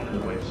 the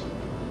waist.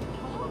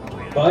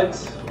 But,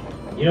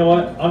 you know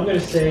what? I'm going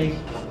to say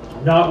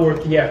not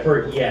worth the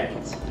effort yet.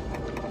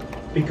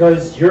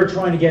 Because you're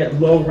trying to get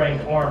low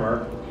rank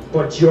armor,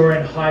 but you're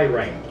in high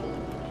rank.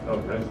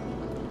 Okay.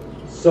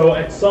 So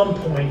at some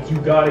point, you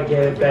got to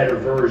get a better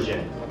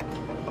version.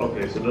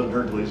 Okay, so it doesn't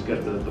hurt to at least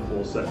get the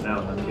full set now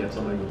and then get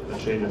something a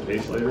change of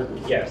pace later.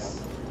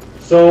 Yes.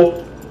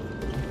 So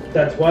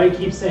that's why I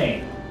keep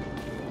saying,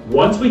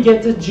 once we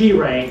get to G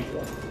rank,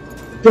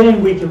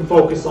 then we can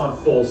focus on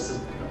full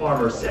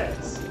armor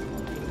sets.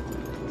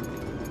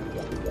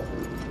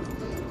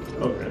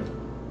 Okay.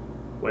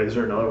 Wait, is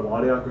there another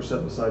Lodiocris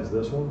set besides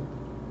this one?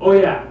 Oh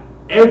yeah,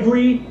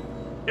 every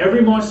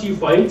monster you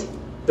fight,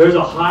 there's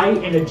a high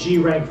and a G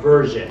rank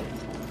version.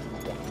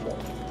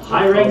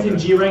 High ranks and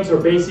G ranks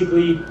are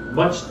basically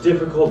much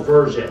difficult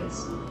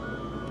versions.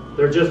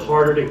 They're just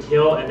harder to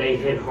kill and they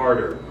hit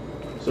harder.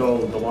 So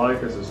the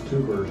Lodiocris is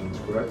 2 versions,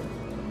 correct?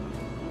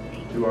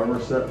 2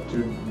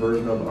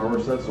 version of armor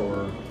sets,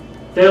 or?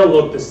 They'll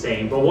look the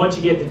same, but once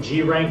you get to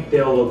G rank,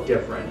 they'll look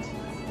different.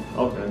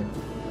 Okay.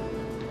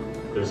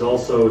 There's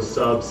also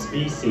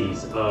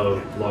subspecies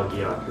of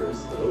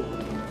Logiacrius, though.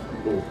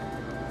 Cool.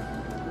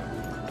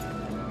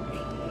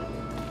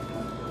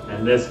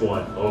 And this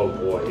one, oh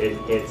boy, it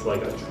hits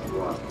like a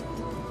truck.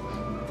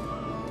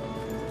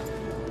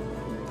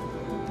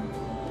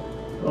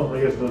 Oh,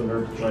 I guess it doesn't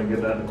hurt to try and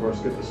get that, and of course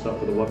get the stuff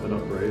for the weapon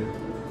upgrade.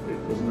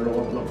 Wasn't there a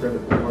weapon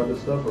upgrade before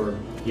this stuff, or?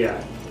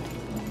 Yeah.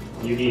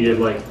 you needed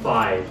like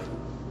 5.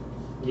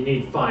 You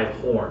need 5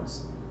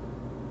 horns.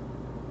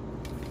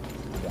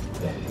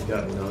 You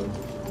got none.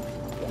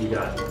 You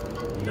got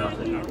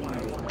nothing.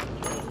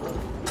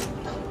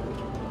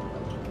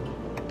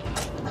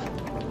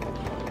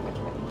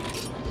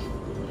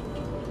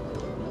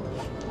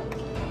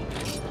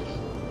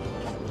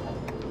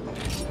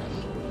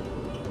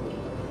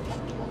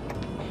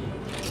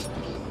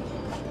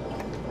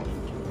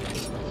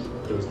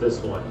 It was this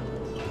one.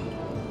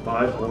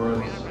 5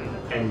 horns.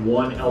 And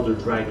 1 Elder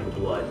Dragon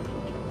blood.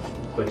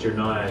 But you're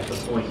not at the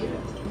point yet.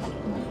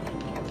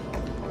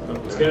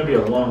 It's gonna be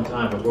a long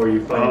time before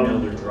you fight an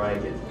Elder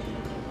Dragon.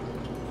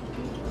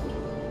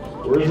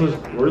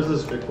 Where's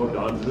this equipped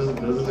on? Does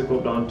this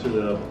equipped onto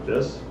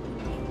this?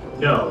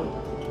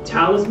 No.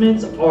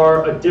 Talismans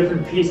are a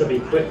different piece of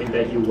equipment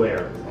that you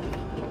wear.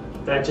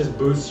 That just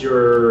boosts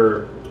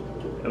your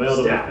Am I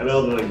able stats. to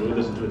like move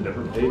this into a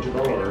different page at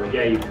all? Or?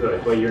 Yeah, you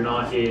could, but you're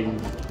not in...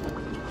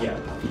 Yeah.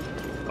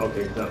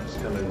 Okay, that's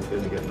kind of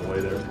going to get in the way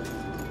there.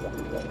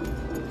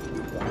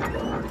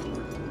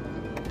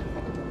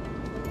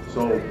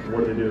 So, what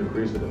do they do?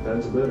 Increase the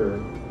defense a bit, or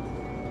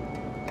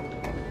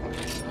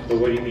But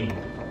what do you mean?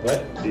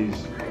 What?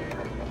 these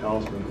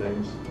talisman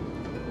things?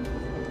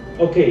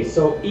 Okay,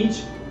 so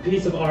each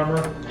piece of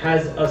armor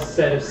has a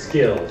set of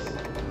skills.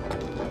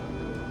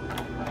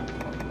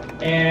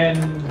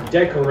 And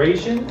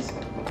decorations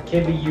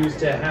can be used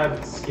to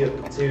have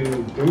skill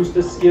to boost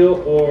a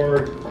skill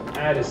or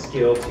add a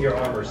skill to your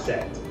armor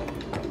set.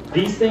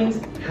 These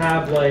things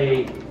have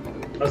like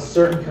a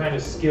certain kind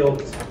of skill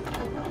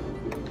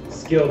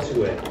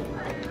to it.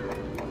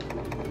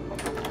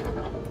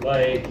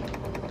 Like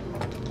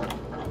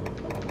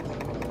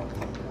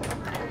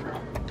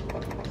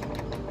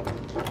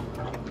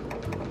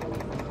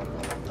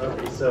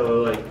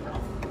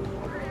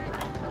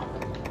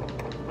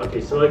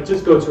so like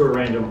just go to a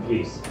random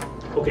piece.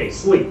 Okay,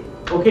 sleep.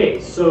 Okay,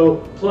 so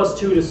 +2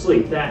 to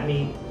sleep. That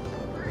means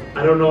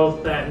I don't know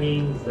if that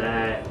means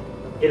that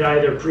it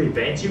either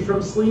prevents you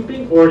from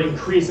sleeping or it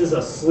increases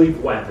a sleep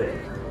weapon.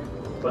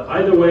 But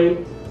either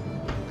way,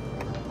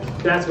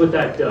 that's what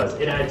that does.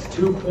 It adds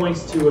 2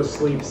 points to a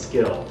sleep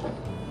skill.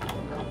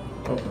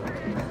 Okay.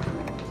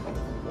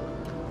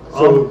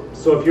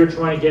 So if you're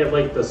trying to get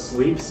like the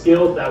sleep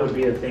skill, that would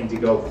be the thing to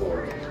go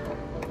for.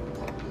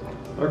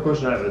 Our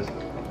question I have is,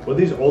 with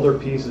these older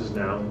pieces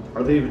now,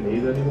 are they even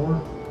needed anymore?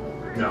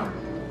 No,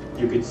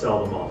 you could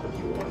sell them off if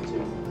you want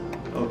to.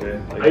 Okay.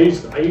 Like,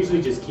 I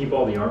usually just keep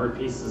all the armored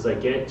pieces I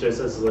get just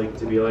as like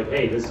to be like,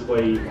 hey, this is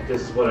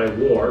what I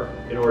wore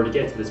in order to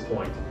get to this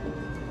point.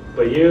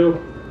 But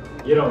you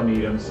don't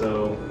need them,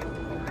 so.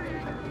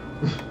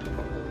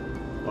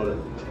 oh, that's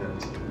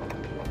intense.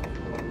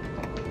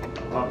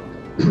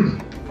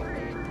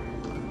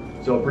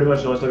 So pretty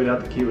much the only stuff you'd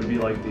have to keep would be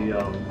like the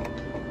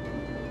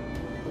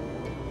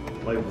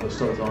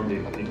stuff that's on the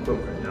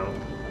equipment now.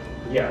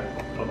 Yeah.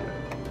 Okay.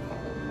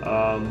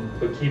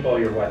 But keep all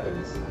your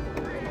weapons.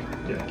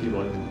 Yeah, keep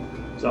on.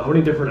 So how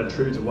many different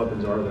attributes of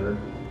weapons are there?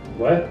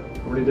 What?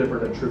 How many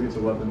different attributes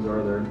of weapons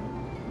are there?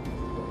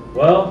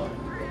 Well,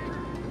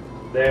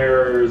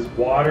 there's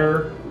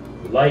water,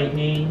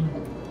 lightning,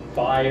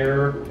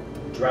 fire,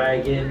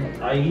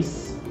 dragon,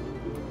 ice.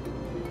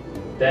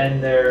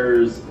 Then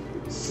there's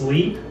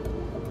sleep,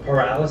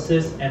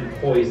 paralysis, and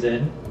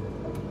poison,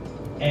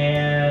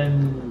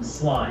 and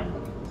slime.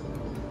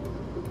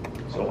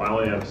 So I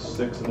only have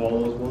 6 of all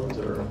those ones,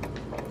 or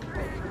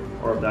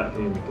if that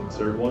can even be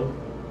considered one?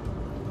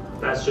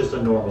 That's just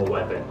a normal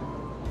weapon.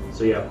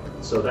 So yeah,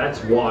 so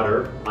that's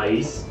water,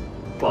 ice,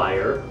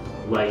 fire,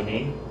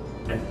 lightning,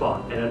 and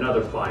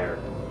another fire.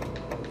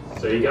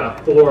 So you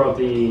got 4 of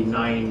the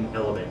 9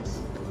 elements.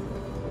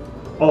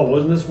 Oh,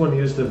 wasn't this one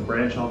used to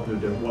branch off to a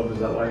different one? Is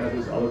that why I had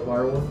this other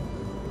fire one?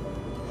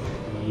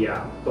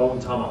 Yeah, bone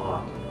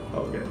tomahawk.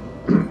 Okay.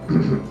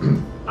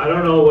 I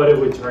don't know what it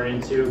would turn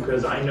into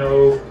because I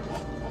know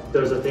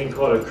there's a thing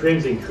called a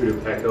crimson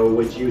Kudupeko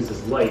which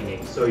uses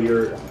lightning. So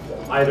you're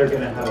either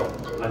going to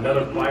have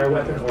another fire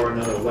weapon or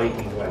another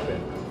lightning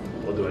weapon.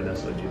 Well, do I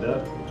necessarily need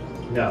that?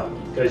 No,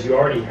 because you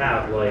already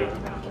have like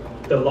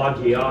the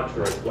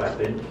Lagiatra's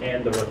weapon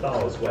and the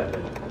Rathalos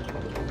weapon.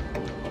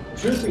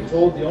 Truth be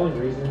told, the only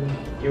reason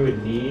you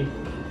would need...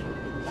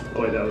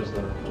 Oh wait, that was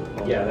the...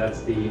 Yeah,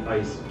 that's the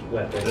ice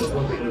weapon. This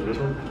one? This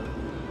one?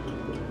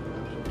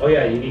 Oh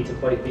yeah, you need to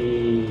fight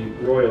the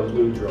Royal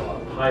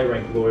Ludra,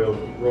 high-ranked Royal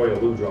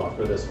Ludra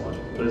for this one.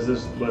 But is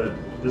this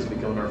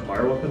becoming our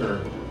fire weapon,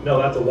 or? No,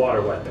 that's a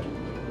water weapon.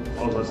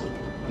 Oh,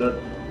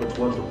 which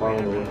one's the fire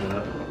one we're looking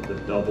at? The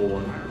double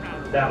one.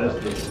 That That's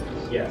one. this.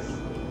 Yes.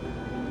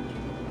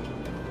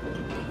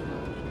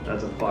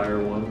 That's a fire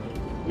one.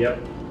 Yep.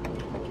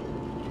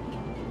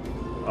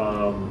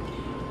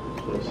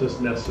 So is this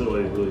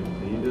necessarily really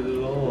needed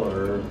at all,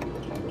 or?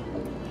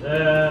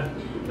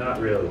 Not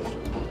really.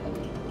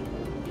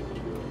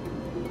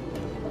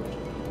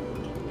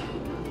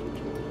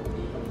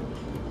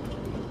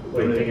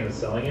 Wait, you thinking of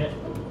selling it?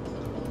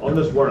 I'm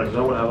just worried because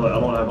I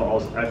don't want to have all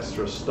this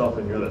extra stuff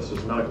in here that's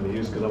just not going to be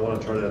used because I want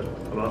to try to.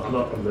 I'm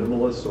not a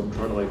minimalist, so I'm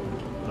trying to like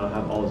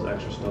have all this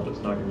extra stuff that's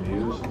not going to be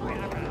used.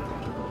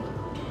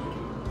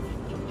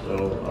 So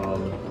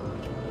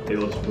maybe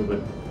let's move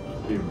it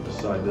be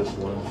beside this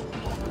one,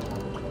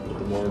 with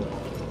the more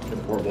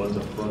important ones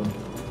up front.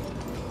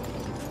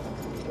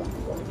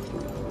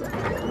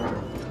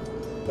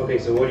 Okay,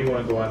 so what do you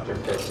want to go after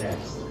first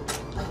next?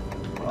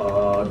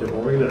 Did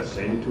we get that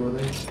Sandy tour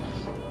thing?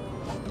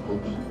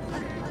 Oops.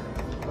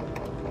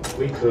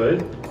 We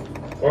could,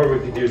 or we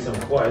could do some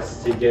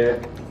quests to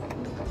get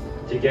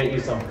you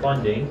some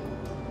funding,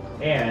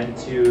 and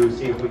to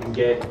see if we can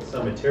get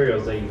some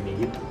materials that you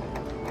need.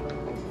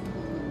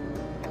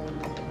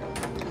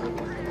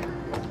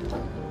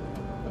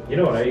 You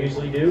know what I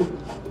usually do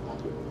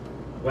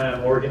when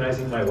I'm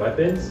organizing my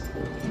weapons?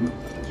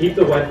 Keep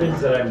the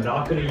weapons that I'm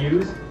not going to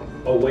use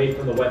away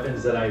from the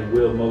weapons that I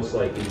will most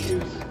likely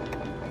use.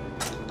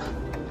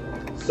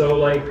 So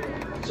like,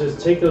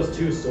 just take those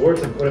two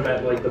swords and put them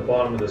at like the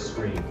bottom of the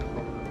screen.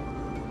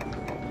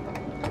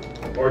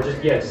 Or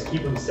just, yeah, just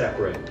keep them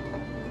separate.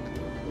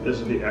 This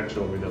is the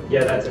extra one we don't.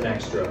 Yeah, that's an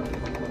extra.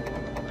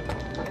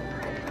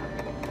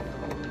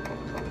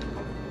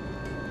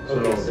 So,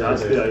 Okay, so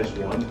that's the there's- ice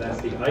one.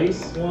 That's the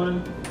ice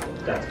one,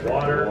 that's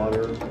water,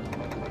 Water.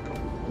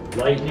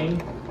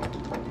 lightning,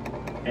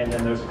 and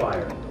then there's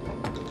fire.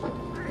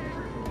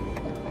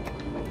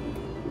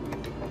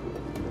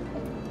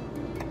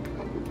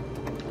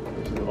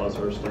 Basically lots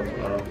of our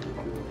stuff.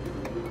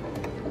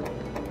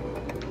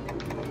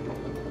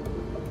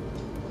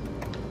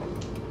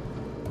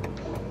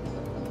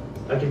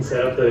 I can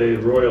set up the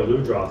Royal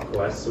Ludroth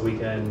quest so we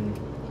can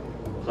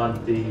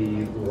hunt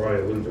the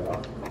Royal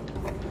Ludroth.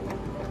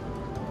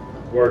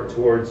 Work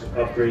towards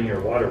upgrading your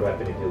water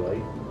weapon if you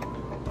like.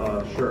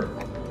 Sure.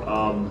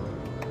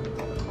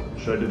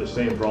 Should I do the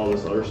same for all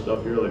this other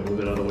stuff here? Like move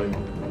it out of the way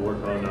and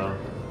work on,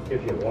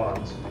 If you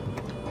want.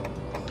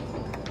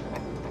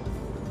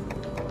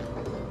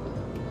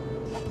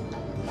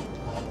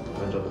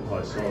 I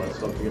probably saw that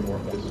stuff to get more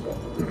physical.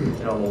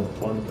 Got a little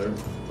fun there.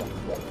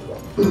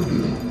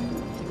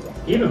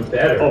 Even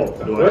better, Oh,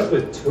 a do I- quest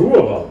with two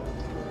of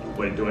them.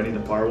 Wait, do I need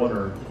the fire one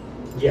or?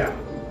 Yeah,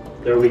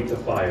 they're weak to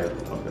fire.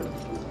 Okay.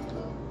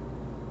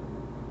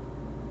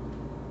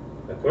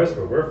 A quest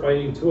where we're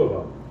fighting two of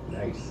them.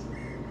 Nice.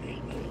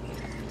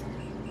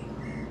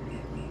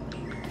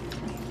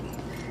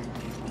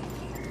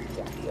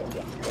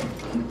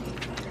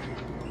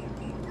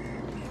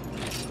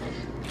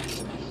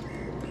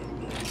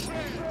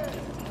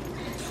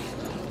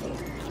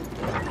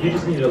 You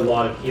just need a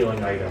lot of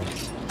healing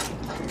items.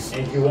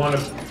 And if you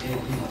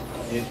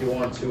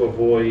want to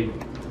avoid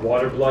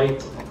water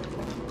blight,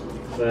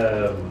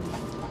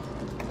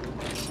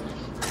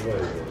 what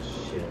is this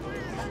shit?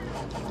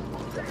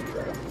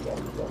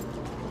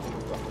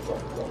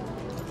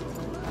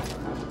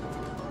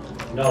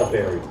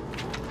 Nullberry.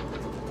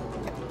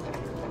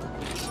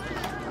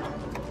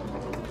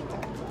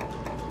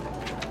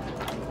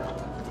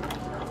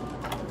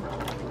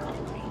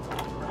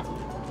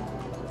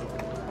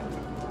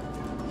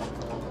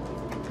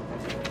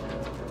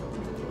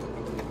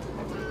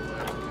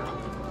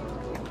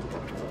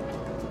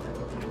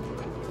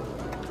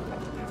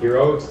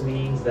 Heroics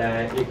means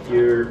that if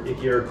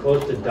you're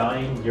close to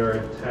dying, your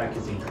attack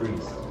is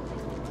increased.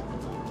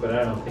 But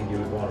I don't think you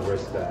would want to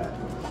risk that.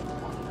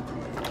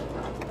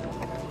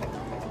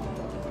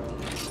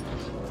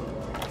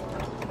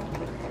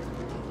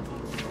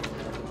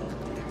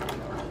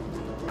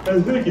 I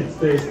think it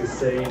stays the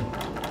same.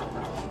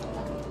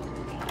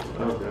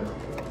 Okay.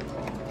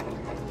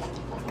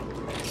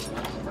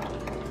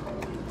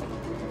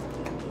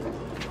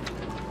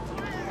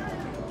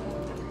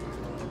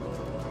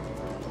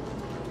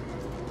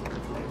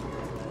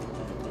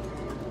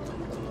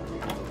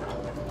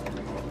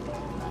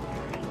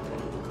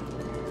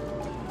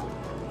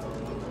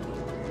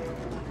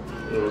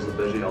 There was the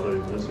Veggie Elder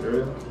in this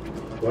area?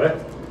 What?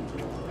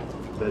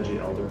 Veggie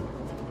Elder.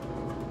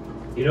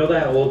 You know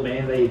that old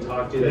man that you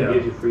talk to that Yeah.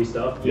 gives you free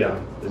stuff? Yeah.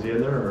 Is he in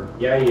there or?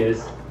 Yeah, he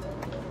is.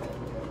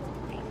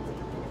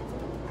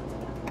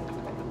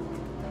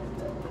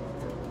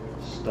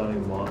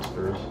 Stunning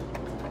monsters.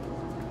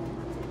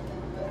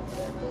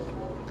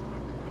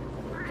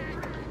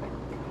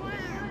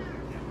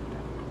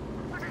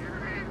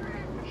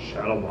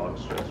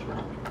 Shadowbox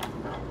gesture.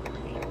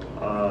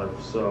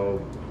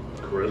 So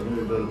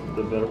charisma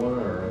the better one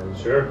or?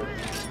 Sure.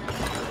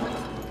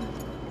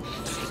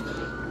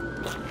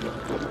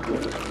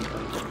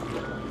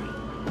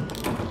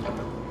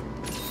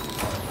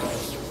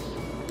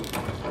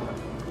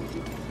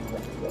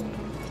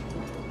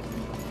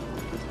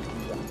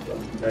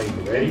 Are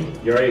you ready?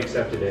 You already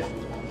accepted it.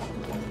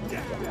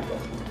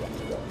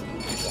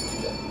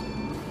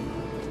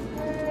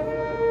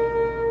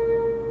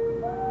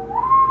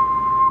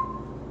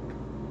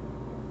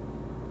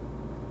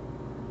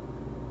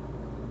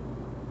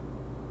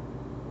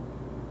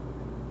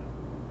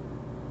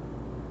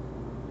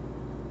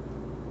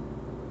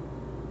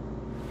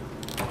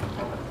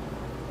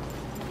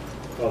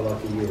 Oh,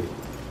 lucky you.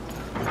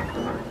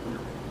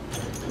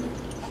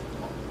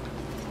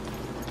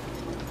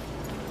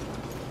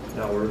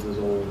 Now where's his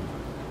old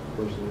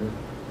person here.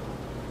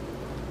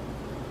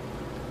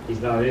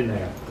 He's not in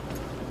there.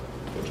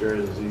 Which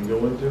area does he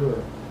go into?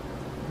 Or?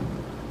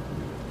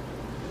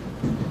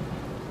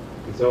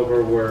 He's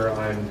over where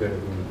I'm gonna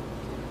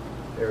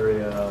be.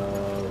 Area.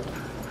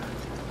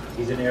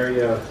 He's in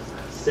area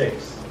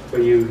 6,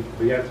 but you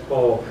have to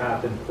follow a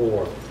path in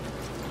 4.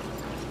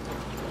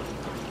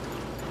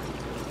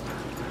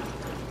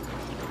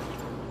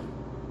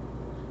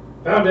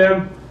 Found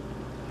him!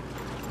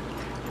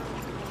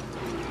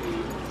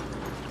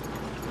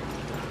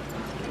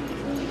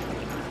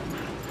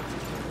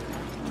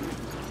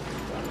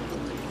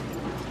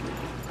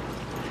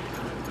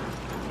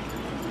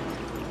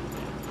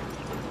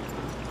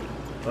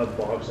 That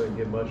box didn't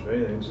get much of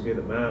anything, just get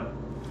the map.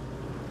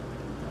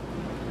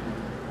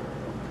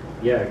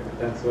 Yeah,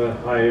 that's what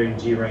hiring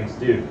G ranks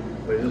do.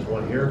 Wait, is this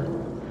one here?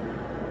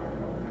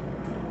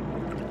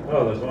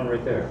 Oh, there's one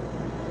right there.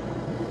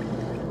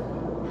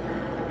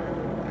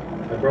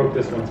 I broke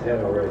this one's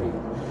head already.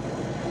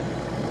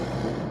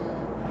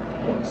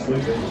 One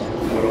sleeping.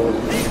 Not all.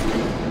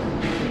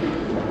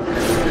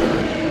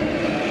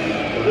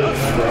 Well,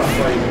 just remember, I'm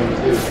fighting one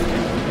too.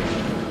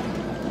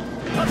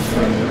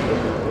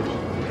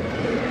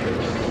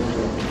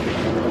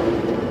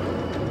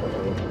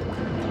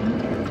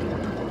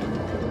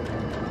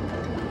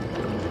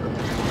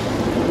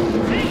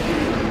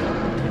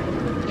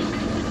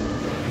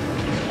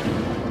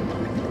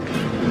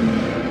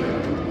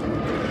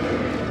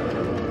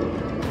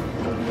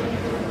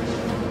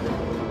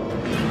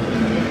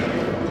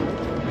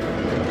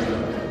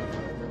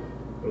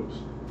 Oops.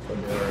 From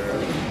the other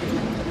area.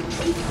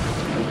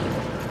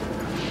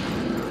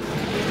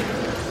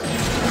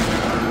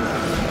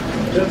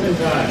 Just in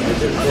time, I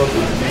just broke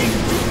his name.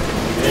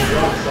 And it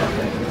dropped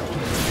something.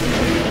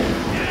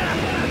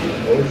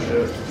 Oh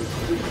shit.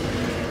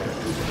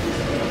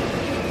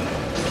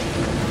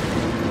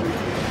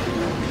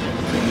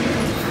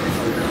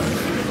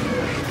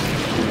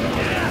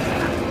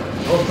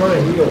 I was trying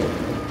to heal.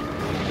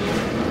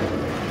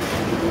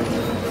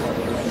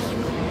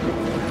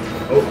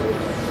 Oh.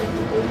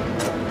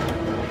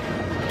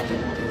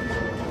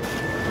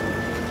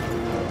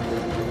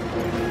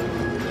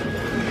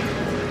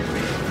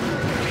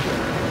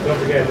 Don't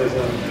forget, there's a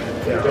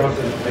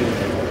Johnson thing.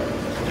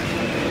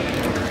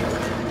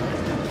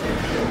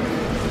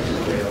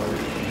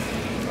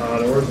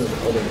 Where's this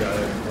other guy I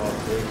can talk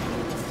to?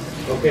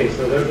 Okay,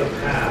 so there's a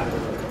path.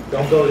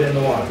 Don't go in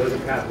the water. There's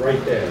a path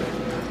right there.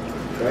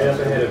 Right up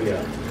ahead of you.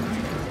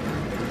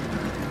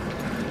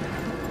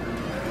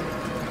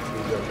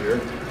 He's up here.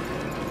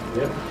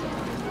 Yep.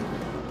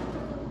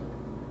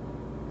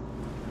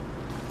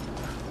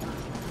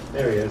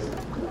 There he is.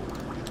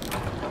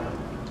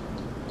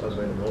 I was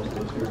making the most of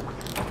this here.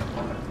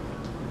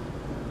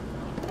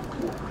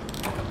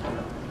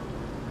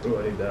 Ooh, I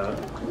need that.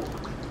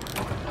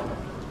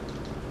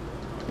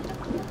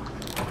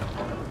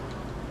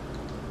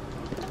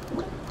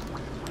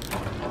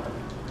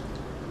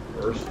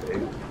 First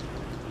aid.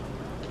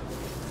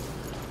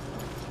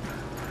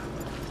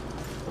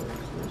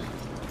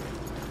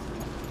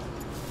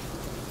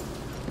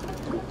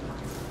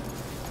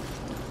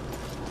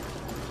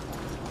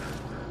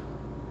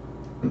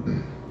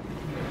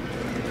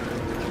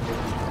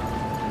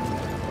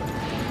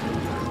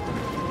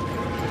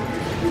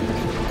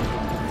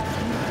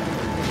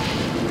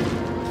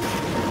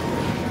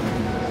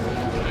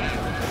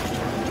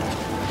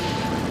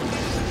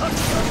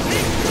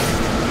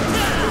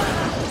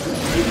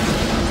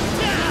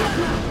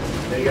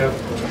 There you go.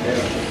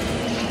 Yeah.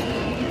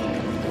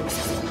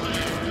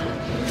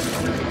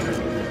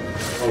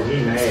 Oh, he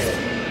mad.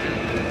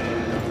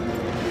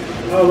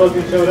 Oh, look,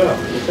 it showed up.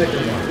 The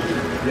second one.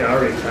 Yeah, I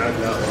already tagged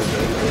that one.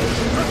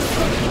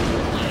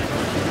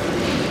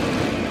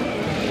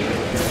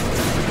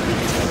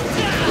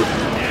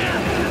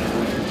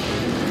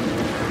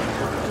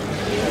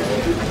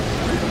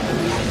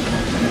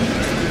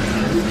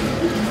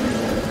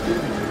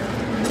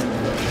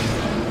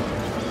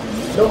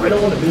 No, I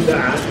don't want to do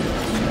that.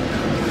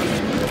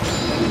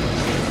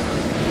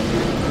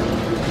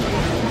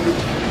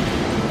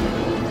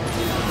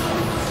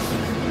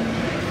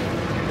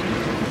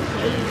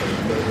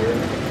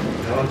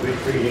 That one's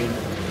retreating.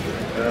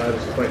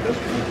 Just fight this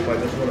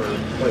one, or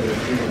fight the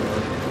retreating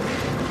one.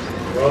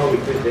 Well, we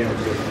could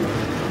damage this one.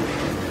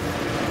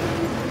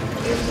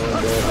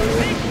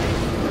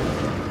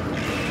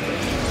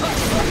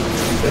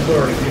 This one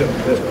already beat up a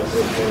bit, that's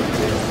what it's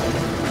going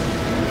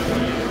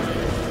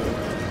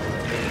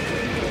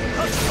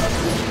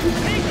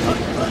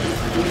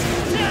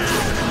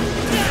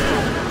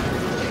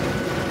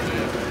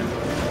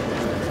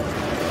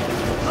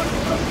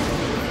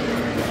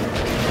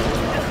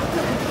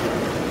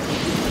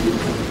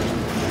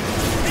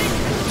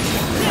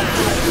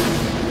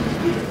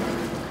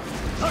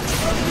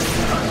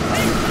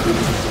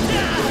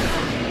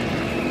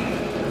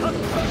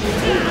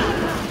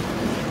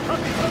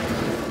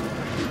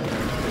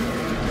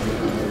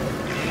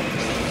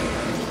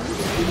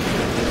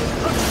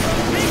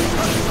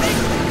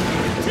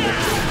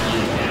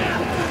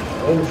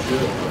Oh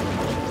shit.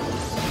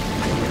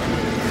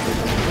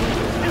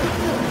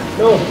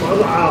 No,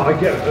 ow, I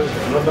can't.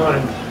 I'm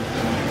dying.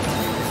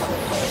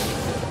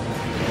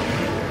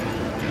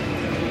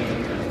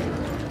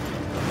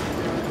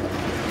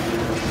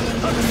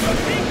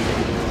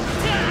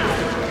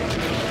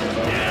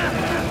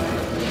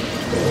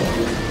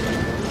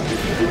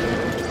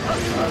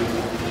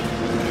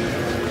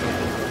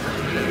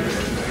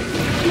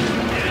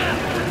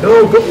 No,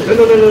 go! No,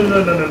 no, no, no,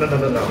 no, no, no, no,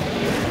 no, no. I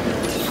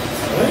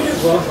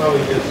just love how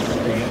he just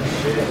spams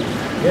shit.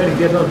 Yeah, he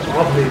gets on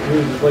top of me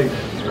too, just like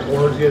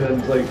corners you, and then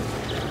it's like,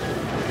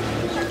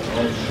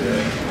 oh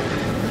shit.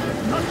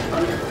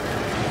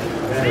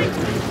 Better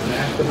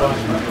smash the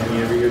button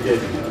whenever you're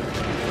dizzy.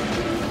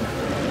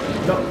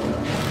 No.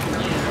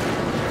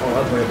 Oh,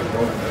 that's way the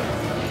phone.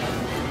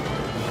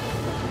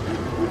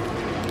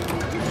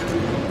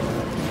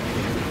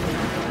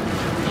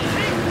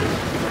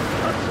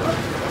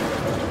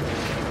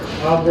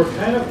 We're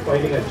kind of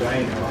fighting a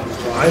giant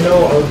monster. I know,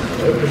 I was,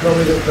 for some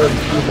reason it said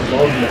use the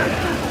bug net.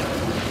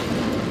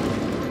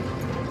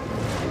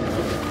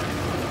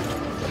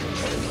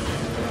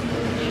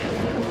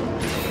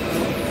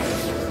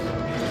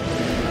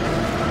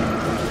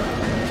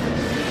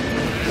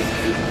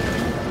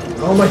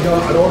 Oh my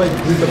god, I don't want to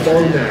use the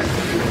bug net.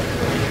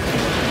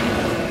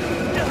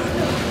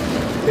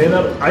 And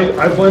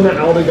I find that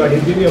Alden guy,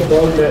 he gave me a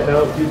bug net,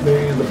 now it keeps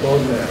making the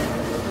bug net.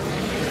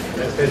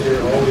 That's because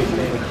you're always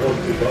staying close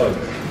to bugs.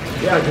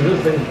 Yeah, because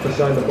this thing's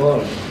beside the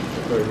bug.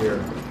 It's right here.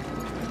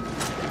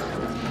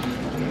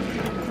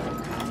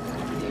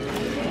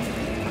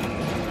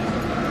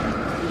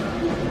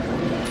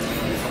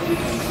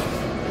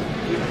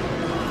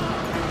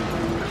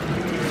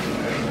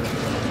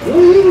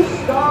 Will you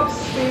stop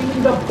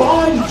spamming the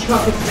body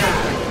chuck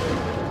attack?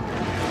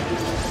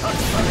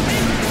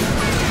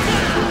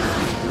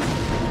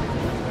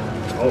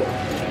 Oh.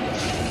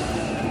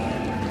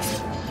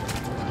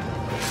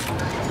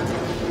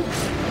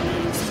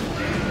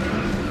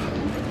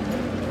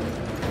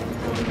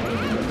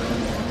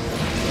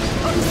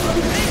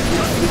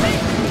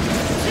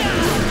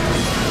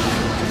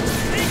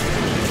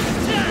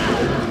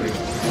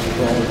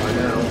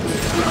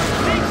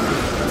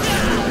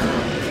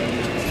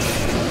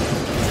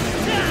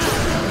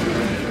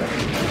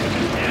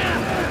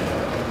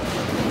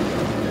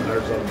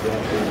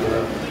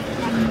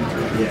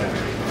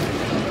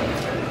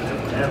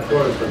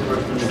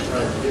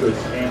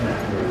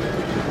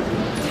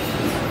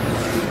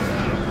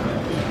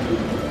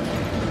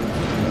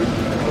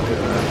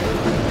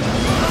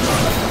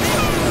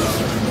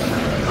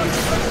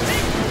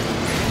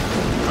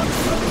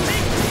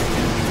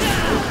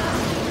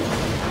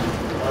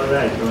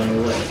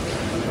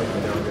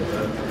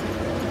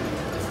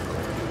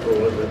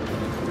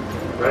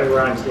 Right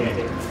where I'm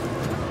standing.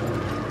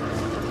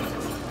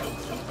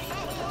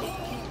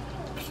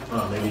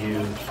 Oh, maybe you...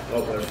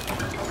 Oh, there.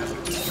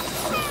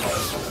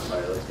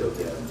 Alright, let's go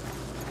get him.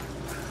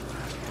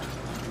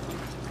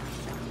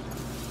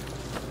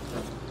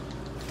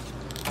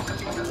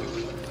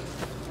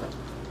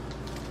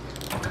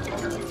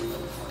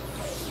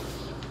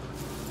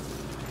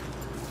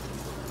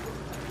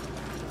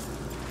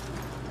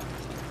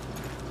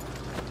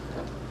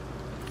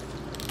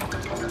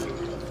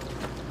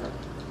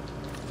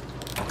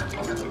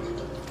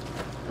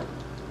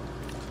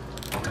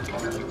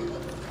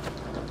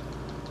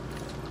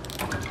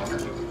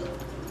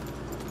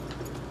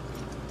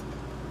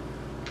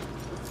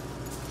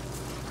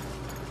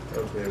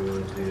 Okay, where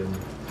is he in?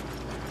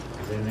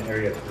 He's in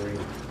area 3.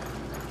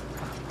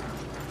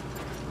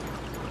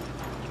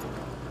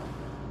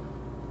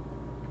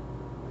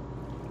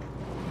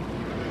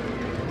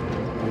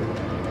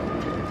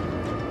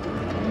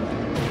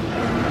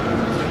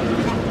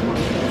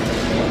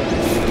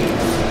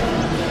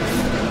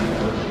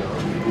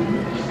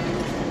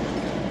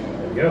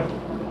 There we go.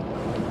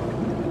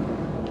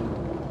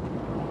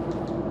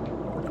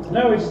 So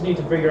now we just need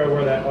to figure out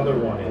where that other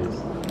one is.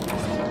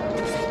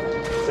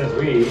 Since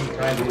we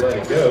kindly let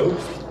it go.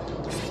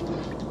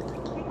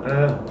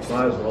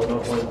 Might as well, no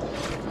point.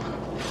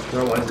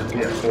 Otherwise it'd be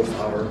at full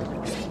power.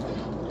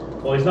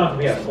 Well, he's not going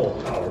to be at full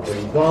power, but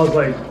he... Well, I was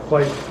like,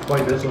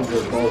 fight this one for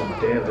as well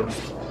as damage.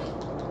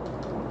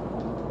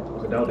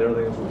 I doubt the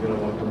other things we're gonna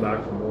want to come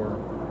back for more.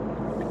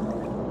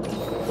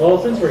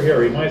 Well, since we're here,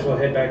 we might as well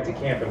head back to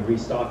camp and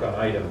restock on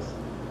items.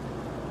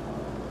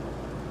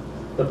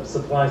 The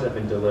supplies have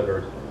been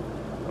delivered.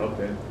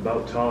 Okay,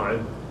 about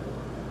time.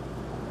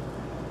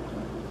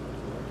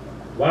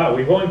 Wow,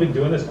 we've only been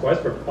doing this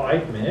quest for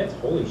 5 minutes?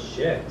 Holy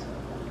shit.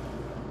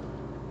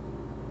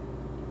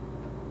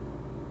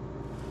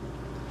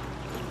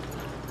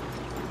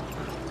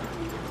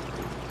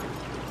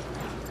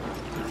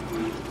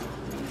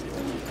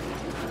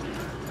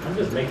 I'm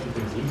just making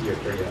things easier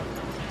for you.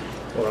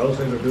 Well, I was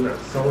thinking of doing that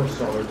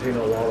somersault, they're taking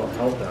a lot of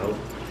health out.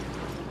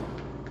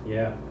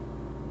 Yeah.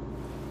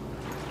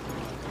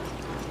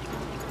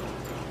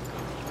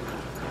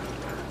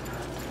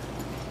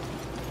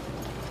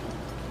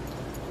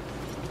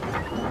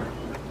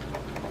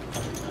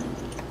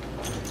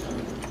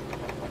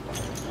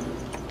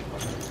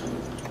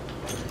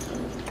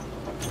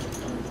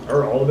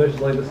 Are all the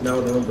missions like this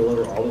now? They don't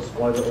deliver all the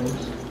supplies at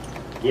once.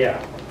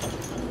 Yeah.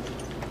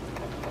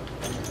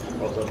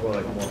 Also, that's more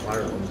like more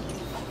higher ones.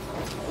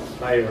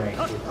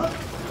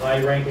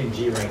 High rank and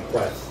G rank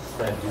quests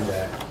that do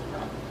that.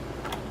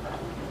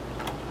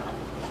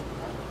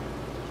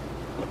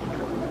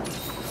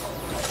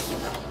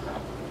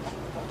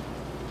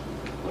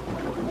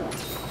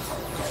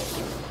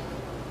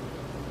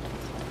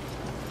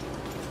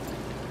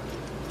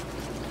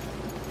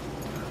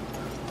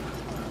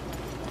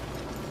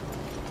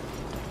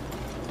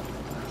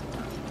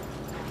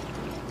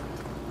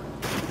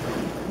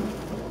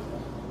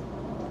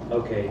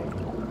 Okay,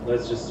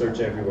 let's just search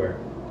everywhere.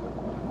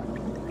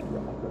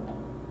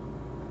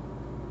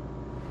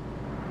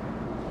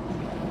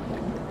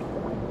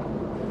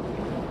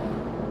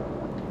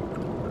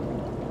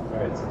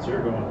 Alright, since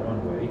you're going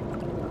one way.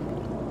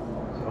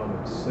 So I'm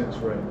at 6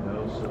 right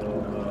now, so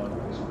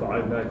there's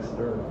 5 next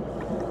turn.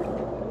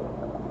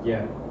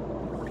 Yeah.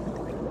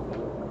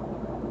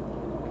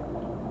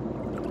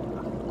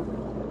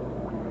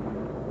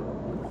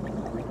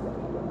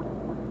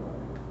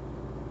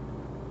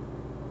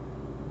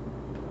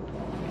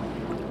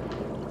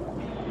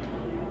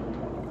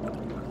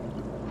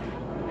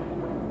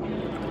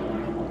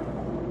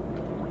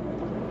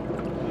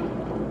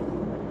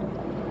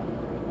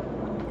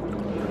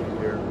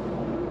 Here.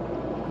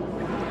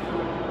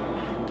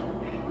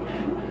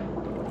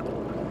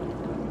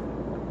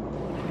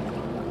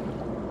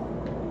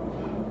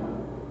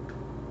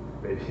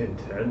 Maybe in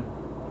 10.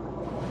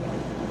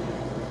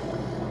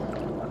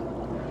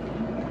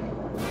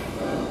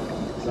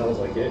 Sounds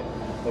like it.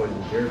 Oh, in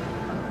here.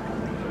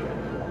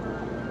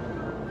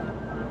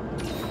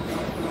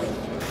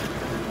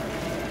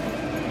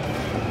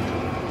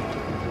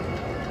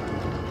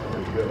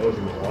 There you go. Oh, is he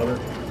in the water?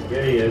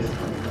 Yeah, he is.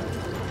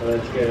 So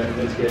let's stay on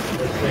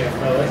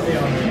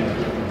land.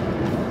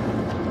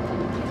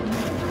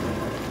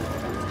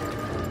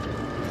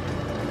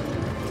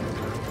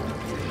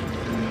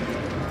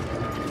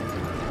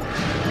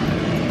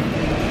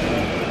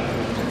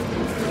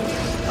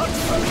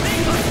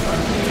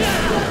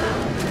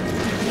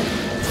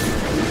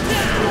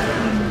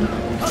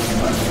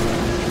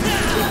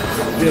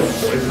 Do you have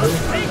poison?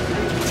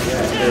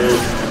 Yeah, there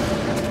is.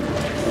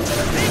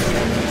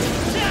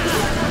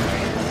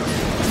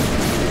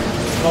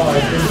 Oh, I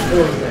didn't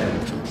poison.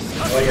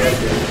 Oh, yeah, I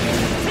did.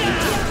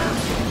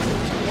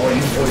 Oh,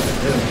 you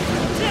poisoned him.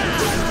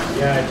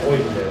 Yeah, I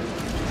poisoned it.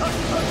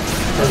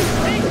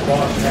 The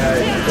boss had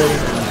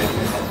poison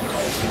ivy.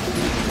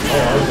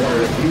 Oh, I was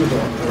wondering if he was the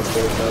one who was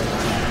poisoned.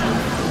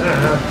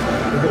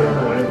 We're going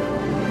away.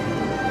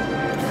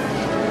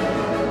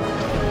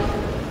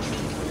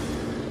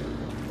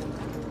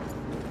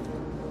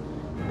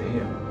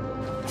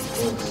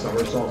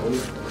 Somersault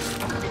move.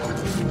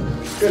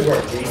 Good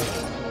work, G.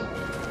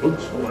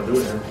 Oops, what am I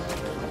doing here?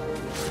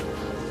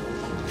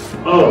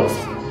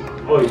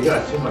 Oh, you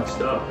got too much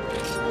stuff.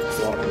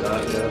 Swap for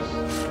that, yes.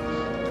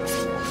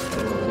 I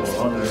don't know what's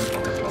going on there.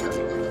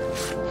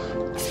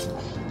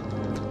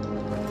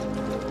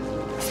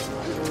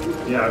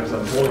 Yeah, because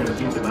I'm totally going to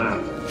keep the map.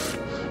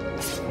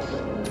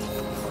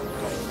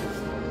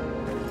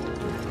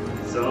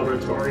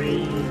 Celebratory.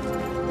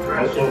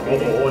 Also,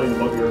 holding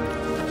them up here.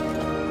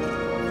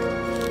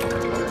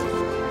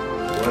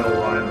 Royal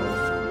Rhino.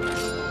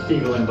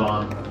 Eagle and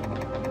Bomb.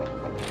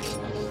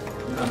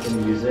 Not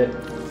gonna use it.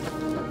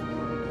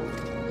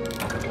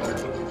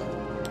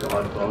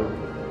 God Bug.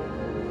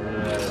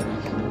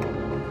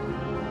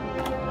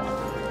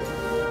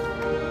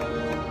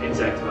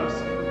 Insect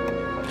Husk.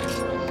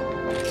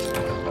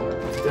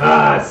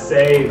 Ah,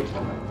 saved!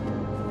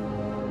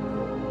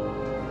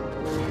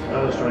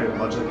 I was trying a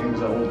bunch of things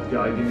that old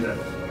guy gave me that.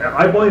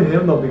 I blame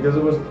him though because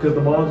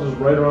the monster's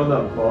right around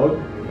that bug,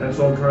 and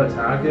so I'm trying to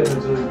attack it,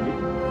 and so he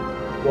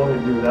wanted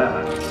to do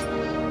that.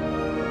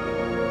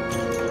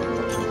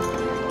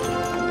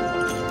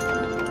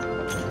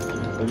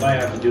 We might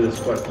have to do this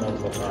quest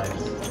multiple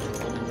times.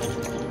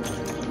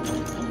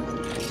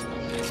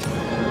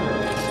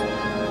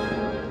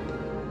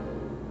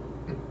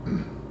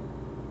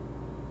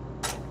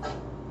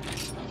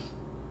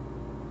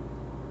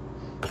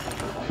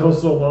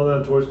 Feels so low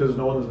that torch because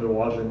no one has been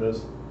watching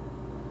this.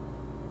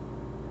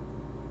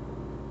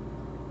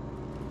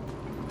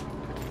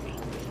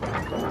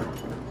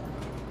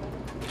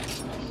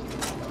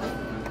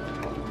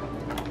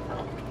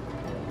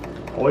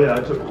 Oh yeah,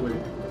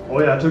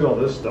 I took all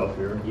this stuff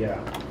here. Yeah.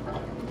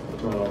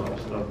 That's not all that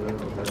stuff there.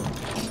 Okay.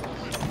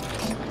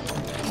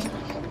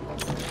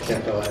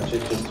 Kept all that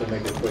shit just to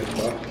make a quick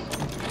buck.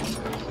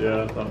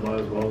 Yeah, I might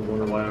as well.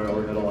 Wonder why I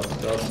already had all that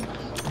stuff.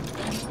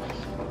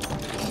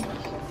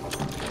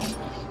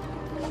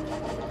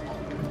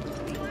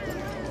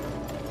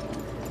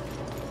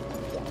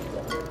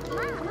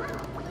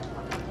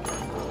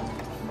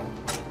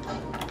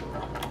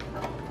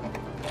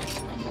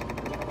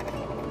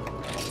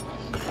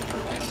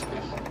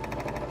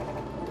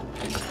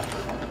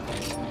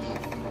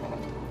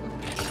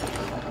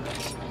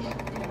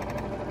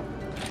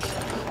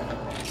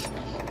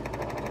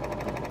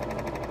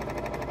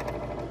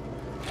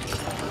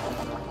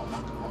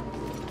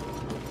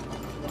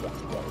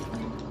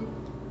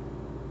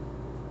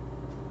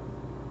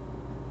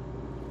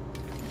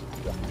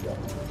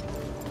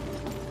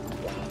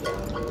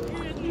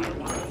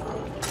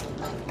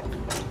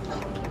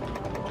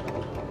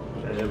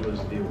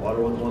 There's the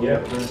water one Yeah.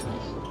 up there.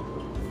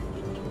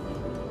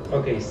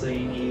 Okay, so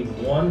you need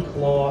 1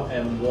 claw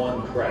and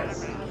 1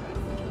 crest.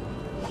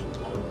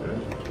 Okay.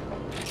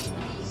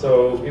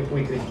 So if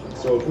we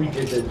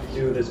did to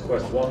do this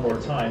quest one more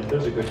time,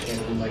 there's a good chance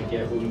we might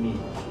get what we need.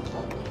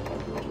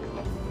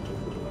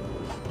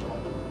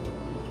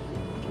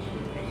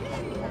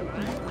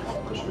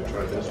 Should we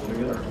try this one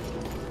again?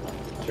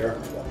 Or? Sure.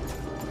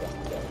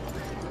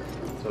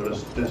 So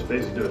just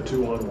basically do a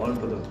 2-on-1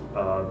 for the.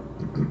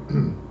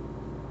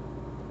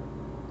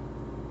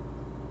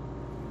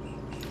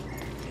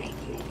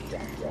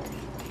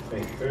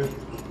 Wait, first,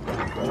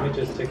 let me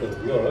just take a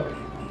look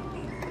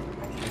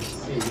and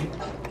see.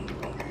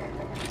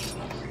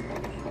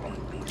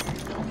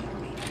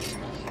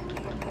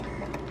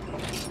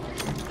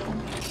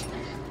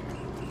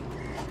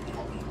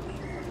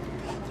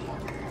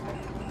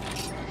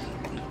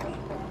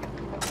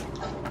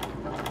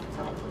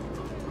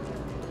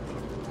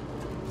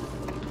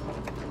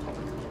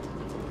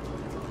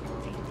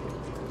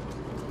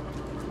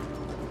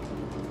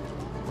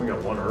 We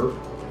got 1 herb.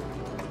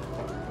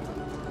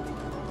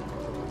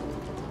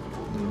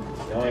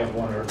 You only have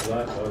 1 herb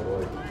left. Oh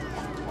boy.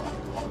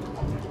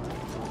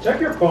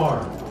 Check your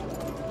farm.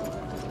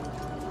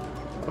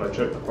 If I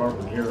check the farm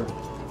from here.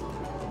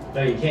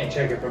 No, you can't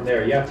check it from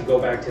there. You have to go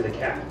back to the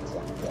cat.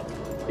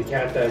 The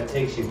cat that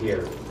takes you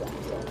here.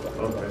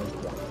 Okay.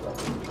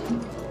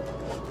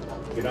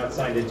 You're not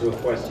signed into a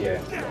quest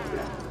yet. So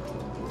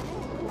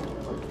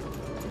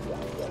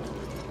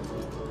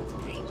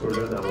we're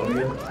doing that one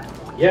again?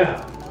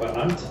 Yeah, but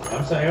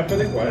I'm signing up for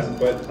the quest,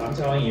 but I'm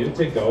telling you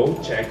to go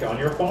check on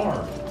your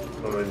farm.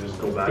 Or do I just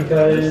go back to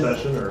Because- this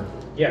session or?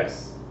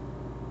 Yes.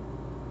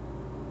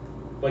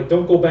 Like,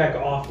 don't go back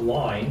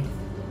offline.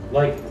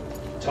 Like,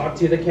 talk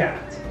to the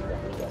cat.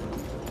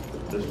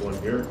 This one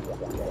here?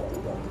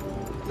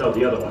 No,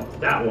 the other one.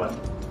 That one.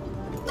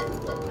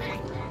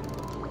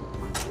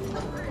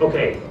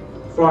 Okay,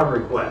 farm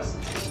request.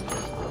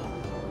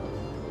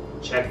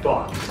 Check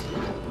box.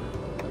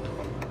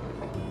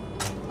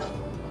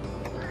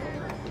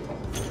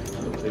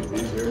 I'll take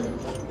these here.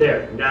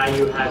 There, now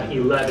you have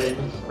 11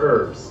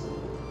 herbs.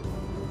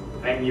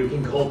 And you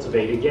can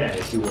cultivate again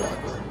if you want.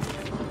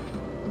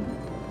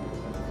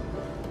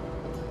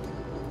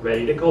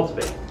 Ready to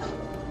cultivate.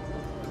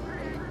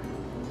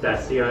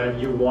 That's the item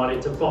you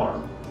wanted to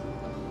farm.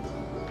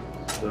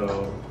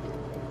 So.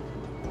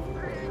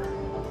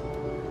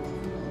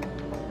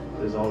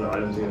 There's all the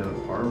items you can have at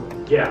the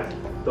farm. Yeah,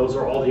 those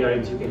are all the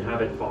items you can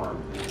have at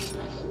farm.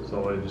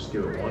 So I just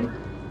give it 1.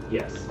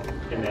 Yes.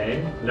 And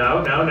then,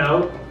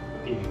 no.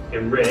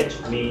 Enrich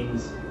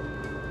means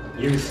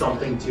use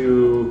something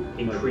to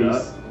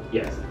increase. that?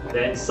 Yes.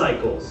 Then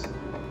cycles.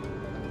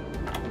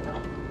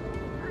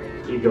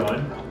 Keep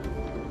going.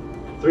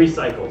 3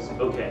 cycles.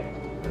 Okay.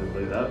 And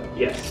play that.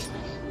 Yes.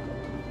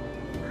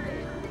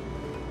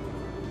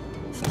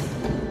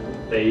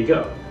 There you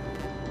go.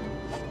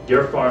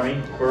 You're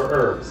farming for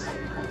herbs.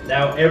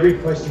 Now every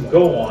quest you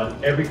go on,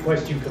 every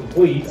quest you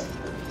complete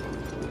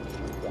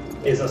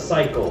is a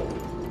cycle.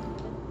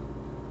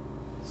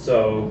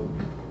 So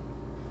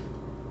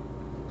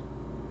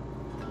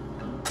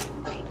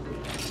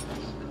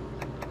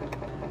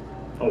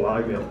Oh wow,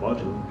 I can have a bunch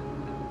of them.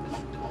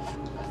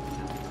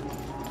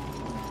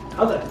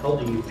 how the hell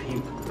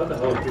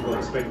do people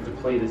expect to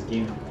play this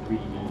game in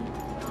 3D?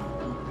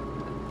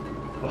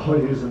 Oh,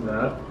 using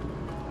that.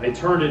 I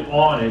turned it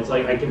on, it's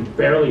like I can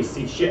barely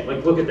see shit.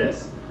 Like, look at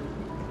this.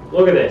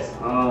 Look at this.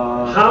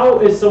 How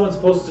is someone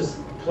supposed to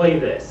play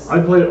this? I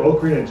played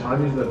Ocarina of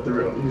Time using the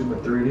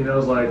 3D, and I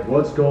was like,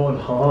 "What's going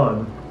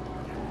on?"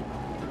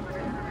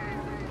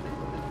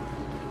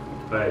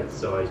 Right,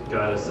 so I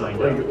gotta sign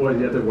Like, up. what?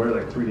 You have to wear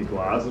like 3D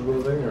glasses or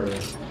something, or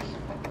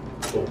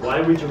Well,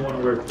 why would you want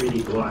to wear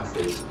 3D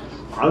glasses?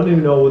 I don't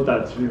even know what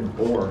that's even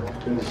for.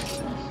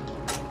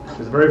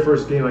 Because the very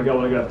first game I got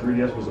when I got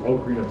 3DS was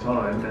Ocarina of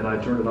Time, and I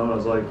turned it on. I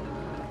was like,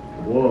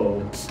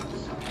 "Whoa."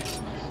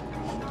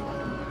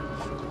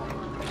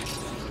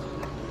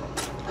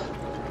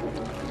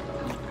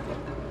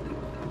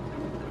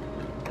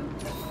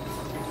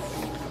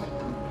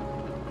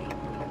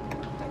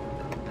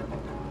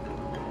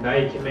 Now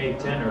you can make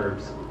 10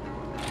 herbs.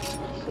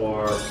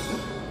 Or,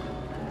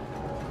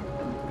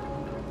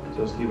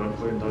 Just keep on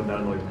putting down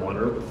to like 1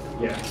 herb.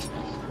 yeah.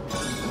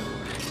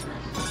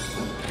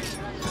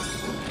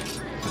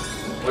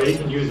 Or you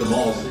can use them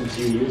all since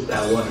you used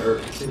that 1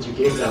 herb, since you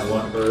gave that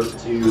 1 herb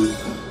to...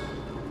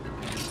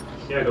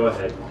 Yeah, go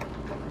ahead.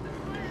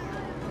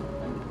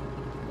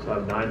 So I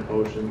have 9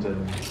 potions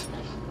and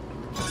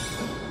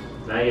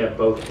Now you have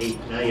both 8,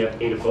 now you have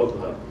 8 of both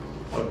of them.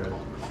 okay.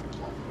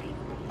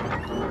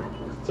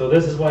 So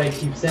this is why I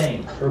keep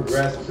saying,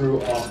 progress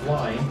through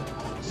offline,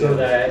 so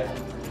that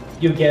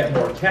you get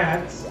more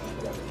cats,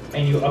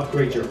 and you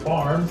upgrade your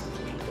farms,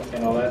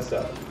 and all that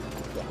stuff.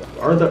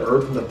 Aren't the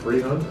herbs in the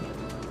free hunt?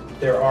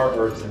 There are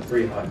herbs in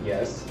free hunt,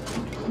 yes.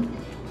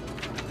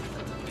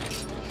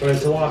 But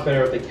it's a lot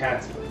better if the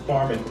cats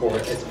farm it for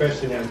it,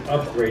 especially when it's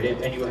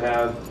upgraded and you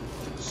have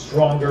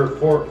stronger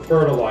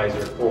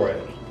fertilizer for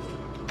it.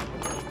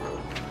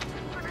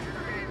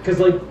 Because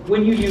like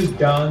when you use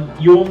dung,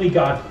 you only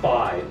got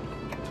 5.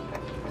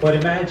 But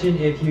imagine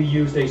if you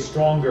used a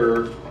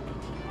stronger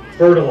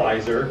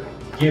fertilizer,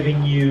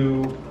 giving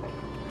you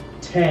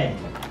 10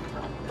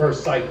 per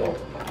cycle.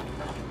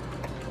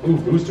 Ooh,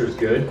 booster's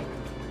good.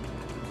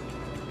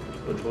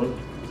 Which one?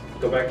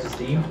 Go back to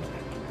Steam.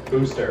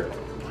 Booster.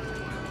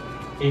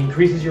 It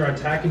increases your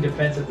attack and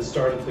defense at the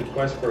start of the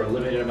quest for a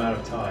limited amount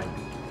of time.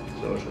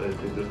 So should I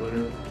take this one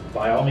here?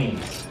 By all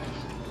means.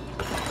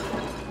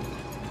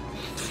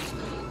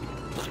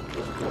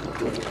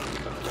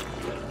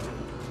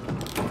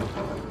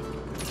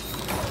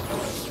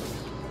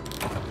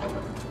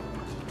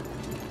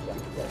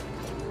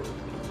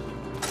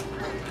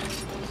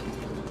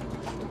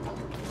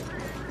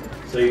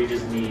 So you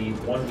just need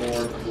one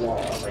more claw,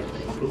 I think.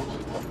 Oops.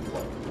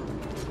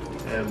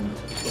 And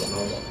don't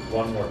know.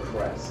 One more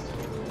crest.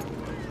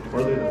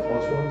 Are they the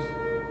plus ones?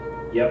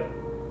 Yep.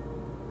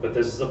 But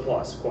this is a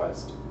plus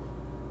quest.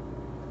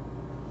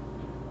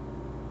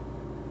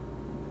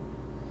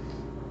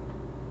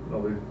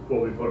 Will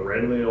we put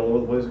randomly all over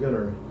the place again,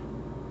 or?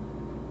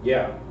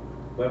 Yeah.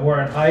 When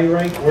we're in high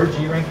rank or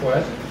G rank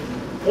quest.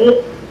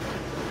 Oh!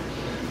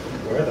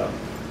 Where the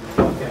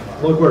fuck am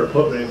I? Look where it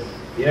put me.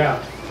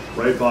 Yeah.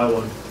 Right by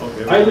one.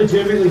 Okay. I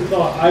legitimately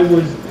thought I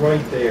was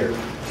right there.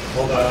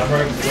 Hold on, I'm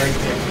right next to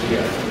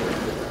you.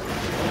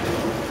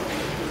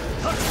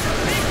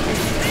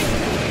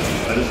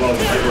 I just lost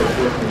right where it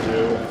put me to.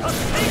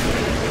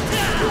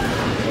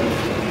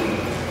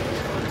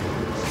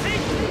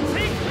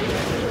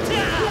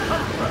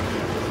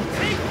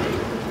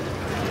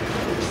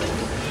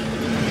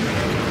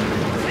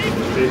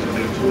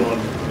 Basically, 2 on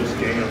just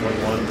gang up on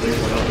one, take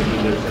one up, and then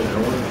there's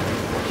another one.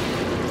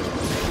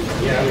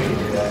 Yeah, we can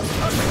do that.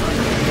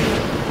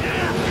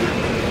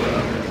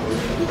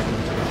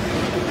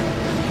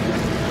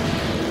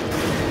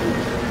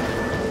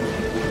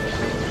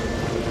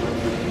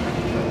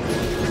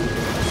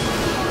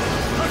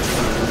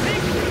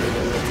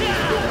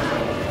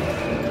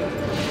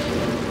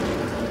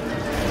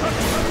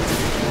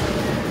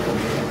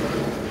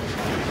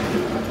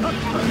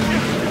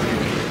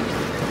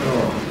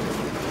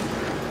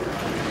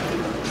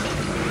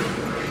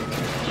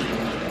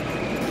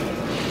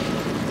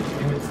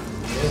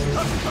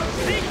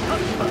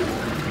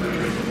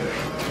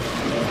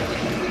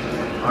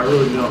 I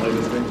really do not like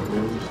this thing.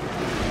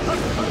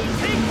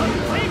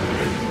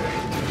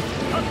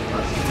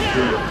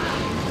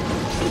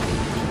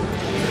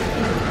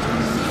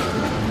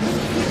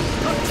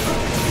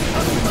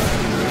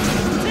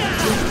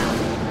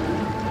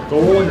 Go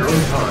on your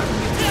own time.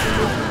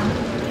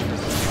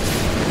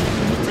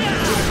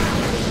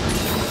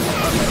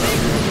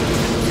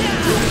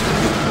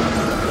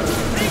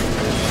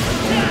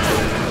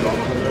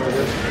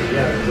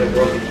 Yeah, because I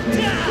broke it.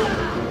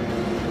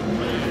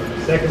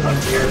 Second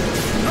one's here.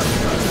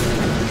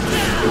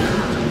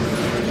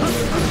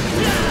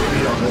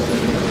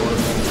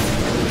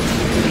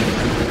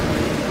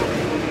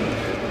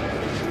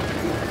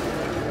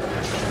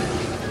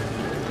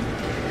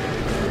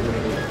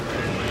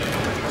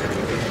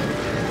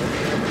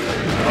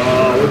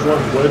 Which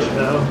one's which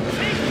now?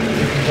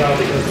 You can tell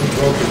because he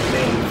broke his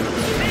name.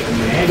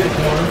 And it's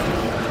one.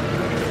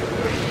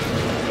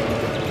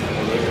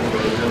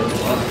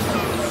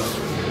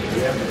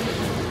 Yep.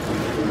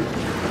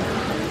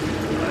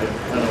 I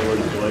kind of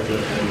would like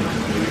it.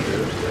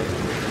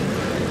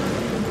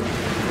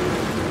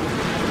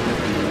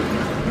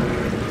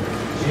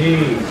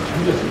 Jeez,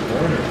 you just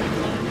cornered.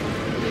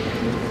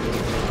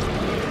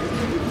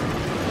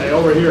 Hey,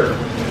 over here.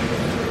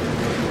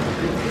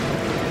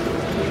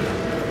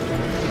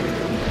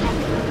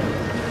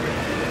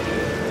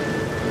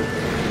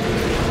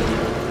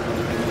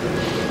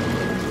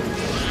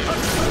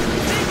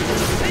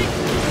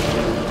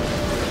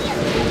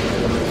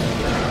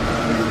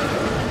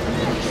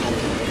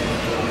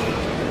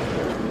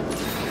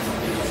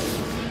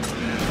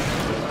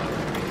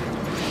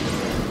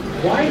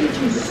 Why did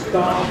you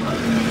stop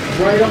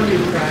right on your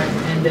track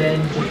and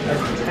then just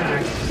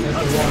attack at the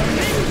wrong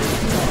place?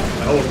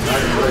 I was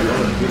not very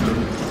well.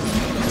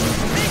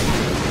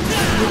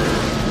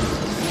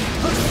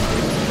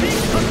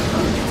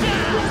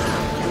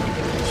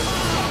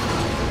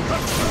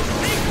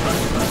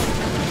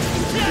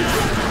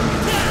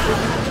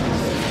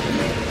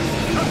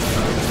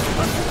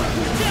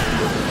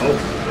 Oh,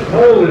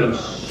 Holy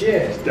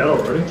shit! it's dead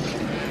already.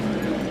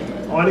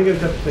 Oh, I didn't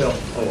get that tail.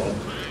 Oh well.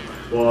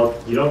 Well,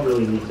 you don't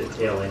really need the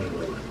tail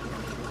anyway.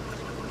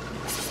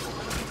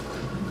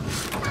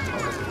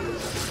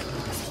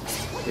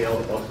 Tail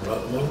the boss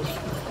button moves.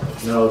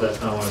 No, that's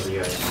not one of the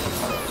items.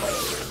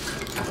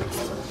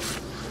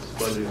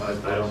 I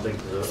I don't think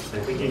so. I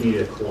think you need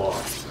a claw.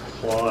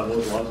 claw and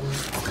those lessons.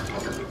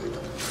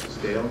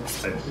 Scale.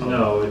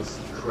 No, it's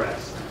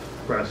crest.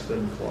 Crest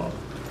and claw.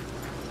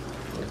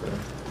 Okay.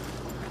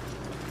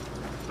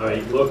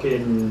 Alright, look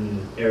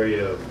in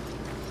area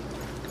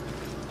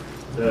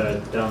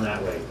down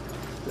that way.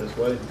 This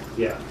way.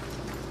 Yeah.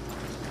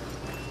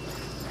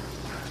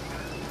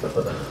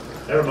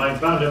 Never mind,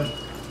 found him.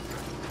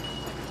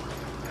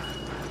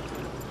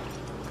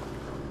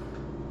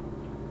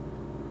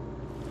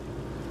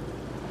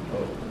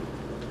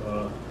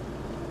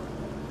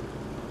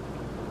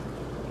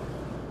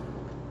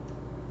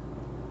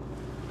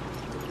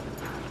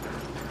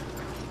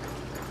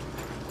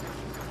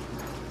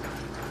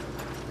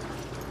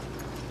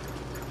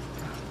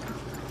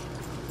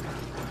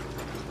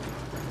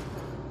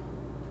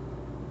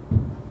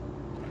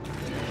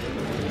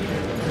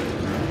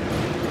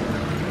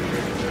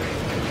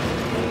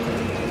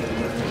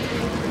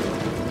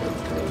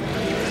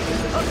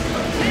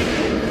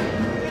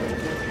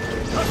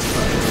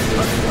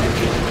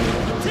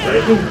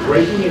 think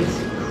breaking its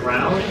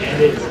crown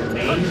and its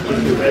mane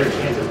gives you a better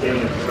chance of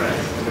getting a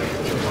crest.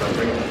 Want to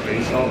bring the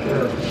face off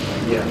there?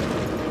 Yeah.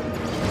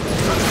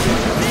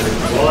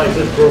 Well, I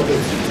just broke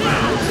its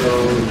crown, so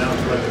now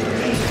it's left the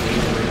mane.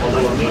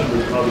 Although a mane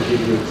would probably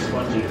give you a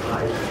spongy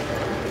hide.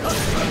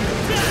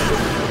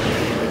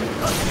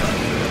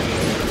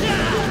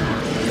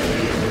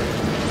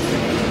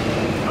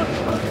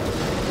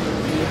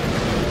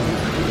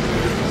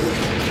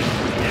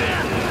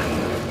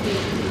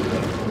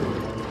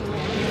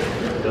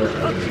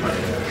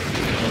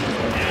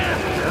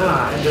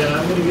 And then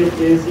I'm gonna get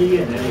dizzy,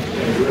 and then it's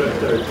gonna do it a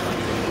third time.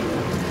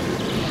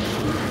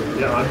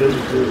 Yeah, I'm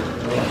busy too.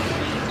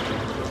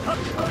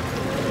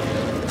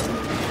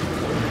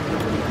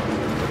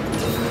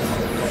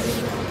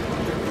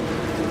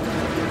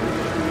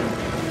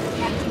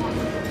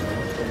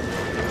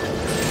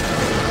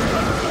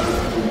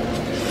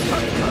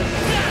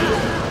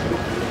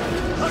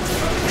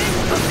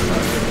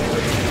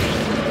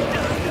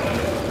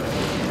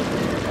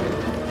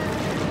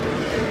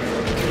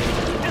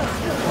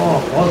 Oh,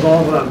 what's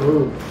all that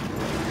move?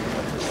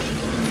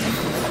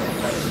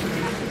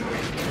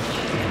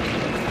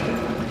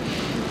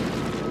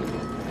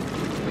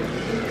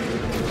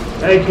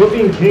 Hey, quit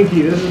being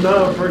kinky. This is not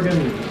a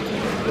friggin'.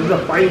 This is a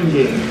fighting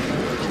game.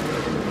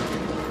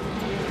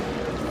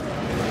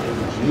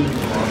 Jesus,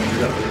 Mom, you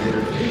got the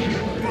weird things.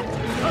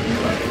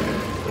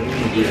 What do you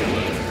mean, dude?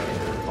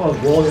 Oh,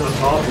 it's rolling on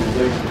top of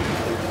you.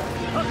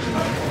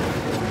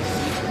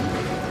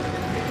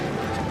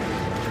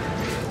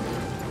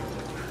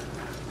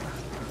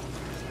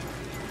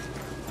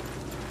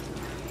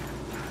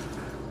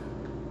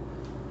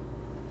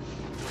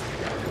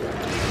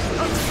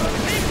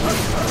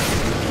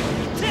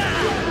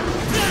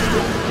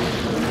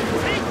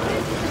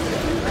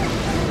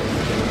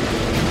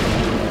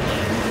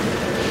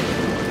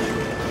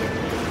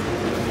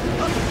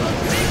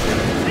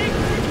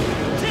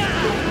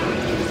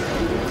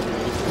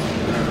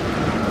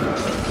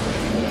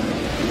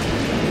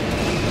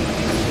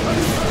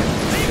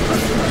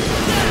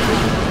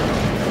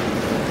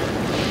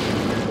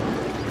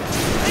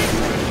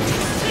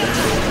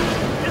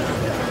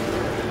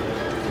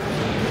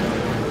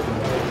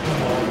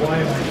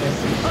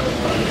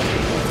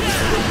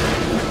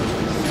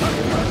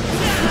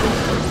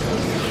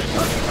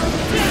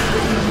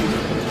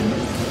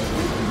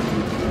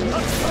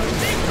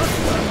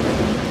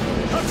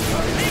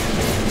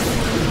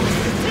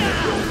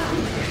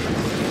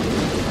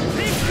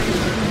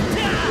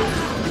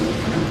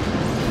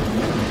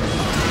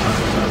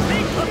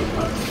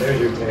 There's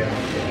your tail.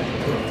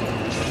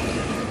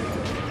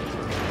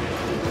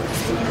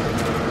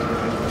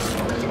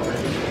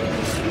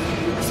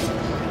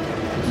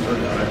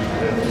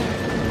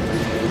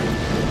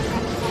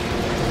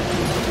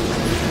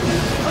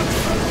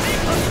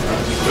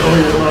 No,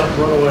 you will not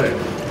run away.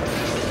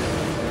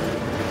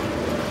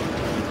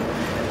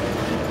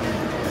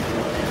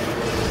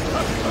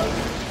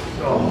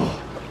 Oh.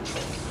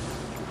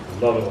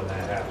 Love it when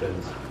that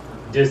happens.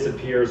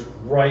 Disappears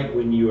right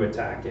when you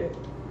attack it.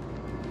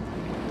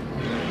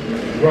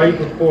 Right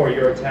before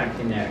your attack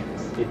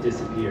connects, it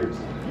disappears.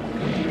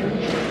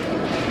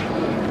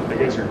 I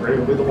guess your grave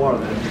will be the water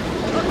then.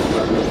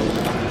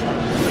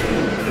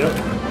 Yep.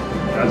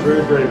 That's where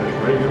your grave is,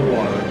 right in the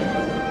water.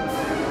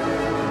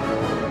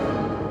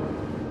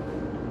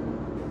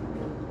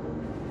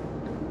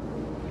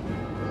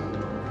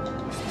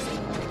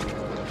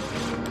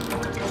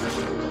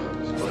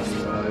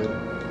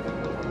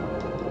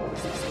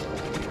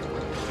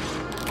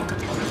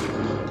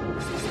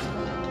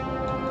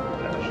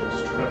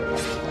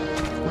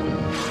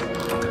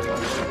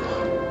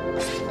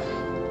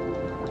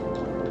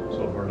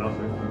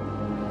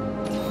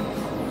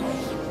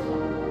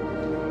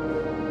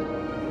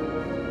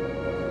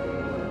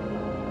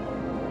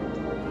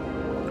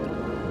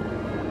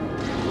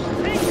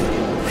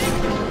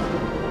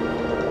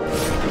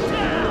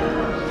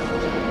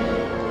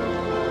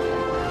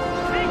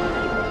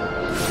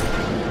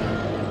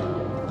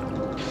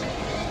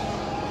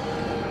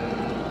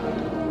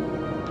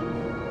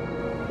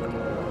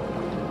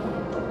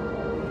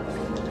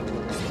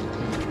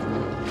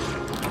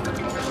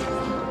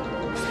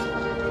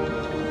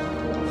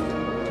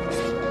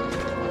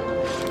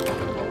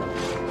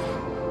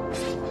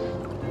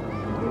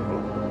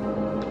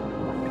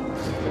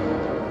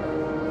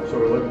 So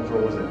we're looking for,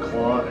 was it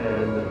claw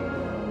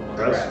and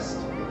crest?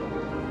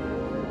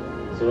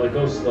 So like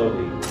go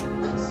slowly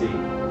and see.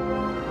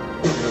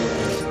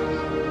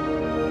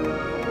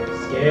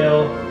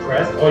 Scale,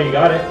 crest. Oh, you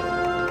got it.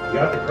 You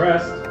got the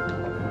crest.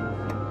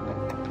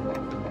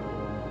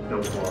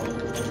 No claw.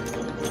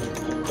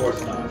 Of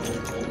course not.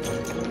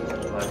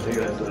 I think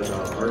that's a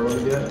hard one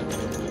to get.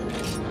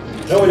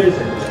 No, it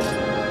isn't.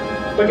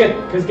 But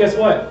because guess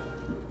what?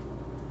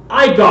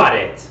 I got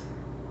it.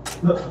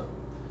 Of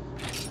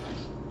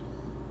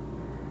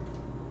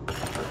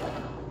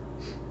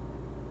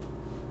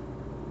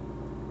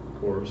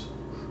course.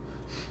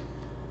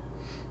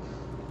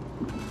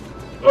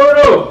 Oh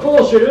no!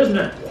 Bullshit, isn't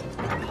it?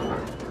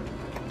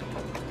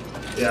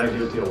 Yeah, I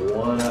give it to you a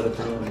 1 out of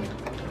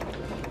 10.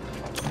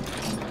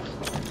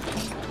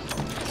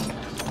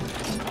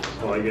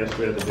 Well, I guess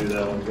we had to do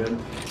that one again.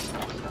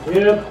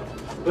 Yep,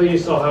 but you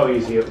saw how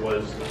easy it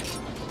was.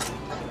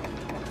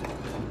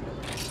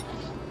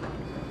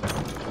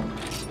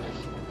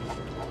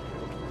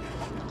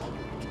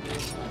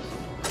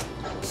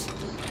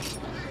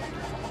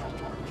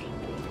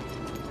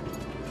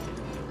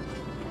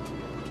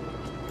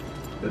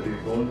 Did you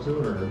get going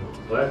soon, or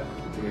What?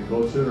 did you get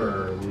going soon,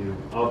 or you?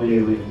 I'll be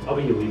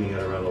leaving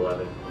at around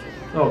 11.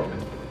 Oh, okay.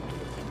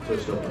 So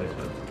it's still plenty of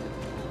time.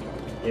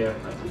 Yeah.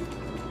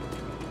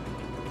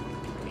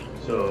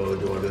 So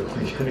do you want to do the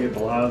beginning at the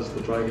last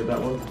to try and get that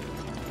one?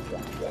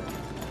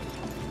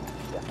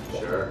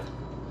 Sure.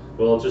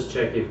 Well, just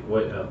check if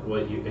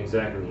what you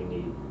exactly you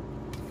need.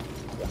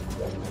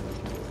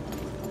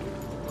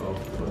 Oh,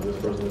 what this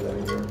person is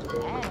having here.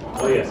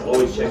 Oh yes,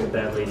 always check if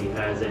that lady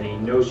has any.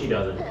 No, she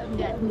doesn't.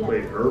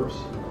 Wait, herbs?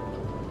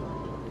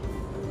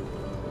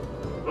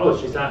 Oh,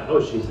 she's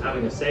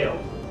having a sale.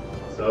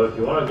 So if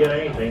you want to get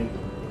anything,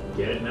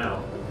 get it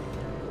now.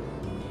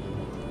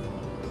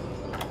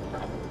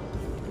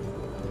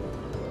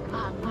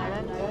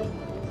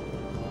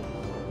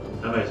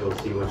 I might as well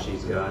see what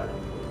she's got.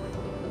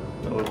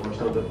 Oh, there's more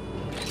stuff.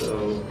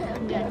 So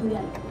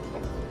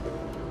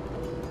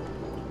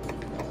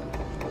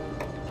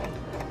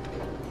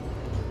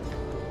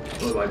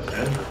what, like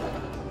 10?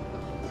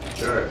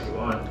 Sure, if you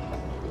want.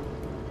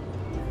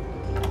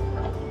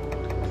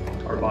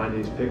 Are buying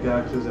these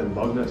pickaxes and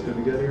bug nets good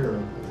to get here?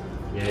 Or?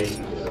 Yeah, you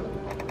can get it.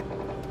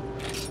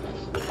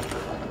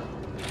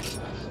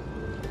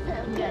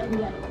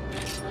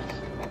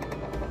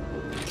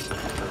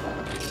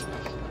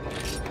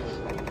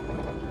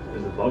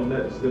 Is the bug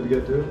net good to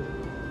get too?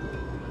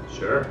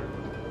 Sure.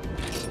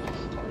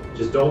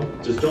 Just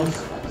don't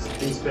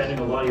be spending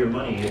a lot of your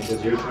money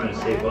because you're trying to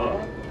save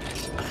up.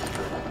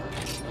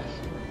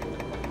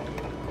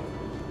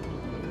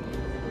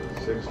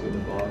 60 in the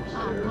box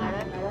there.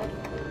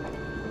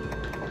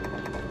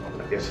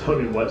 I guess I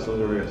mean wet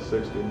stones already at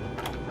 60.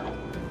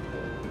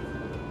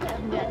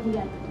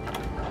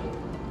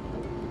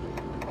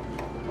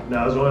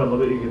 Now is there only a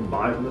limit you can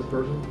buy from this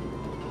person?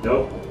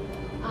 Nope.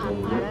 No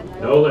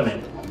limit? No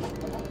limit.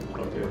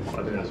 Okay,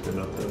 I think that's good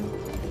enough then.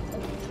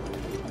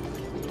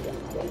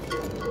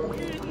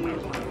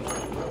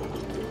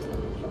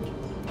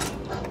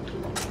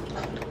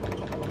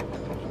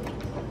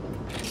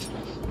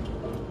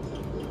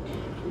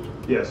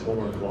 Yes, one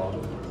more claw.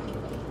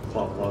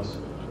 Claw plus.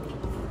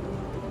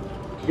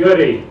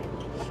 Goody.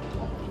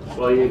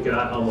 Well, you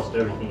got almost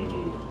everything you need.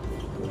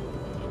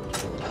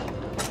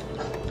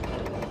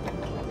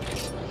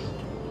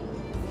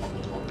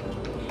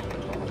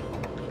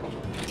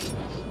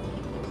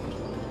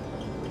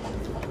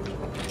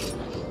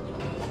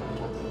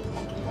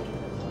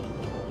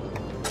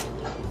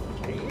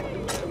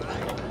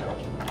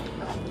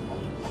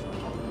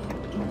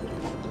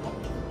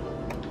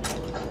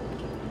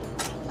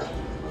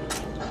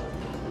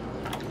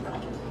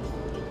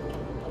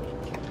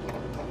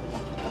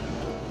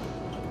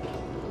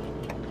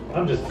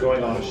 I'm just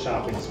going on a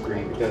shopping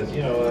spree because,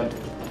 you know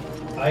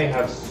what, I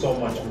have so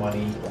much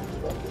money.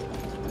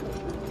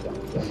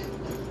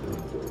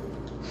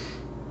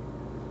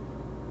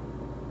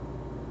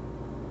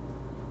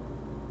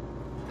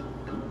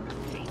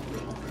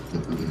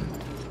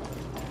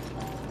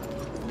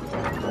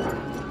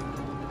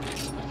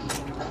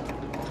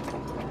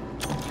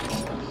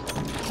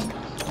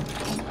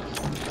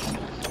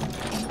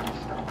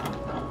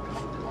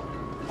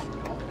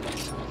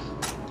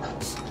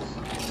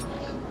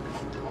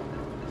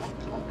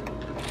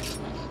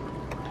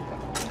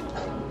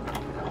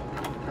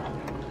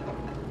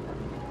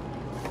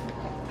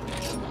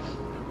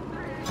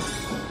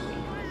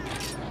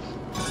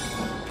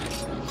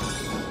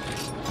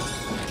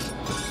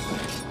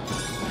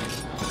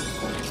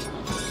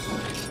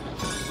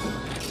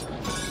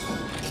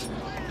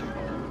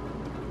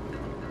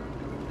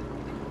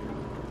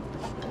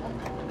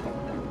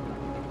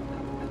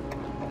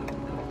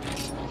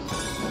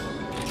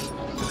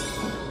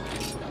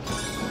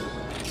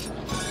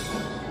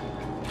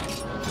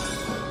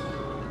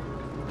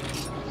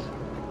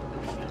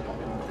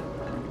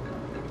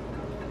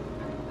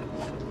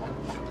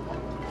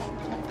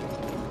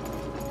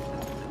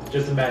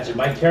 Just imagine,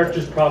 my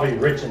character's probably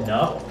rich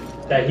enough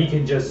that he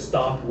can just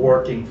stop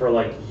working for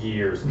like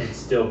years and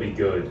still be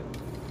good.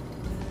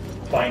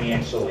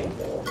 Financially.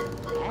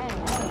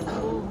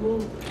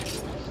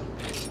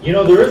 You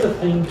know, there is a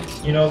thing,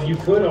 you know, you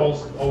could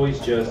always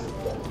just,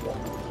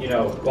 you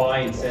know,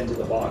 buy and send to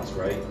the box,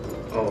 right?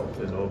 Oh,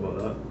 didn't know about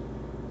that.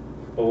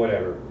 But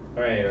whatever.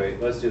 Alright, anyway,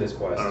 let's do this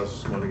quest. I was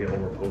just wanting to get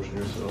one more potion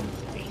here, so.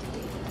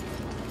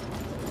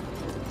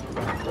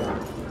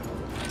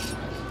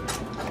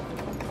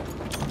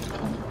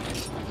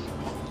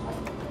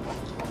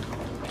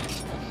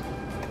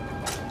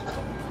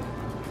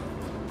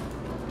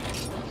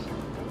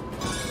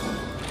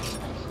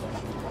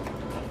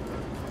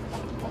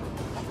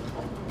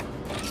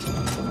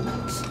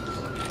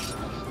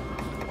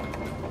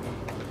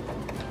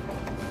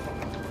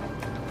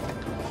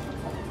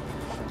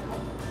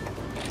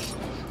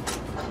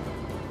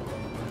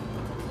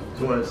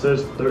 So when it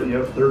says you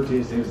have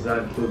 13 things, does that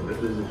include,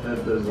 does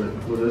it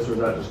include this, or is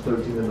that just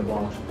 13 in the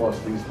box plus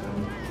these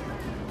 10?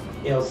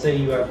 It'll say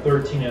you have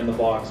 13 in the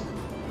box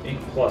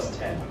plus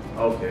 10.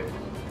 Okay.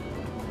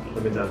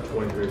 That means I have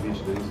 23 of each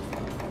of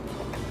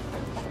these.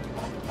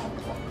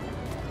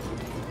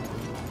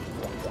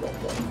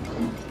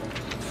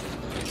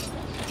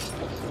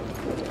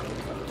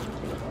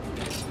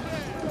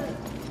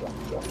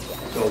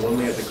 So when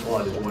we get the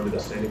claw, did you want to do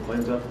the sandy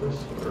plains after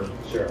this? Or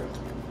Sure.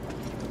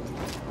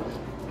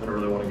 I don't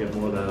really want to get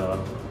more of that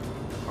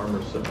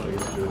armor set, but I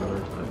guess do it another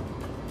time.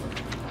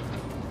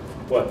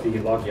 What, the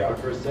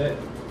Logiocra set?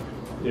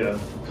 Yeah,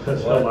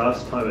 because the What?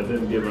 last time it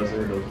didn't give us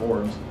any of those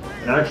horns.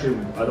 And actually,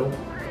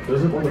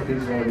 doesn't one of the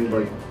pieces only need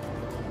like,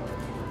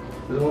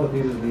 doesn't one of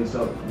the pieces need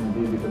something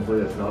need to be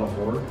complete that's not a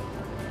horn?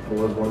 Or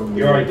was one of them?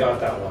 You already got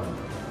that one.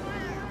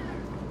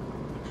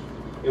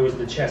 It was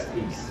the chest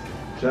piece.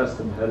 Chest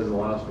and head is the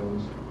last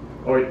ones.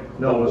 Oh wait,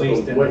 no, The it was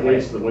waist the and the head.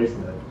 waist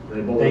and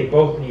head. They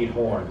both need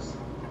horns.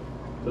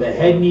 The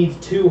head needs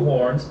 2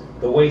 horns,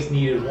 the waist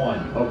needed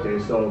 1. Okay,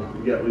 so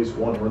you get at least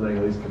one horn, then you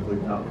at least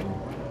complete that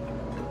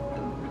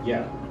one.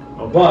 Yeah.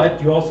 Okay.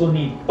 But you also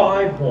need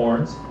 5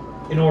 horns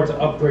in order to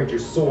upgrade your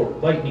sword,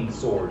 lightning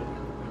sword.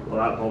 Well,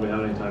 that won't be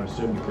happening anytime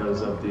soon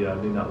because of the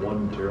need that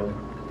one material.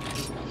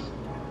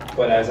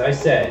 But as I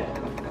said,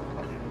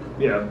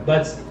 Yeah.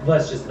 let's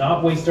just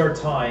not waste our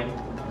time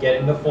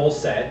getting the full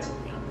set,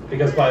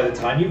 because by the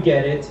time you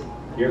get it,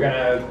 you're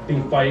gonna be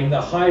fighting the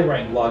high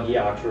rank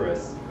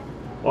Logiocturus.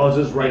 Well, it's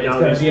just right And it's now.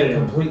 gonna these be a things-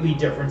 completely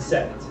different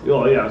set.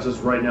 Oh yeah, it's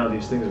just right now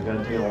these things are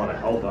gonna take a lot of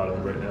health out of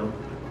it right now.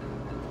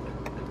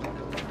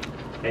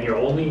 And the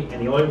only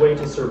way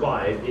to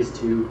survive is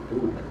to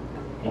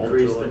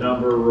increase the Alter-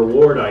 number of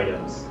reward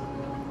items.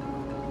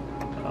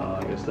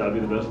 I guess that'd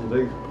be the best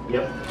thing.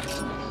 Yep.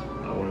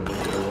 I want to do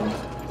the other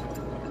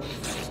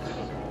ones.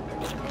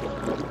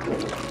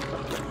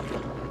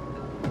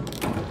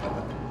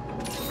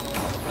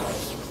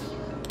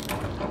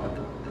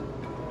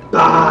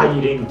 Ah,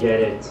 you didn't get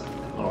it.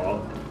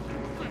 Oh.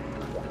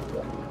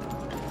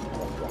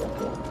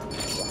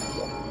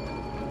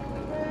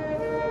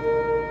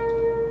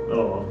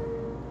 Oh.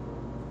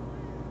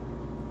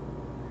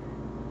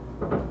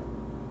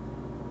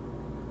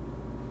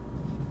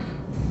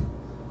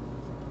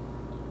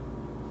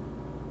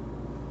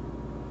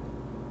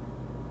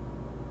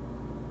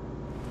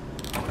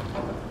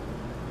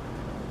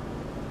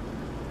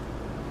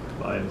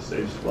 Buying a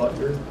safe spot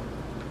here.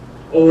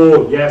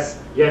 Oh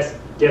yes, yes.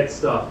 Get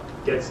stuff.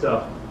 Get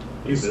stuff.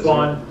 You This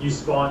spawn. You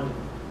spawned.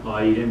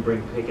 You didn't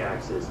bring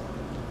pickaxes.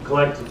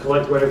 Collect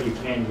whatever you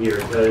can here,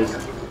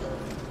 because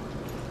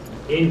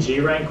in G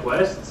rank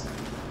quests,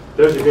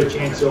 there's a good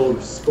chance you'll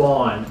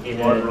spawn in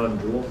One a. run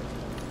jewel.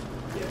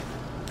 Yeah.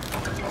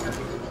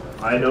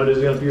 I know this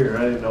is gonna be here.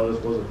 I didn't know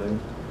this was a thing.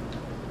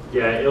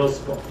 Yeah, it'll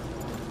spawn.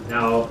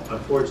 Now,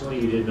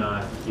 unfortunately, you did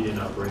not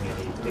bring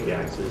any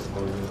pickaxes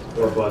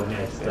or bug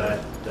nets.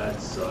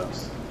 That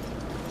sucks.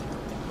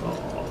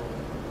 Oh.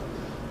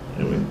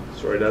 Anyway,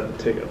 sorry to have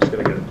to take it. I'm just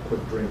gonna get a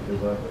quick drink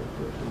because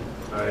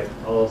All right,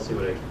 I'll see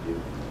what I can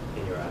do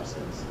in your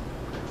absence.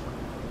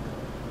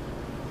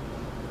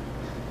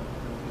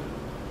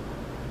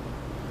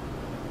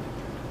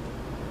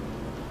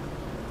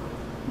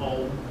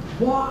 Oh,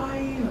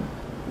 why?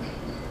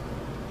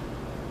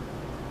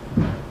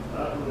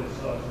 That really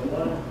sucks. The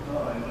one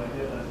time I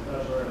did that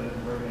special, I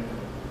didn't bring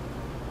anything.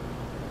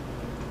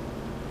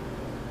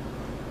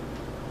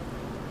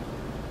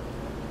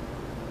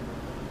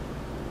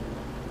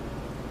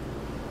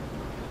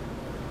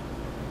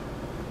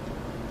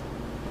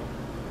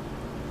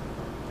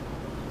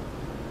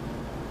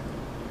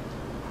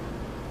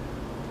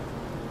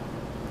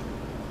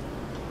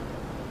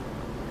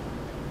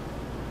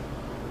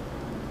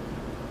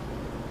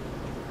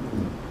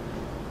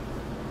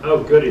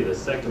 Oh, goody, the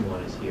second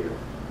one is here.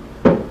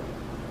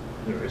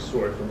 Anyway,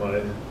 sorry for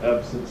my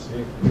absence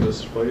in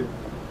this fight.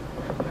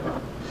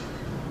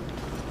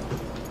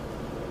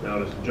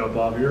 Now just jump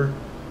off here.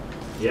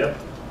 Yep.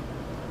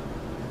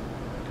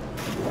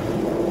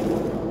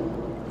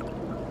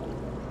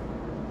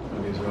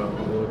 These are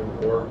what we're looking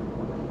for.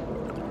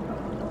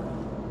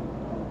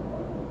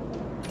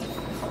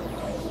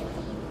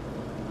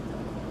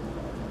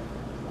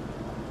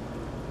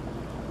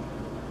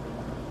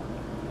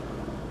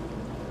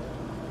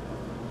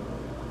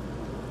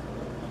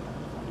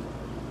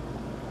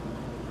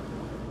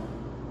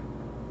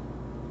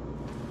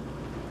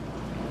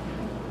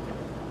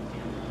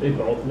 They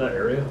both in that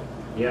area?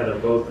 Yeah, they're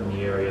both in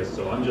the area,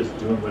 so I'm just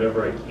doing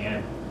whatever I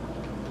can.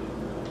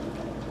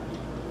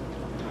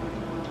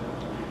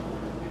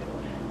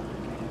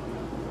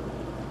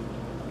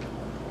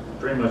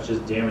 Pretty much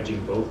just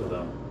damaging both of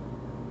them.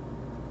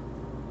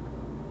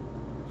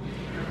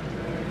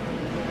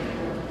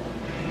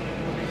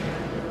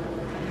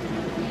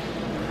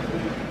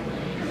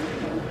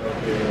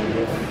 Okay, we'll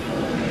go.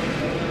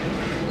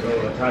 So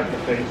attack the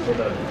face for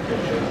the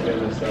chance to get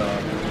this,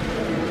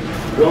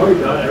 We already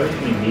got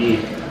everything you need.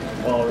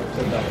 well,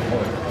 set that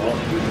one.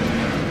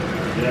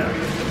 Yeah.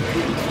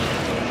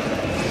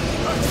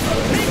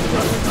 I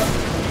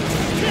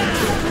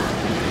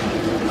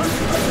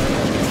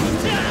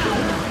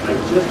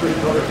just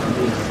recovered from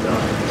being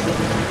stuck.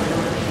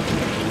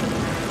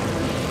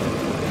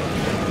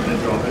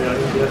 Didn't drop any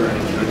items yet or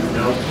anything?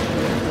 No.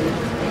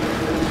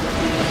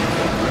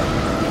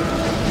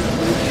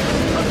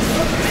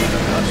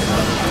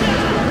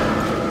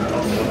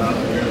 Oh, what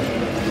happened here?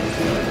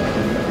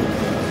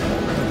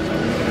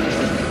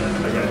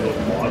 I got a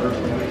little water or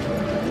something.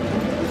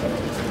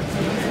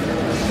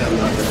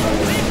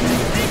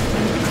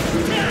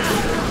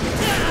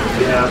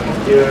 Yeah,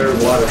 your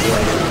water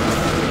flame.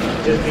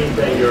 Just means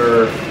that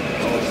your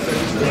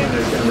stamina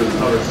is going to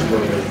recover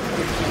slowly.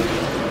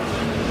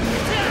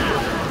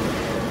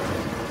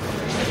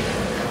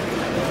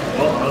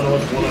 Well, I don't know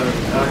which one I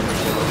attacked.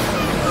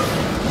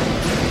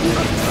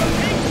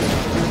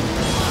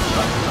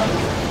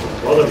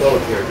 Well, they're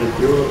both here. Just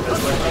do as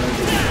much damage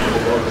as you can to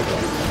both of them.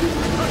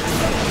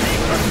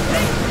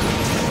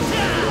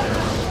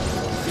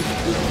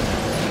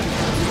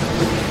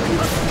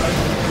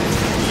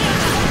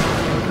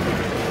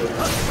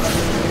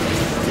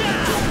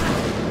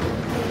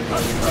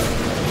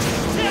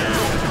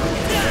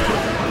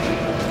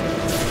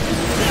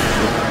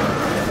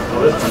 Oh,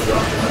 this one's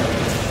off.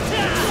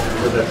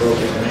 With that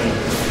broken name.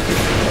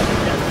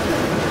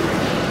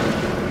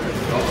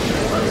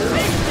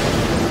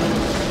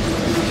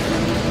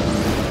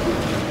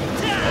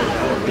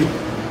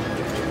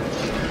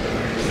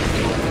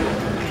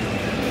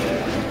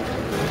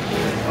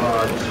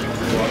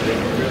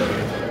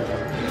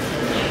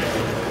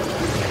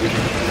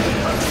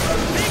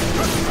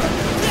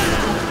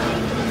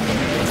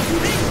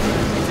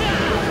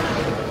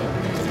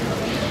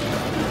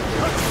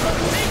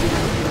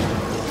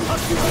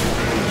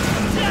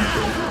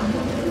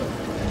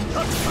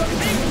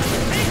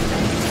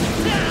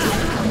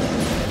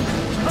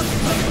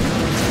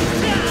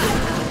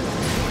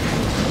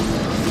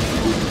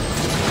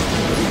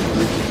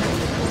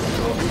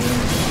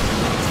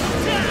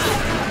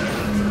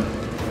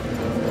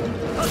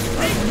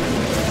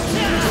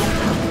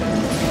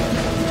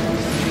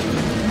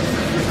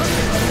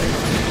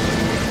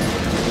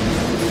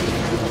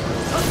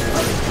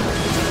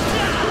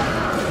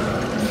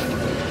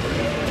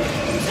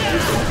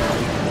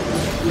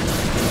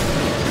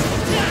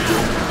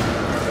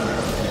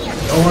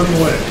 Don't run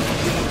away.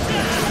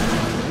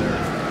 There.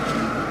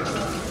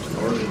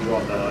 Or just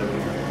drop that item.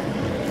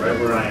 Right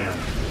where I am.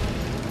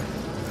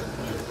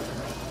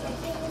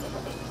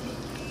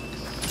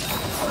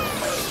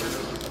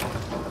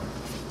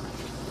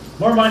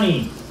 More money!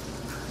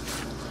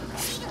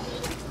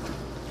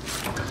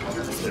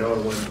 You know,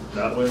 when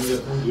that way we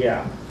get them?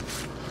 Yeah.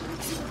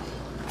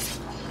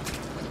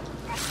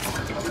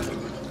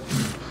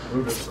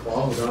 Rufus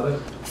Claw, was that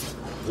it?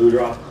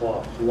 Ludroth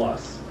Claw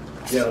Plus.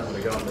 Yeah, that's what I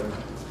got there.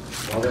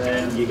 Well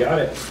then, you got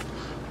it.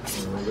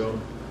 There we go.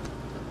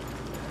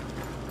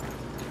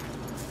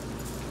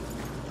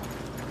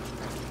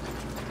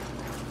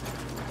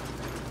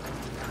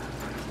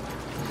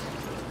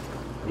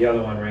 The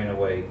other one ran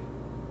away.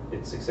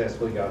 It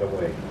successfully got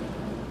away.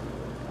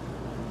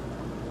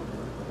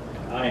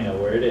 I know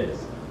where it is.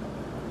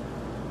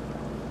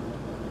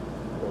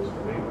 Those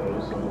for me,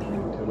 those, so it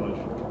won't be too much.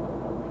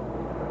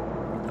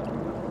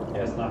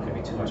 Yeah, it's not going to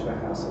be too much of a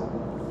hassle.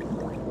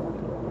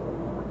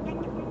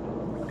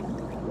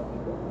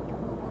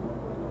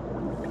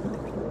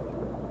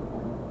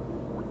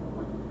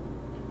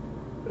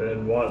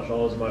 And watch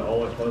all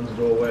my funds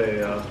go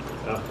away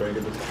after I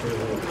get this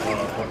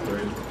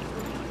upgrade.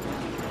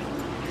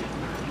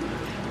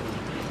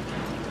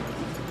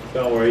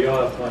 Don't worry, you'll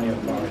have plenty of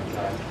farming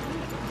time.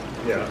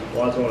 Yeah,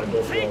 well that's why I want to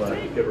go through all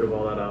that, get rid of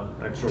all that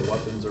extra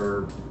weapons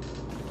or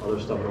other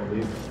stuff I don't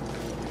need.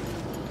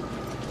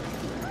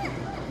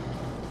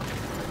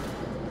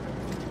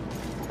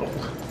 Oh.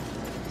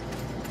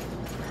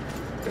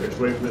 Okay, just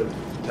wait for the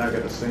attack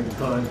at the same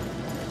time.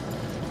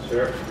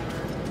 Sure.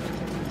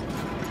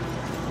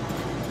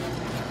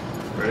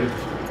 Ready?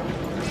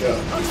 Go.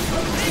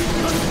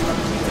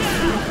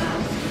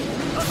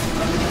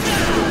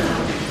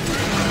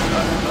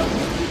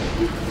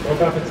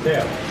 Broke off its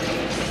tail.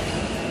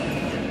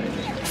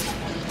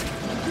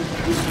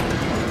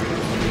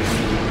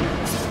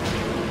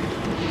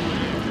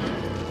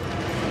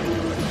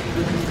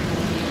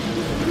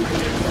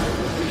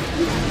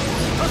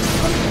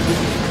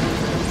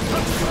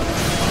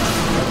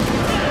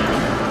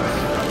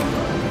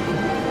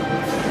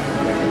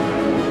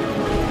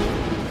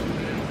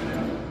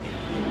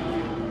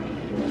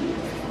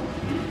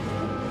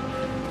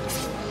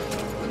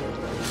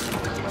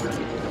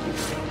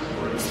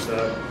 Where's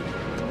that?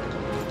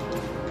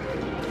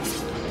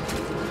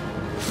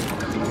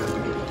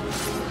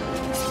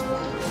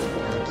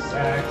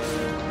 Sack.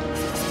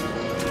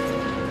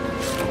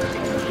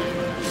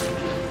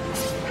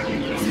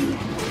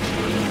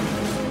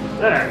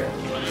 There!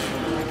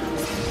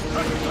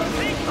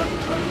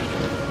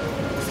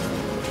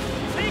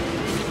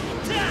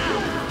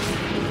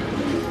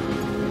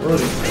 Where are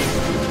these things?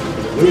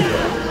 Blue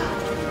ones.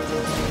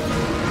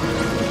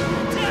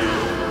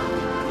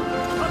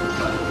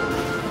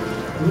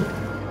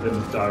 They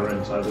just died. die right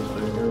inside this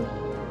thing here.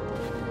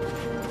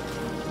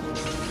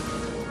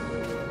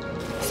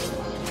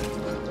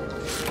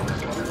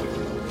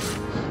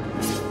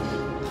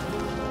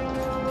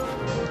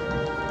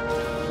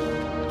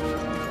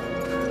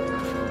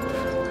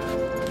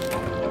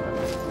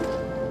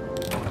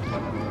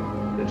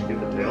 Did you get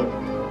the tail?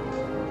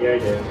 Yeah, I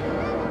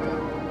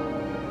did.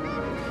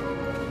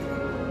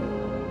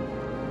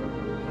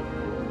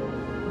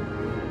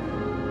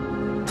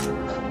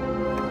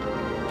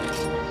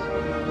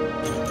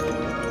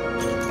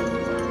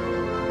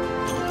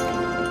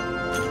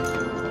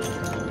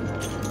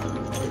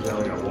 You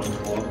only got one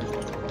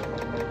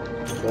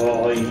claw. Well,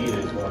 all you need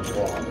is one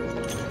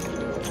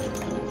claw.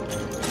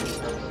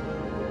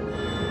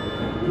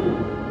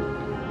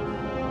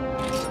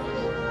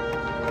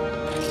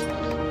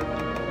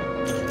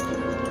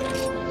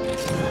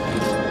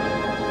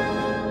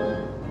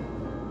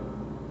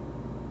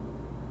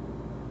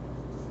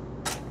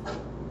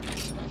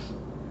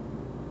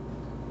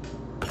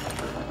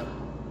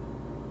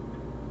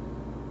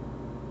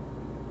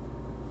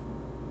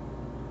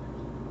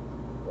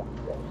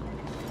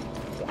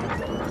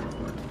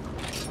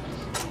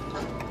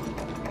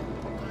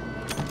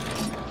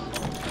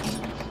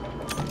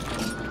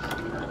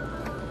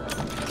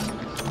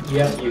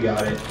 Yep, you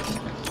got it.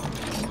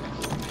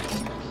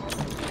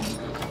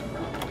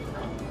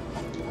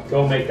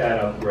 Go make that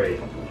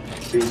upgrade.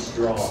 Be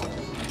strong.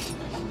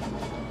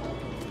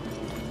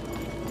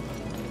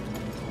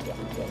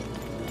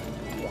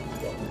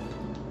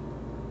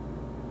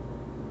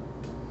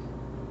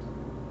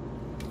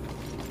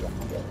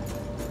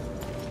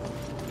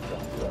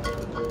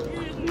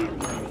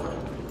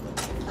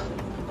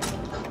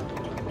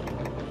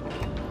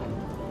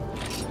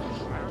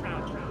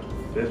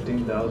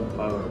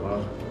 $15,500.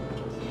 Wow.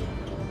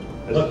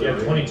 This Look, is you have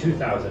the-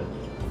 22,000.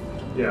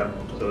 Yeah.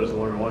 So this is the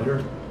one we want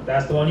here.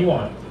 That's the one you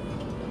want.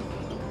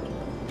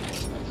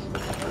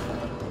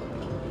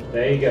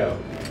 There you go.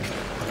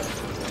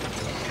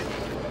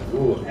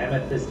 Ooh,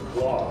 amethyst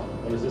claw.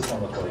 What does this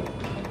one look like?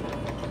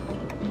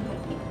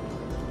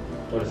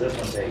 What does this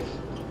one take?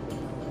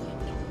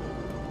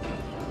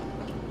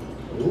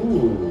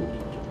 Ooh.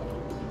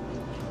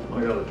 Oh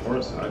my god, the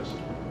torrent sacks.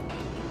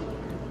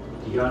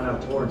 You got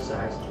enough torrent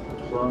sacks.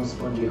 Plum,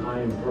 spongy, high,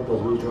 and purple,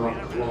 blue drop,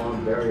 claw,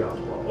 berry off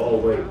claw. Oh,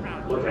 wait.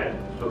 Look at it.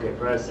 Okay,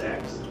 press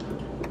X.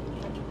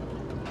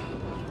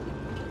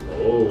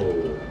 Oh.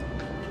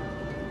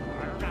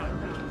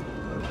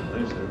 That's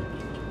nice there.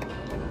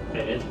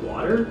 And it's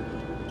water?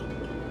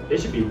 It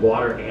should be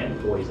water and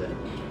poison.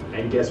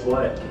 And guess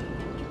what?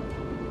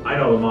 I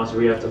know the monster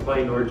we have to fight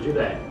in order to do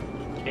that.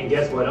 And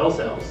guess what else?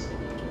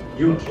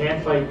 You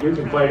can fight. You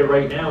can fight it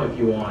right now if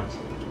you want.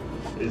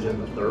 Is it in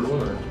the third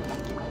one or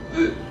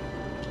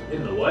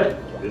In the what?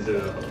 is it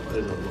a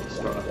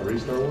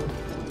 3-star one?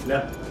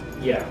 No.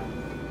 Yeah.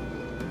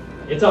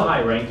 It's a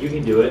high rank. You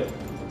can do it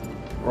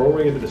Or are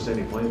we gonna do the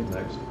Sandy Plains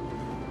next?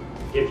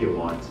 if you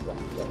want.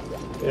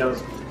 Yeah,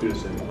 let's do the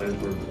Sandy Plains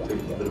for a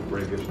bit of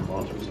break, get some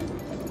monsters.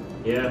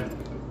 Yeah.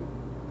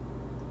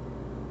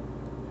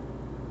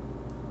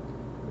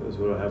 This is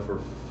what I have for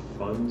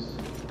funds.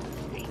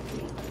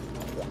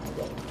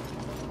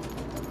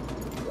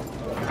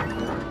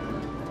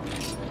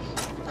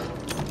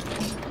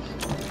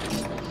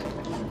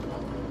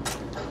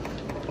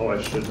 Oh,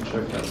 I should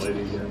check that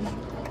lady again.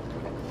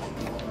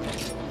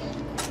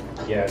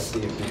 Yeah, see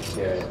if you can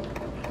get it.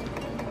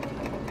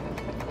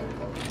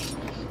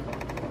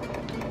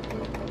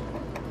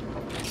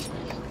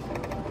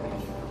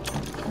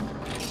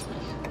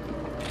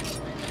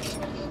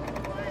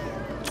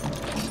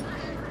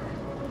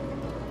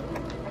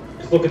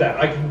 Just look at that.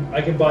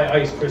 I can buy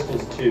ice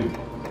crystals too.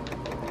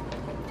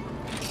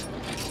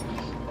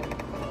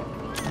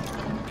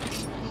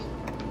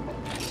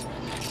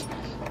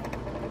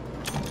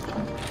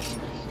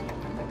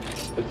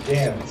 But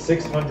damn,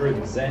 600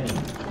 Zenny.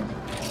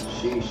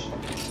 Sheesh.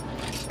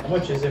 How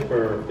much is it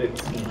for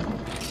 15?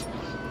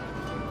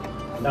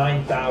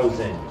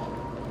 9,000.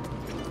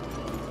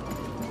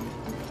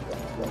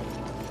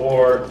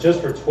 Or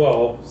just for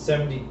 12,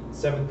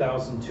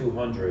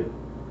 77,200.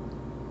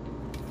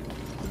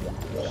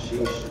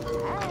 Sheesh.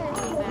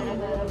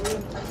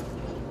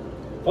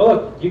 Oh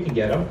look, you can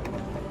get them.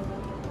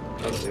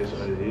 Okay,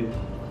 so I need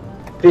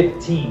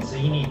 15, so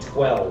you need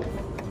 12.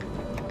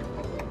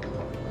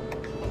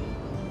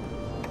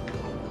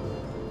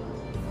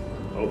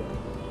 oh,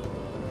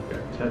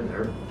 got 10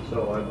 there.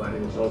 So I'm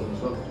finding the cells and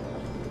stuff.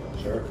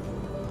 Sure.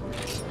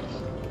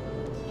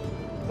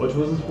 Which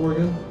was this for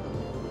again?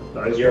 The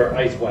ice Your one?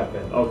 ice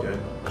weapon. Okay.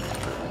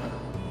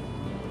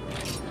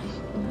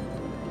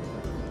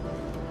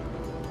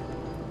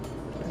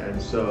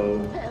 And so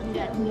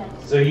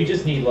So you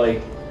just need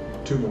like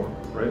 2 more,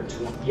 right?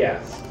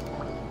 yes.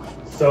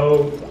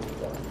 So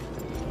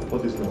I'll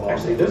put these in the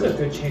box. actually, there's a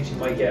good chance you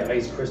might get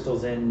ice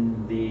crystals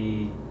in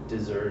the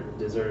dessert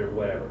or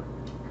whatever.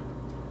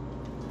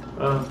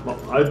 Well,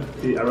 I'd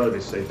rather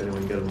be safe anyway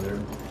and get them there.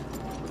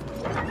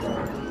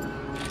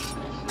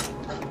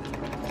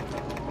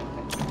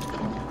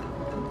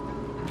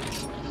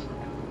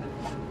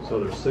 So So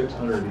there's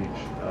 600 each.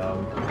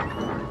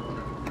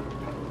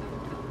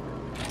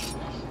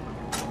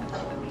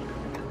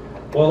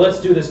 Well,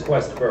 let's do this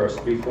quest first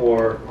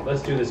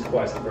let's do this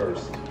quest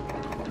first.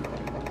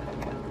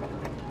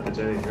 Is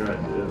anything here I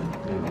did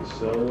maybe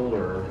sell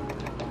or?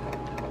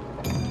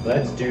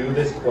 Let's do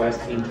this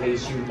quest in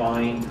case you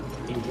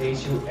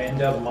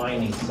end up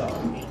mining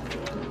some.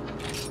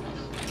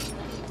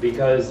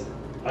 Because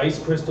ice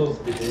crystals,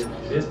 it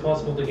is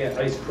possible to get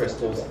ice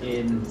crystals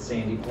in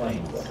Sandy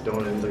Plains.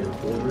 Don't anything a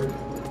forgery?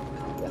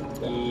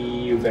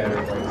 You better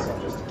bring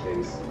some just in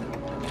case.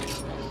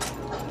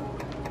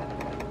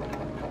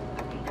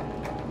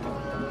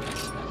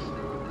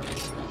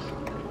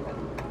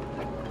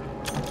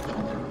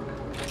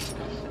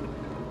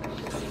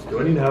 Do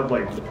I need to have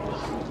like? Do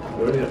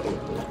I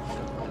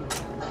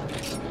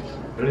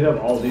need to have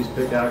all these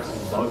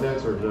pickaxes and bug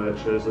nets, or should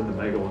I just leave the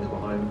mega ones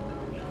behind?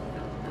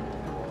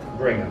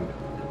 Bring them.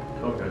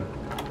 Okay.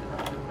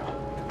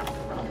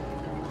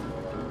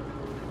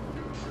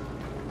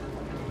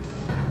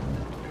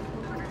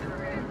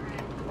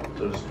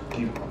 So just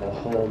keep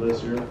all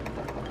this here.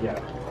 Yeah.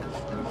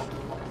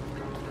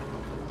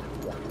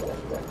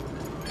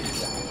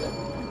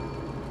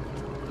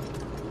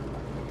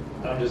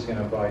 I'm just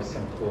gonna buy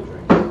some cool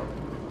drinks.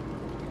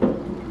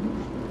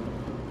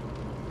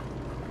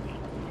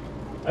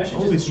 I should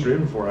What was we just keep-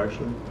 streaming for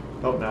actually?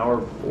 About an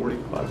hour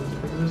 45 minutes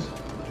for this?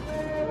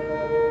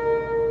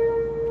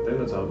 I think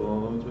that's how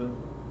long it's been.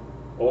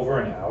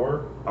 over an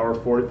hour. Hour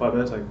 45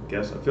 minutes, I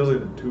guess. It feels like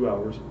it's been 2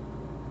 hours.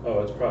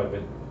 Oh, it's probably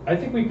been. I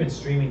think we've been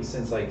streaming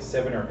since like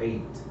 7 or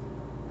 8.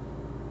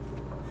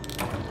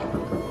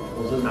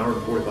 Was it an hour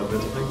and 45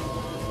 minutes, I think?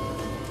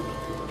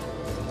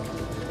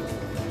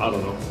 I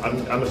don't know.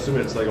 I'm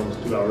assuming it's like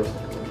almost 2 hours.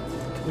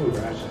 Ooh,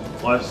 ration.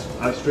 Well,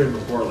 I've streamed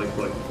before like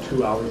for like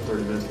 2 hours,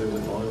 30 minutes. They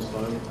was the longest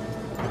time.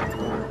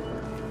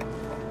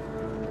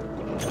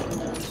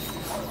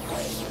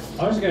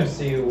 I'm just gonna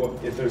see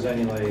if there's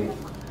any like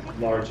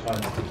large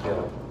hunts to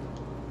kill.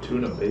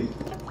 Tuna bait.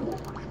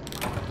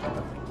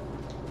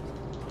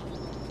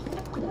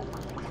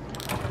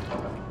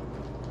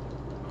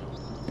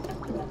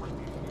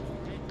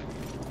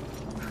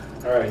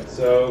 Alright,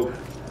 so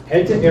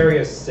head to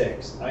area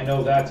 6. I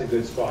know that's a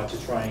good spot to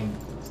try and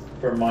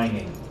for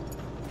mining.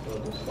 So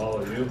I'll just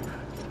follow you.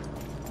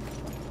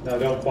 No,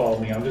 don't follow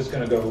me. I'm just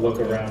gonna go look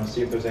around and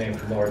see if there's any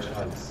large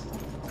hunts.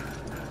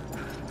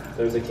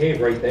 There's a cave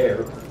right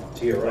there,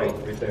 to your right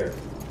there.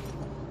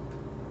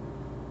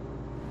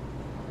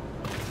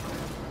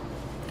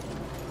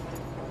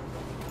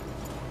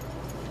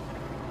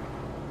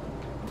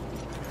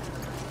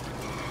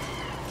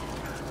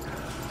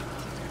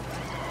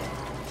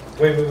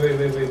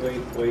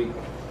 Wait.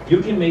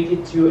 You can make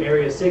it to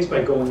Area 6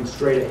 by going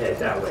straight ahead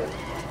that way.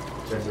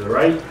 Turn to the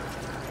right.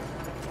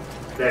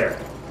 There.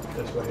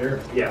 This one here.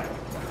 Yeah.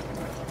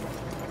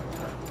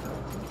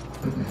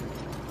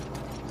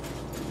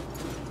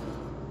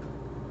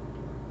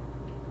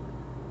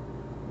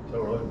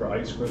 So we're looking for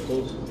ice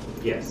crystals.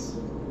 Yes.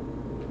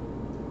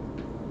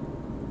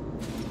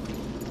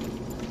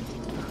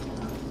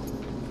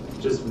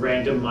 Just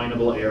random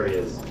mineable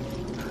areas.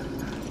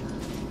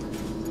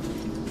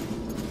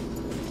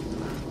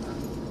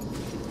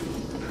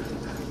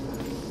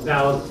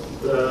 Now,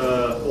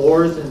 the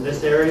ores in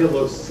this area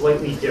look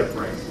slightly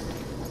different.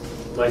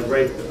 Like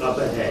right up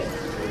ahead.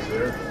 Is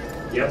there?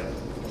 Yep.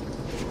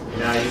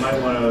 Now you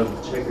might want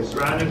to check your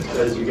surroundings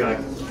because you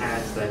got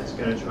cats that's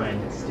going to try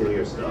and steal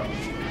your stuff.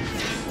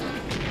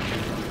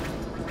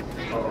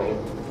 Uh-oh.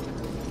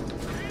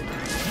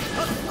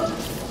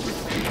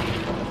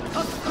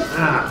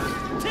 Ah!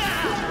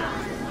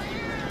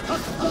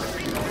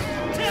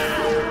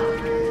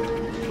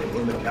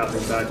 When the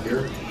captain's back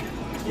here.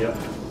 Yep.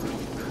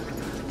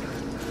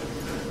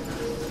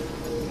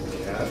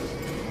 Cat.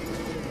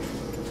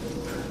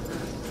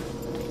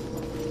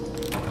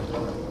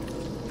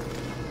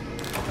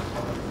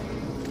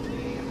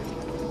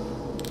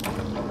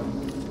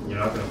 You're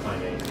not going to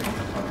find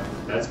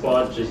anything. That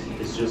spot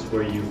is just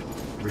where you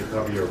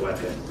recover your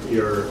weapon,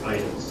 your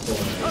items,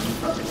 stolen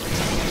items.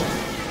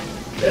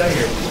 Get out of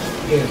here.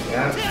 Get in,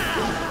 cat.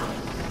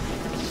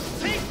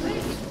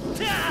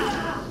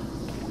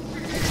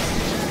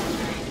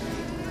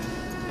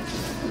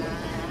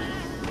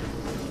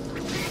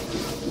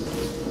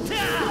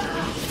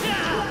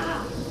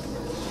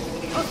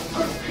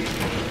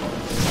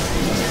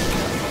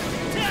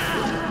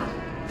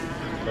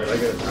 Wait, I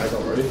get attacked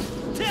already?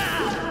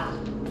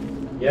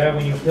 Yeah,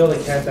 when you kill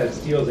the cat that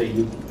steals it,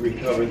 you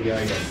recover the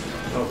item.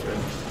 Okay.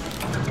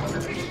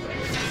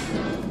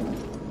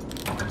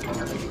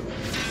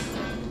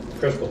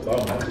 Crystal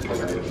bone, that's a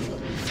good item.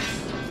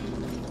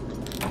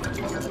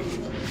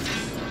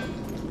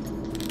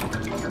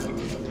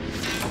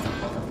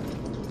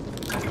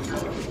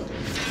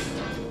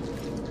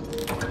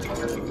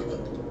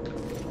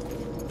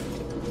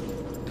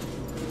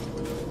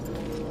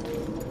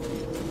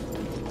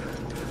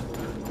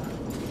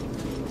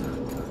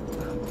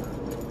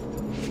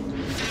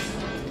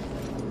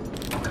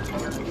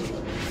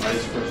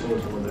 Ice crystal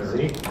is one there.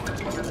 See?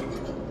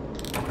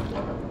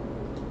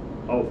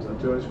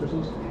 ice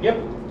crystals? Yep,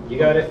 you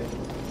got it.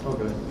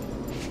 Okay.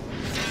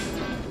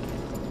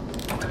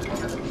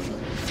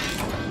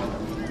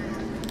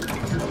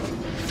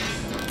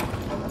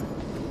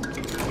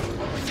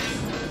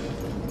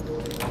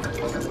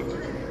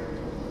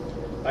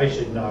 I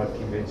should not have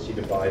convinced you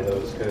to buy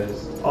those,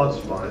 because... Oh, it's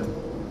fine.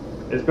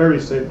 It's very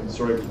safe and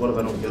sorry, because what if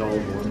I don't get all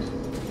the ones?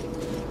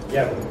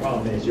 Yeah, but the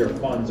problem is your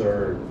funds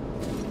are...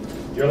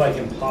 You're like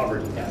in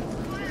poverty now.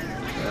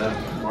 Yeah,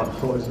 I'm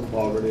always in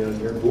poverty out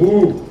here.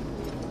 Ooh!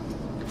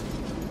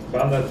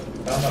 Found the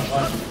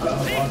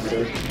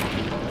monster.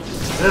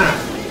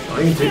 Ah! I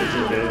can take it to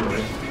the bed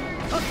anyway.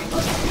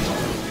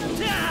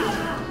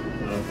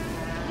 No.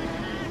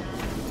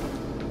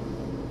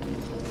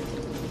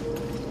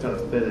 Kind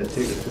of fit and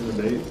take it to the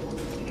bait.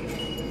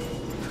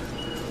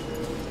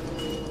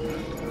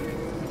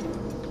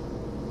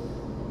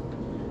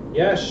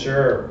 Yeah,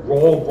 sure.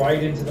 Roll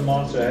right into the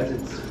monster as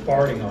it's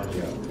farting on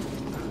you.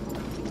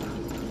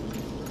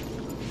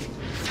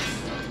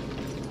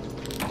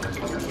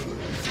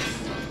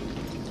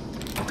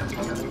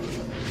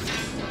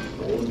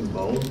 Golden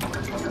bone.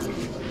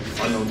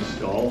 Unknown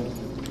skull.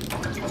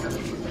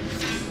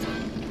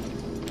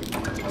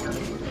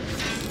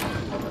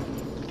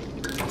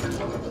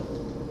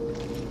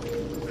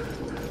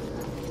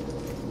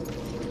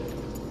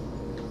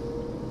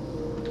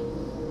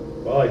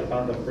 Well, I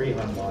found the free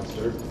hunt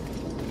monster.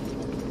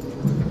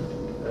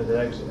 The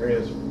next area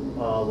is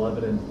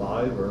 11 and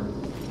 5, or?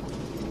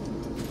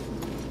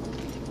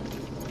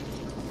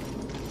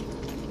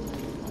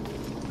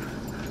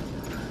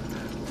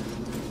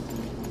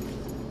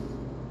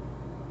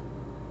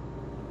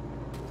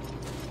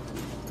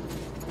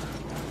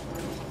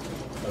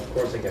 Of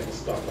course I get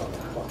stuck on the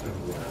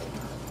fucking wall.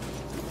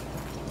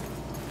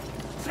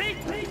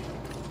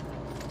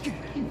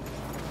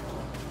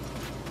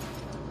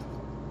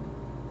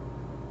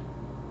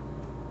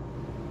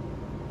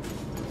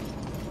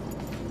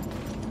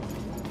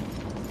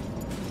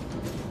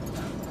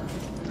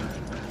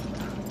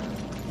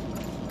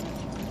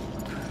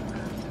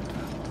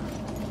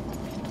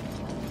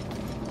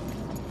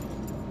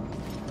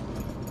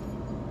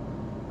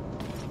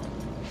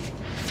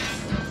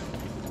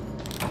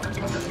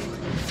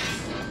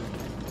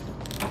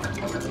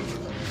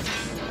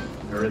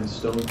 They're in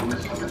stone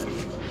piece.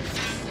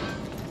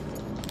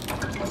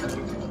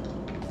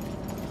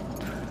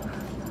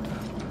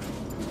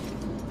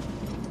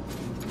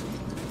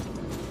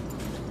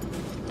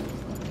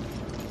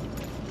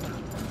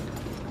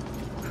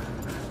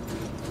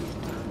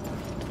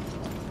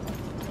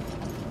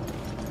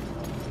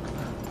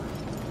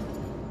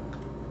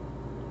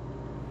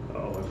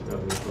 Oh, I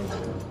forgot this one.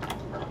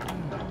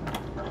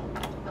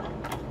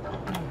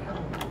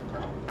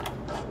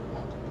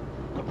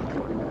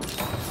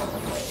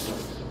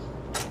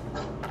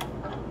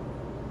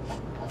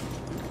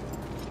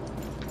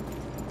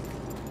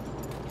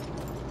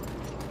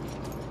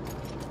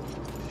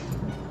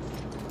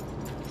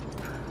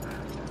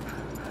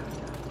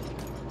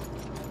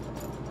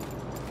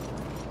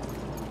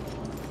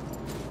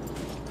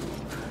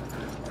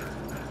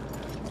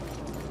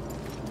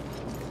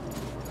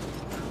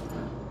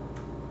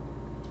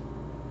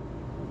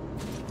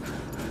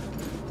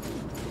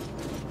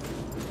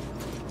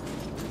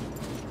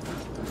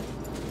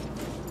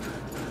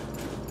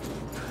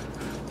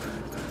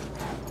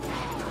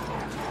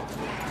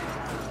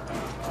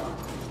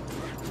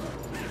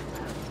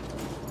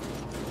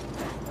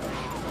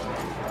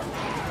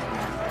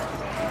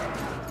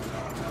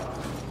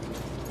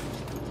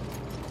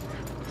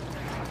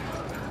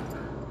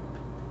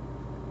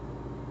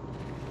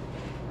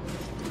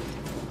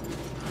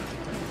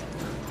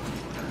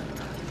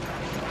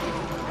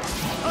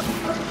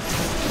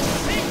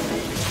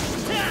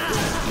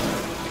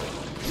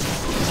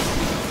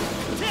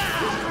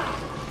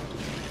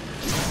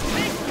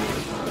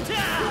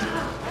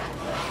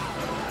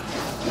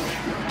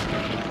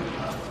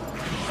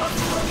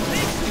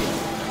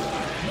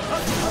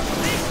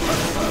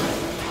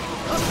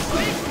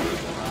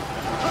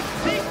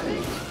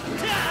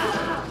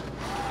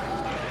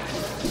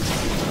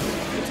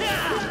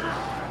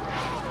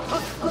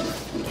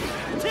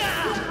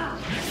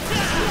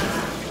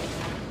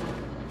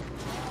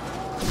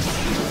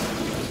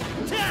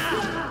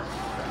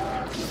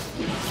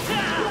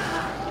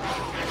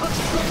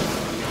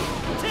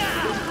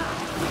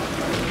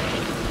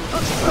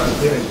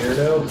 Getting here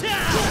now?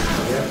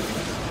 Yeah.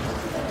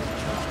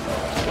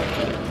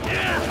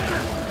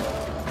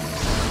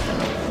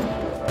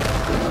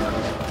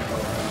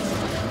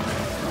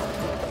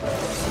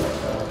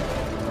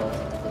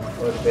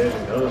 Much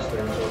damage those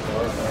things so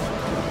far.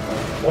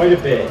 Quite a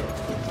bit.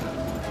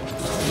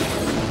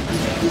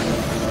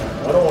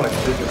 I don't want to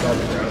kick this off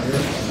the ground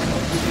here.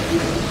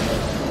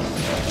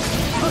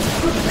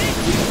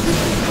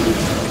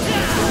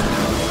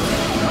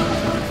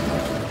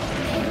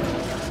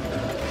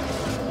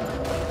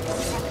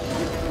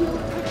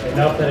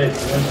 Enough that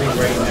it's limping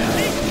right now.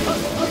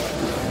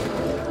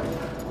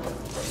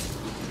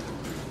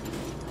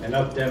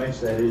 Enough damage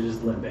that it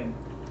is limping.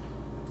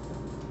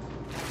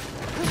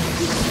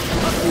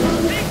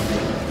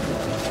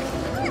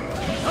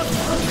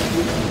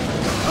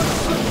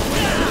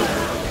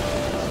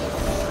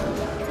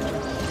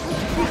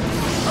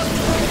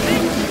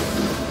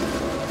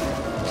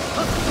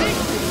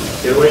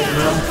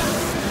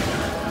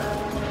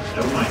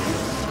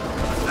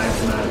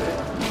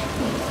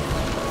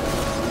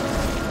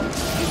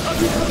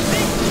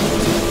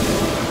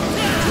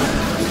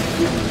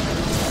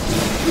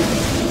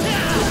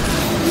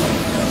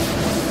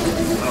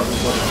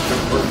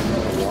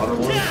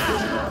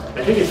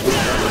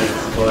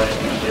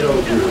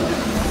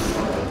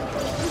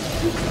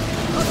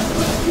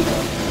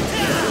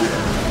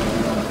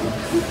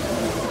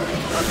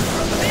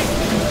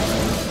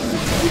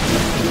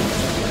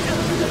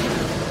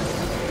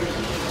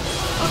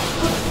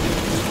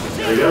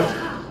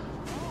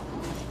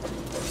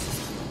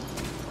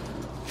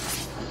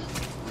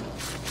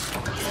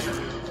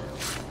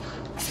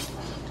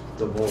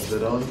 The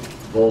Volvidon.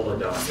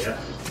 Volvidon, yeah.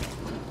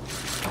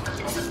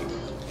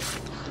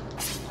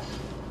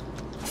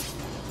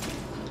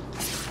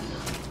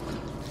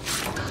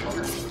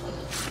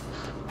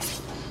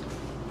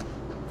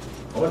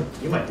 Oh,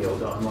 you might be able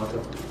to unlock a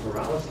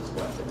paralysis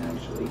weapon,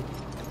 actually.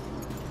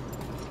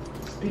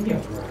 Speaking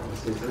of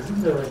paralysis,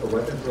 isn't there like a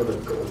weapon for the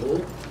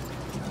Gobel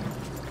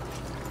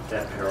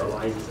that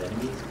paralyzes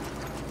enemies?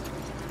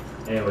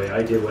 Anyway,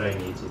 I did what I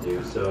need to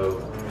do, so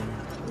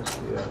Let's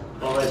see,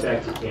 I'll head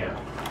back to camp.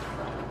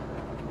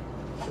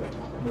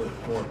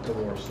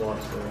 more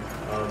slots there.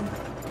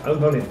 I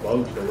don't know any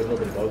bugs though. Where's all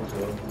the bugs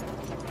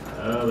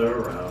though? They're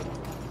around.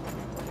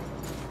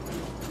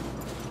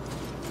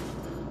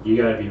 You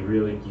gotta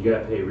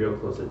pay real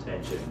close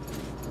attention.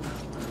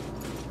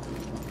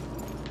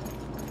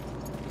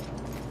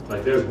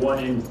 Like there's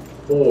one in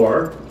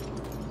 4.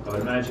 I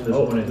would imagine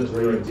there's one in this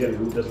 3 one and right,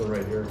 2. this one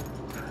right here.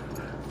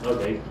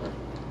 Okay.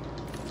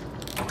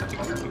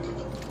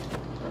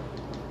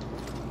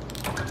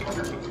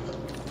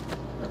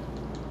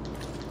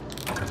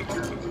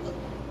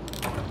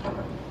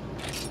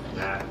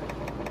 Nah.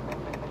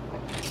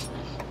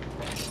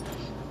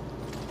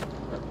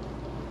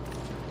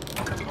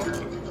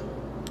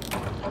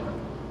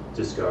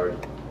 Discard.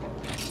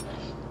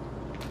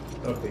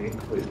 Okay,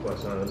 complete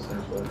quest on this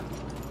thing. So.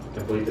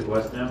 Complete the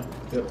quest now?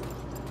 Yep.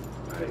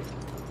 Alright.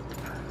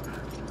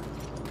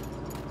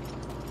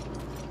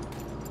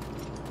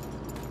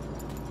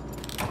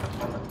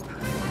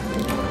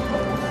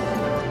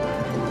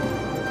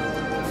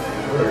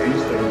 What are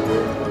these things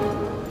here?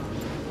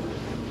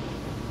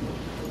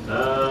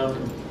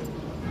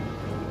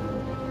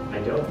 I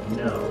don't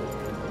know,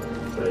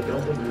 but I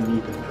don't think you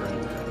need them for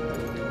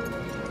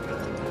anything.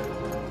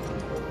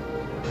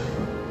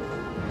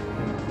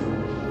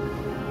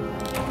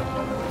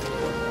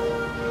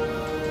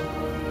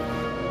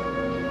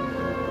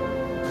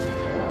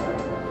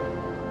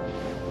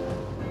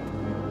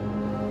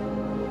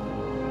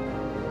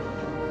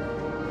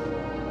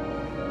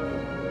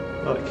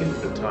 Oh, I can't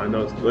get the time.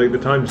 No, it's like the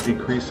time's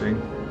decreasing.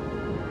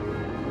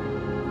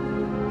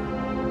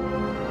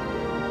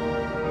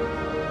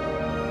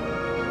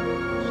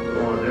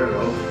 Still on there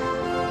though.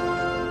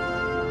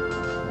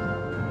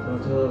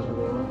 Don't tell us we're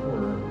going off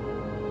order.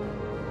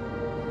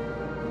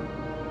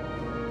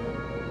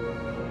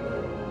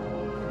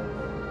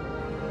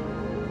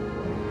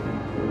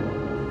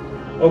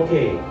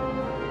 Okay.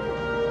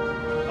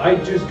 I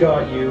just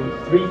got you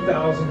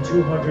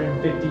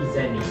 3,250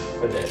 zenny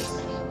for this.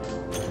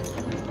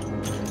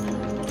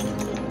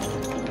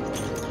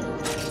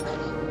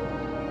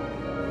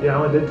 Yeah,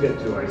 I only did get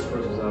 2 ice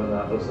crystals out of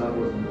that, but that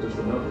wasn't just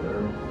enough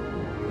there.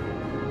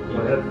 You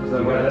My head- is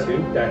that my got head?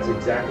 2? That's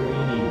exactly what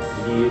you need.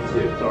 You needed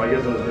 2. So I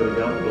guess I was gonna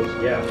count those.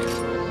 Yeah.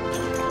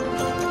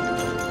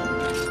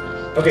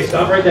 Okay,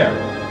 stop right there.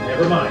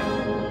 Never mind.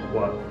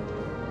 What?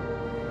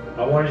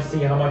 I wanted to see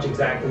how much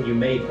exactly you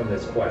made from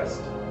this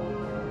quest.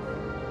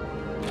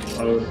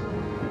 I was.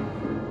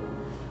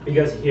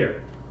 Because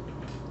here,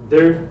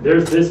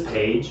 there's this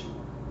page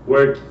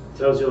where it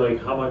tells you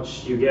like how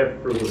much you get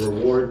for the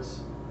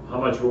rewards, how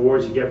much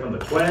rewards you get from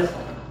the quest.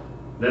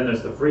 Then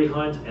there's the free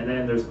hunt, and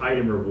then there's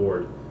item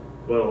reward.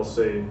 What it'll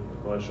say.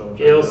 Well,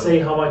 It'll say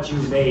how much you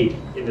made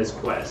in this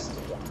quest.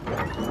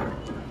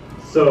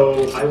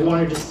 So I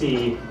wanted to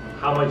see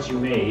how much you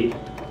made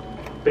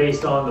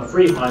based on the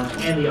free hunt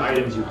and the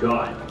items you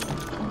got.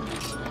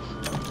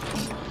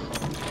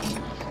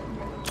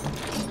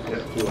 Yeah,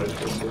 2 ice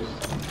crystals.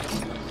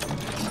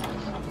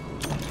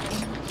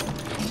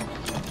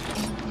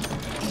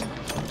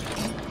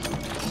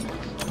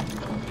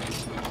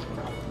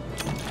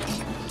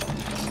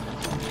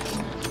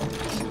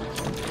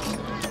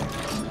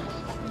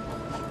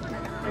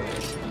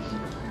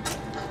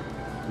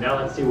 Now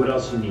let's see what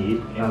else you need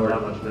in Not order.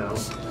 that much now.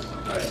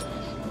 Alright.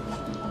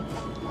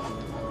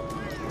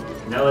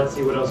 Now let's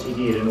see what else you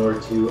need in order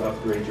to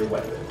upgrade your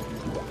weapon.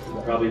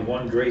 Probably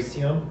 1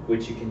 Gracium,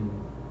 which you can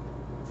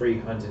free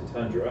hunt in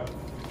Tundra.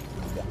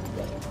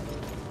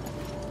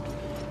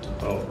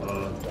 Oh,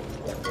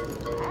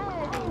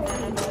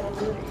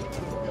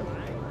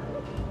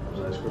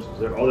 there's ice crystals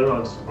there. Oh, they're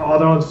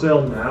on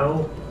sale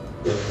now?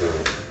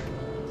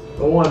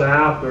 The one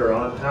after,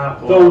 on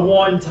half The off.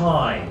 one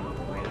time!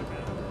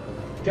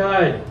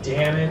 God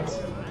damn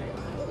it.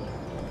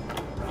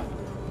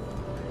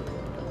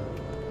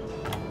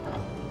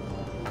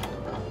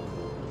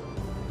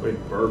 Wait,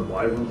 bird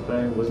wyvern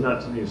thing? Wasn't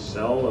that something you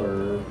sell,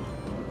 or?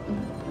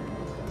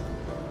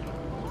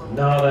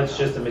 No, that's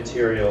just a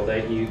material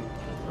that you...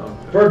 Oh.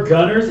 For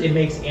gunners, it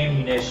makes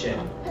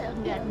ammunition.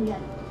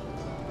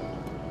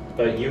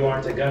 But you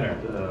aren't a gunner.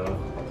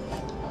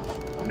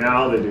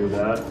 Now they do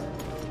that.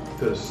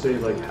 Could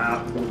save like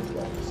half,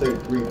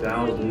 save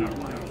 3,000.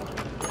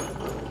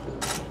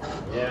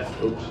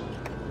 Yeah. Oops.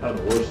 Had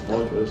the worst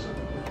luck with this.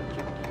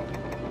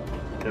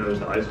 Yeah, there's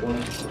the ice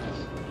one.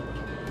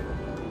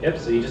 Yep,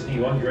 so you just need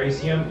 1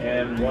 Gracium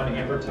and 1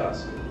 Amber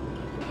Tusk.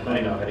 I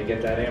know how to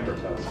get that Amber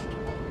Tusk.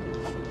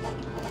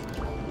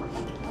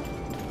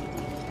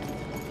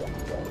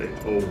 Wait,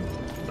 oh,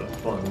 the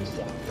funds.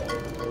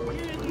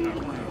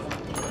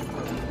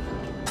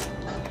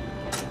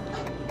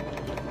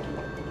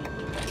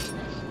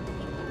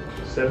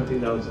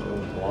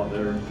 $17,000 a lot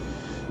there.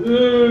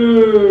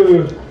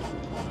 Ooh.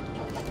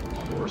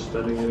 We're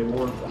spending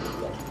anymore.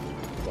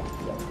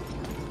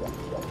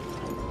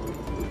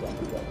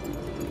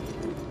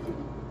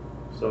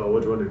 So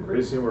which one do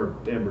Graysium or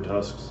Amber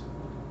Tusks?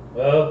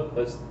 Well,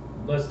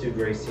 let's do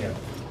Graysium.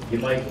 You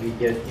might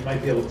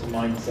be able to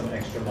mine some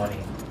extra money.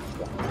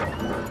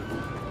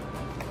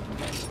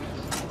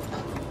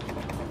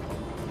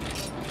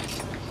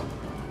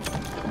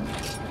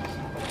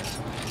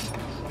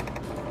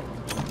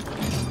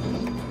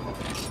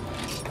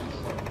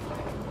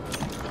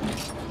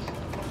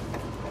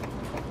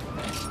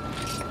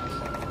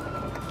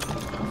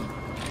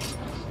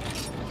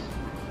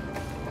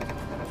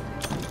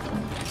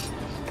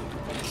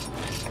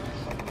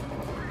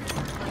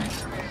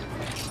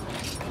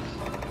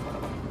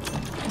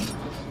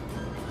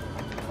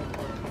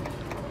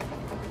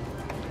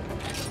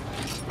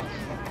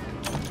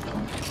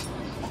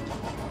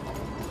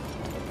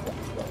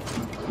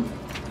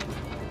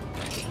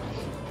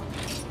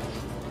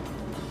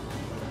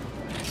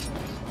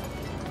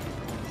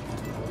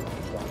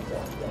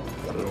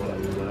 I don't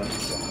want to do that.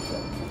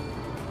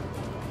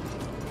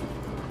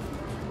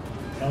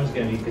 I was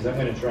gonna because I'm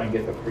gonna try and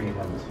get the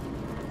pre-hunt.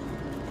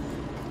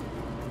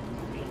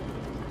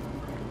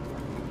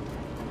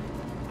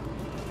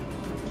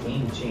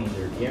 Game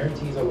changer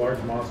guarantees a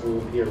large monster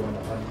will appear when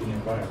the hunting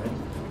environment.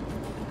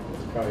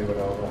 That's probably what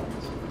I'll want.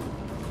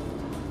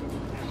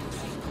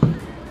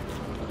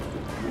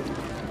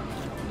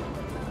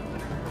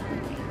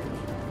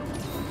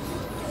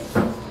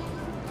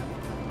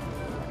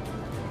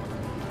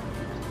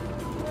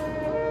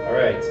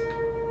 Alright,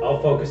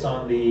 I'll focus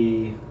on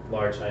the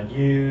large hunt.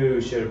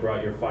 You should have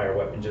brought your fire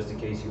weapon just in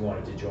case you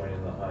wanted to join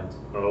in the hunt.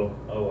 Oh,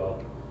 Oh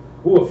well.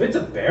 Ooh, if it's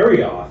a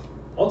Barioth,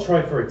 I'll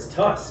try for its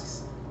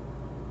tusks.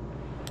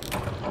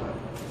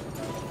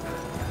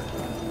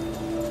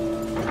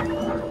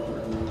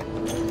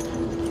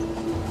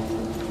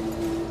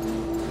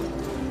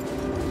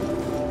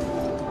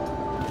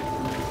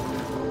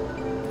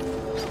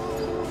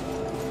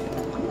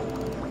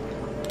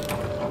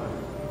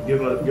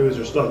 give us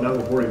your stuff now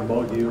before he can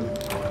bug you.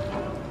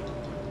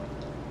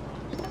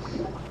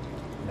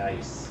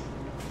 Nice.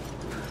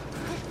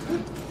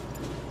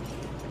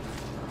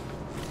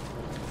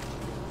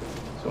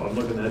 So I'm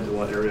looking ahead to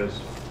what areas?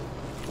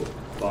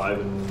 5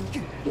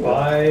 and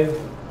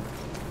 5,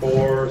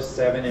 4,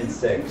 7, and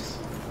 6.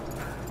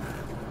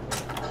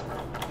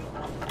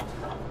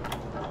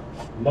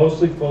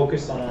 Mostly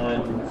focus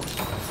on,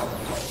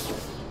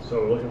 So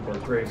we're looking for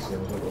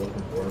Graysium is what we're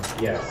looking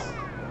for. yes.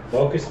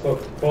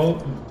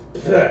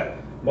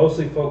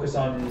 Mostly focus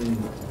on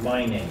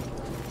mining.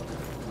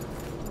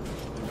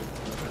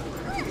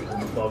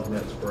 And the bug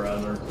nets for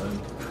another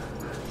thing.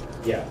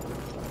 Yeah.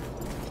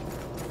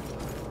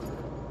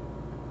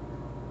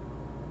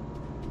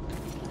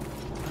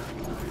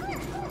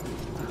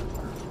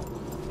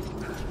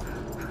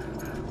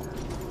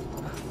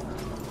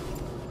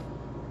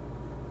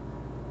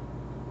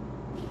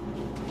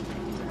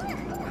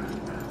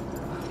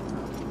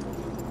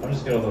 I'm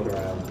just gonna look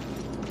around.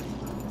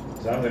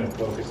 So I'm gonna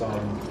focus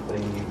on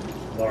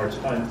the large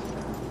hunt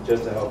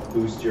just to help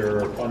boost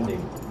your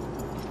funding.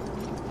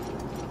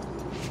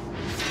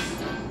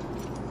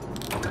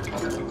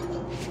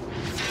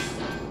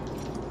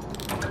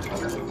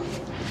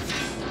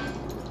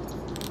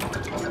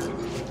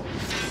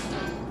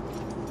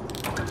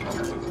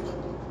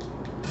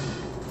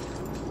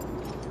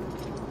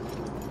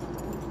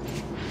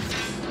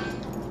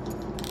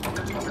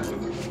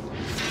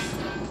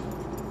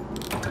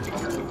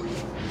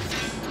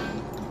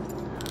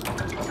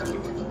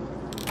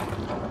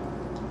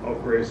 Oh,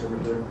 Graysium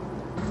right there.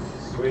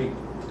 Sweet.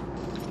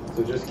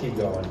 So just keep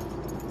going.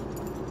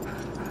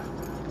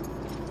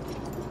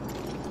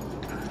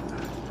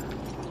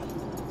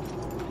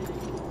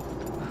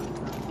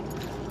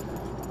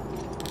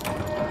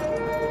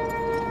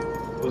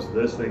 What's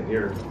this thing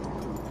here?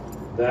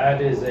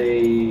 That is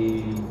a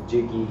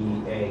jiggy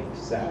egg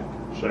sack.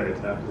 Should I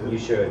attack You it?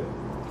 should.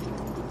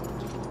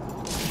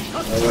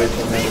 Otherwise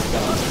you'll never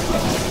stop.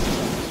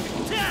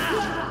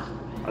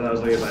 I thought I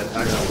was like if I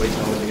attack it, I'll wait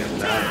till I get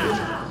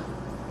that.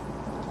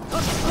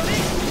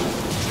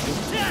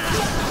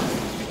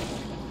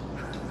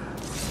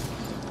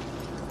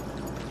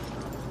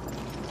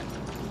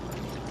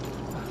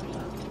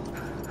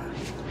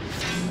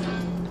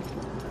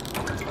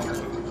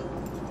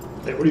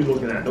 Hey, what are you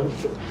looking at? Don't.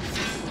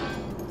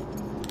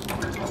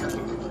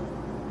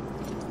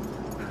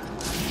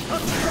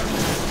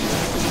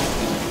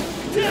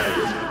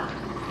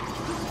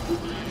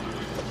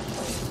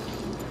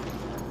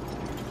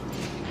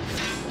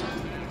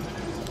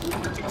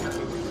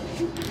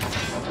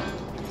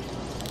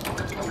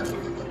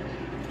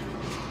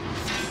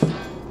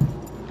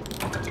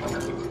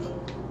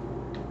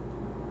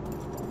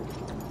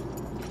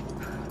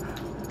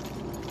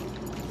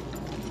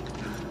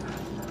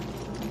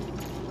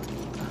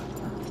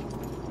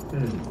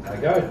 I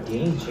got a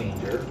game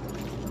changer,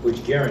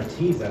 which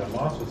guarantees that a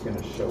monster's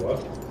gonna show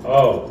up.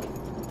 Oh,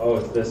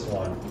 it's this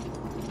one.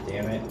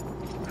 Damn it.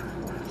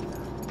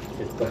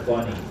 It's the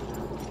bunny.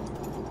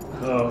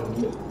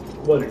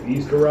 What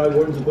Easter egg?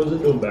 What's it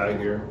doing back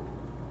here?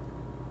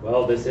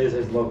 Well, this is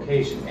his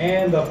location,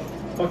 and the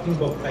fucking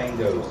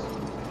Bofangos.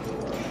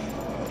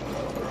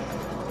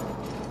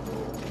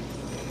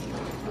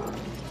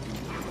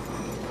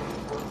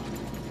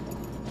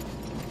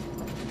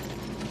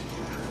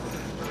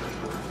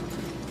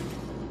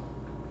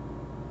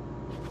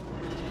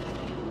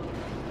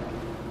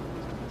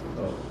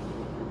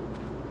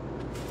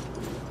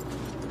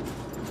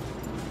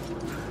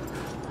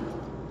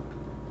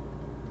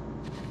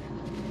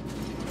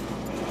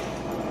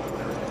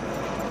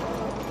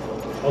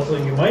 Also,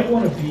 you might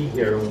want to be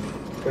here,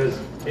 because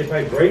if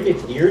I break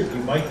its ears,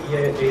 you might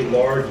get a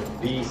large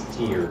beast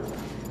here,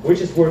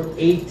 which is worth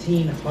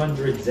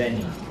 1,800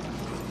 zenny.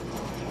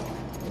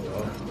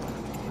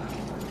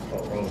 Oh,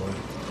 wrong one.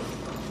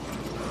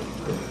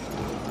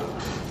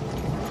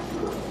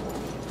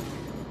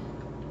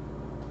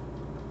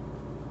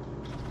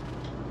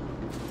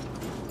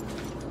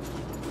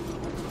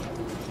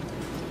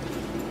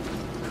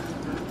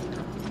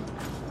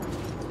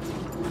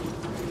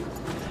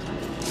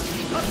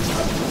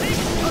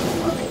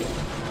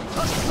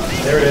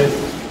 There it is.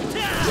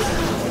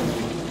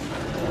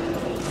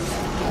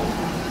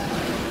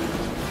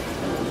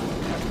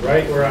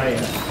 Right where I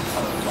am.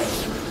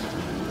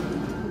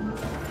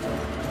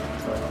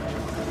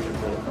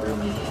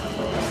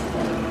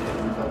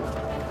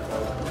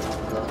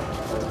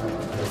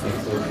 Okay,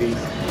 so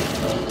beast.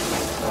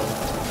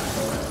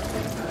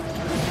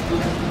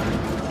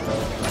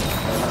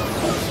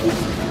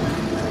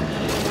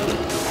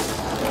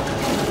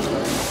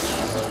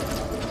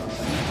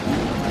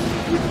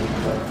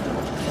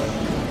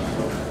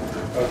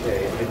 Okay,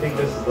 I think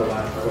this is the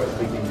last quest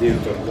we can do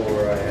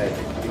before I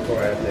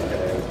have to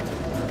head out.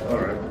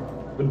 Alright.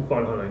 Been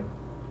fun hunting.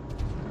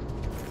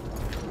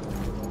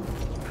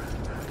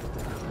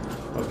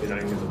 Okay, now I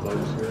can get the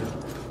bugs here.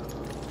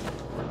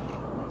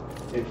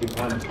 If you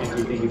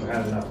think you've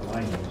had enough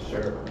mining,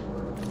 sure.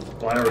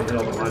 Well, I already hit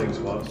all the mining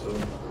spots, so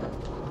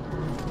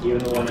Even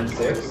the one in 6?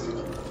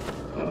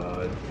 I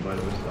might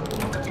have missed that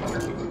one.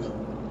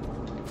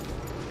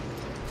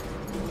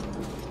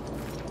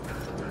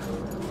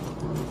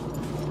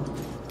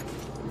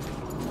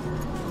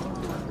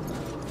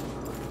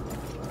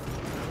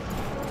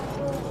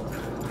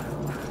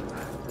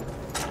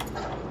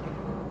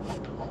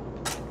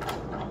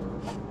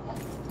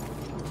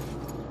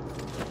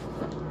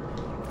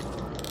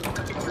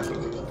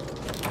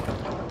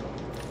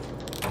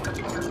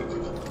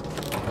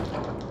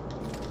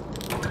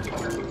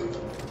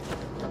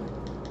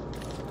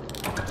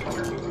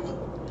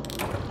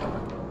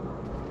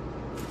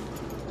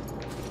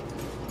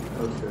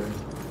 Okay.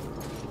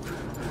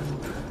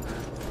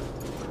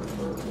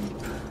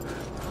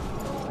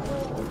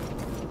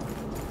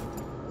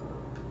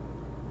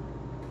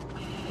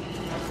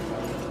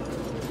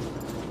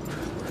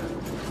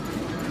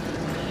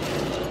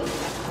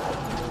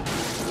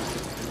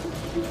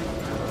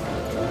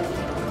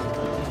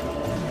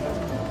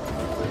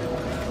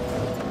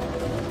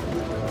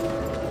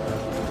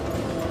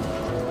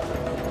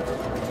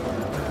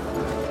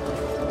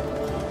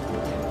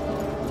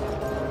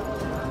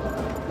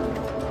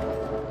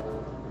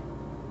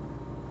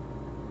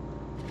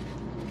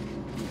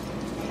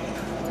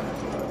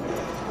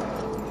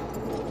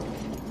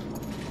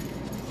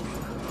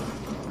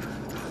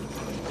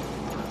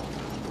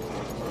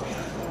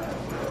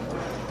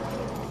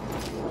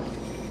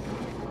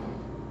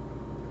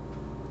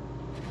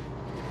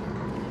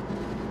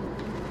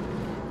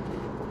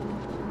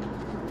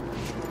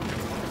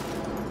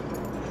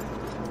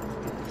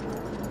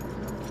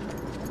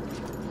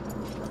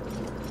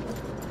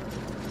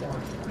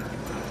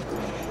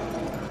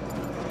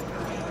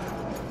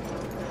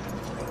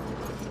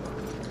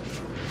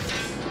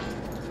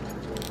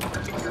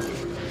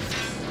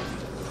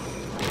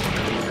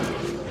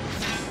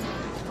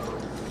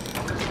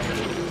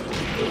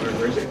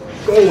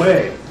 Go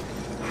away!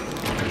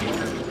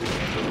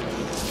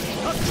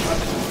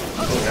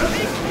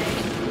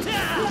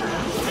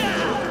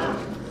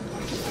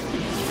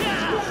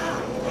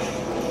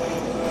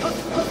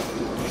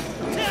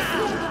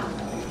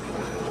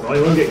 Well,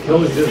 you won't get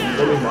killed if you just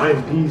let me mine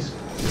in peace.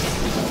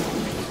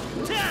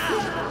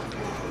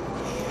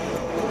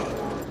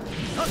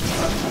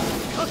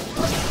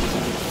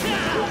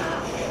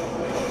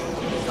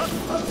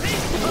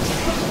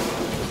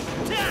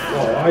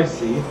 Oh, I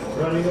see.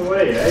 Running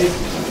away, eh?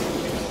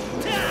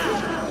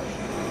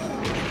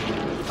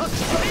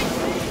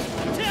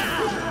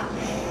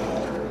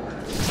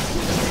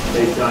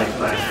 They die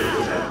faster in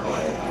that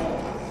fight.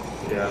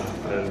 Yeah,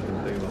 I didn't even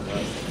think about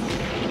that.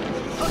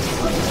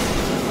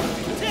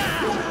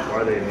 Why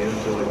are they immune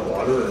to like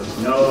water? Or...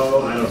 No,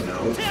 I don't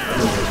know.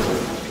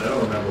 I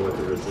don't remember what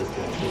the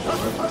resistance is on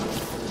it.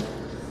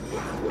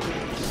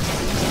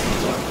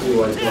 Who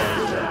I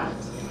thought that?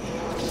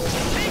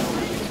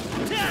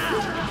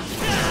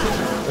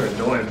 are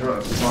annoying. I'm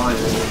trying to find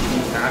and they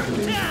keep attacking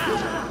me.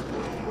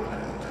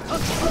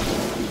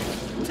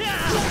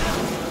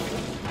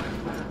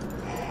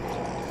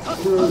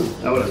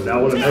 That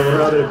would have never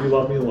happened if you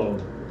left me alone.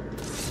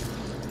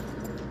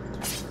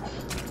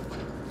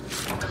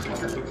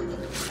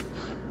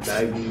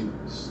 Baggy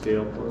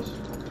scale plus.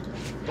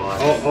 I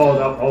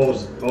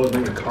was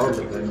making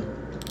carpet thing.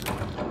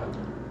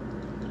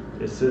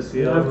 Assist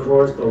And of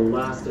course, the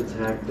last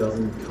attack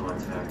doesn't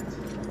contact.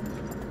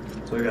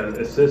 So we got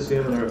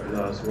Assisium and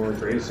some more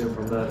Gracium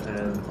from that,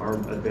 and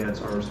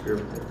Advanced Armor Spear.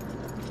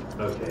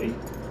 Okay.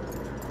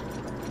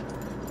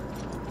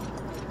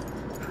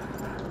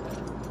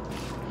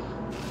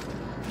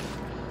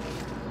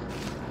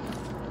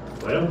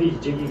 Why don't these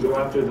Jiggy go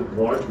after the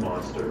large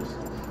monsters?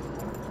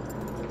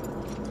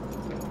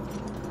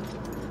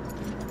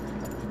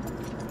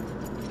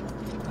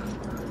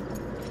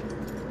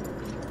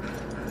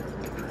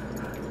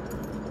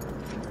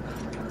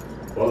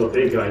 Well, the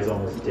big guy's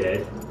almost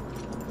dead.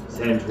 He's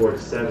heading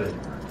towards 7.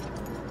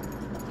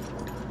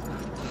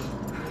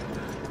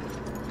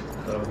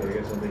 Okay, I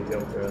guess I'll make you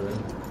up there then.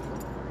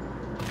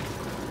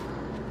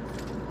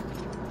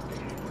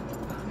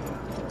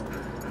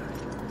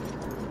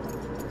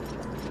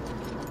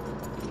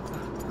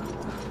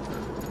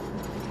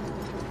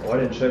 Oh, I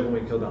didn't check when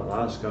we killed that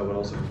last guy what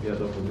else I could get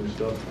up with new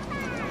stuff.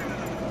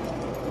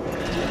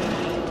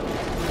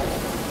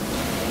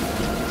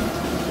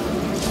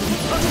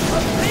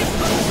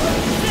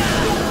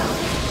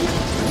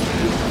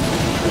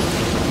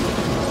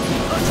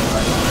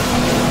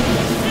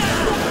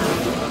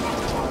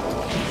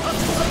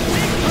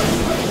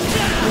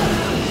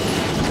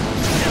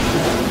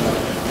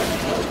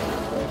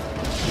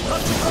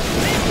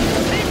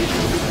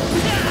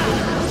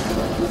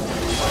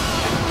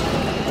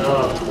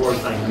 Oh, of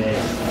course I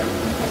missed.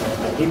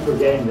 I keep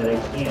forgetting that I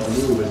can't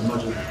move as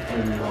much as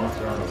any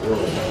monster on the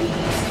world.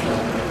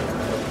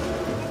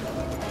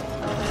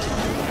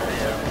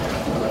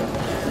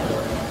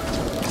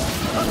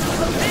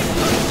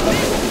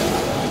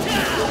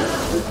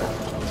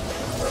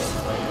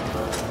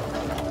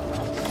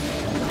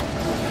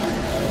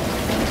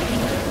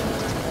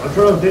 I'm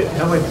trying to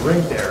have my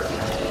drink there.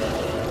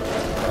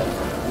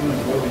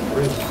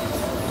 Drink.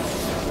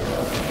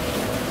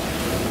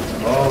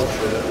 Oh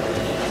shit.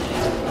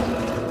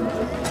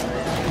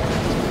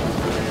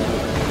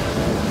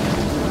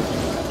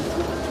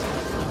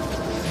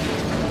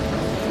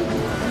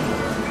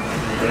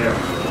 There.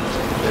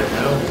 Dead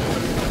now.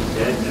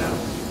 Dead now.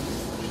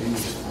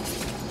 Jeez.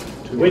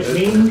 Which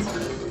means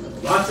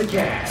lots of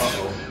cash.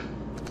 Uh-oh.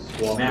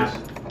 Swap Map.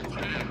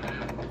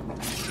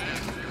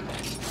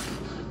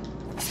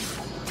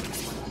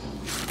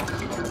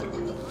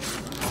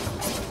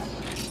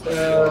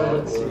 this.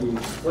 Let's see.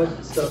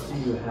 What stuff do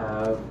you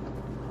have?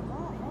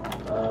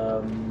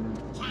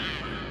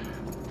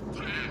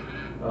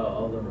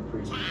 All of them are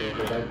pretty equal.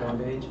 Go back one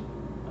page.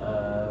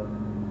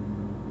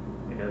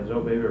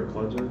 Antidote maybe or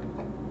cleanser?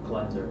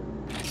 Cleanser.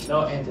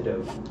 No,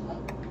 antidote.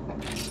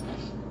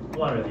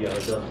 One or the other,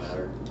 doesn't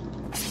matter.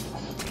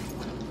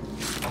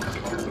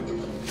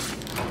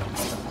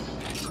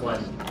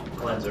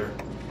 Cleanser.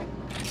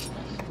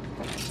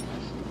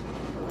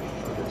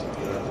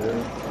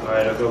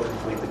 Alright, I'll go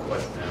complete the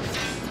quest now.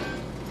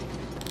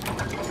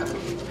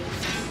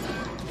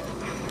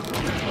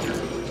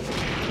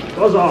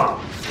 Buzz off!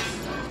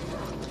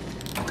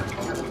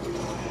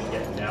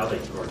 Yeah, now they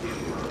torture you.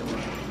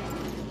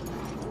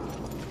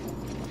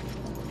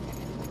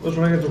 Let's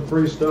try and get some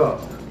free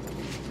stuff.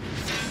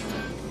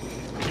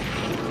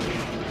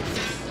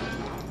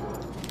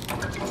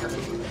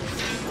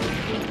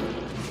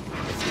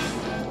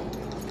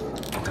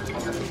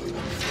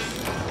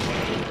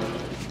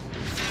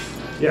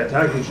 Yeah,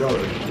 attack each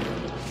other.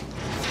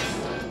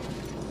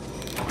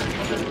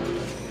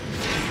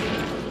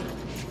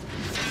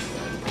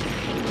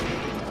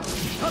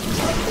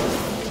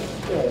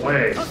 Oh,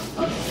 wait.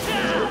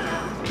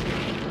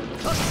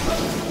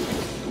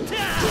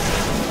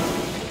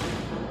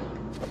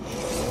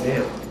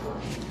 Damn.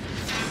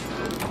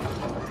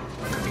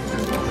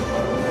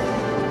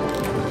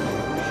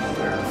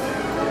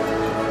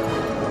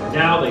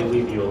 Now they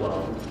leave you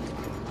alone.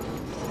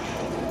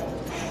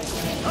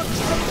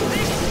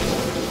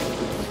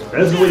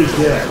 That's what he's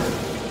dead.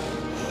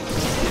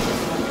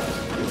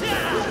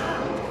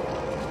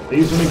 They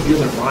used to make you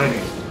like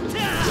mining.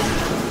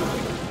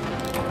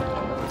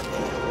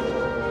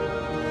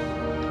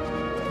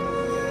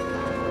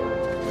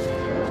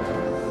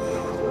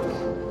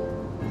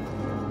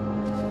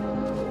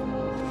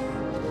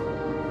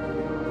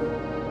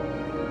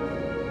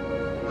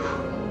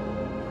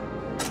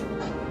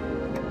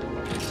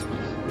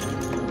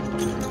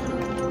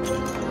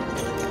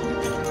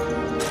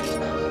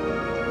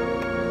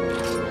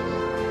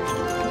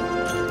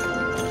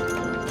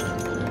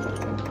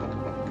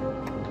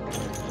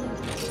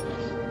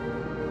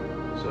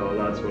 So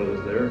that's what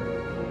is there.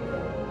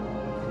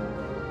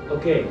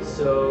 Okay,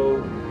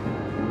 so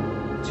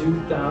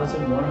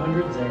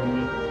 2,100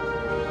 zenny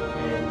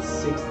and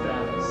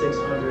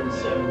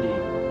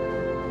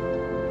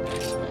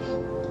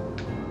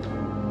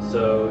 6,670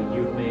 So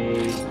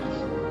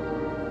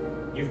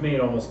you've made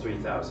almost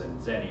 3,000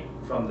 Zenny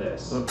from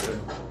this. Okay.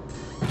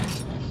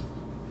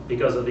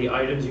 Because of the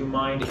items you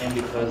mined and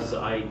because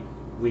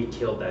we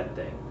killed that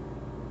thing.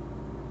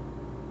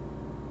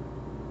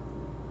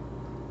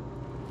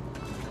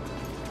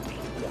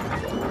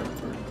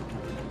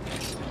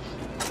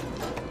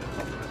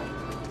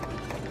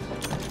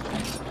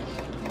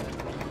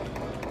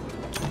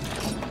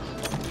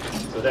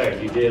 So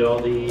there, you did all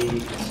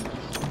the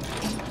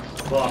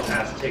Claw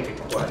Pass ticket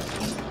quests.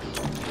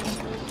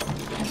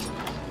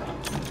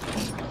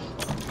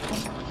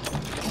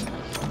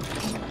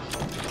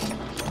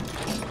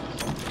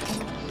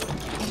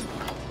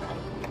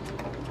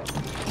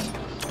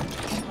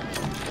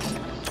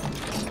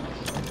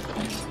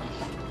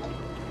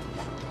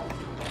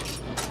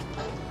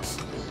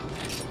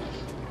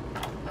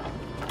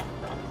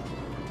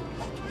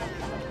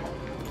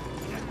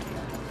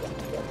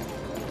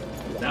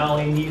 Now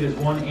all you need is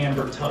one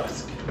amber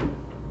tusk.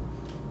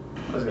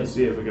 I was gonna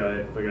see if we got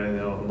anything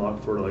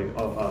unlocked for like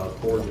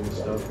forging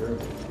stuff here.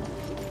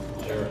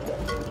 Sure.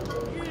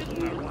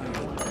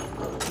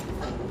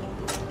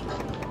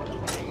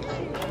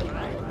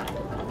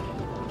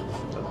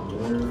 Nothing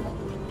there.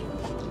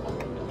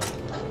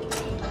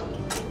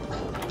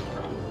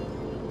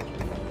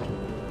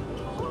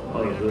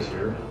 Oh, there's this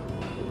here.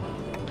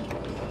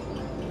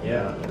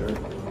 Yeah. There.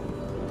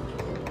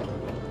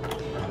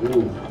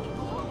 Ooh.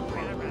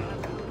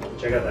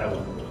 Check out that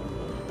one.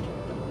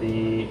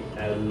 The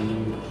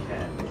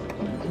Alucan.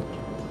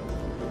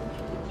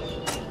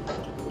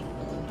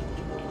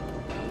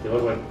 They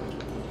look like...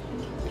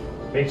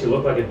 Makes you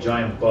look like a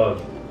giant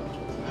bug.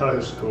 That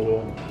is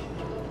cool.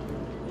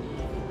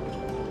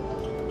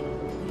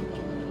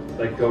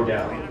 Like, go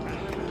down.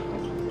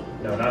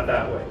 No, not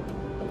that way.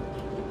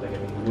 Like, I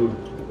mean, move.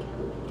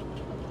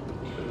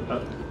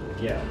 Up.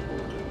 Yeah.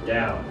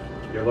 Down.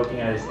 You're looking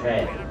at his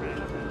head.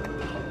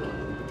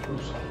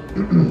 Oops.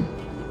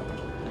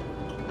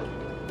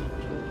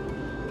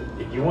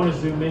 If you want to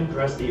zoom in,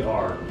 press the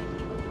R.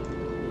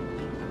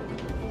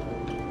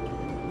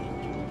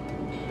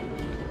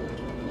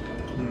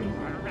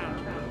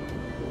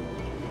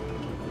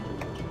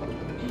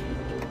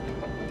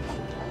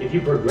 If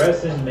you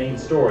progress in the main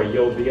story,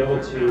 you'll be able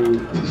to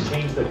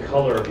change the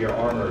color of your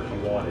armor if you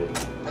wanted.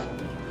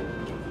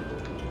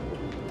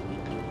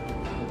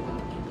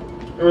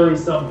 Or at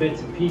least some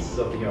bits and pieces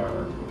of the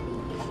armor.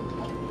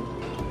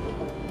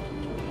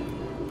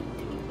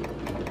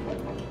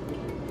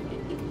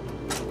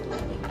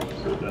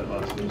 So that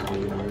last one's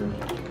moving here.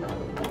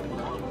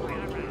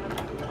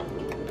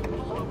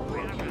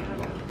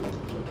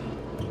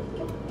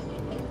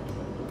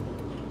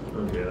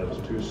 Okay, that was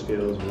 2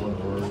 scales, 1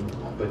 horn.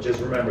 But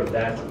just remember,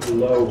 that's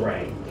low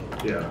rank.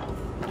 Yeah.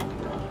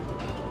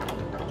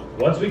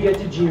 Once we get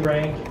to G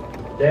rank,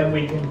 then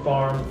we can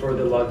farm for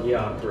the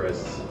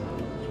Lagiacrus.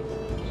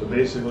 So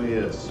basically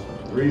it's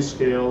 3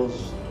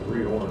 scales,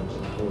 3 horns.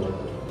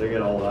 They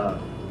get all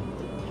that.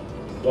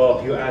 Well,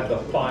 if you add the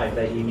 5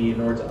 that you need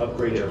in order to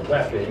upgrade your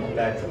weapon,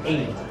 that's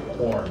 8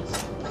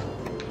 horns.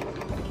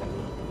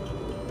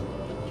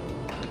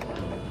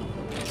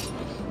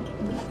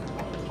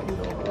 You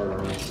know, hard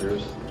armor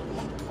spears.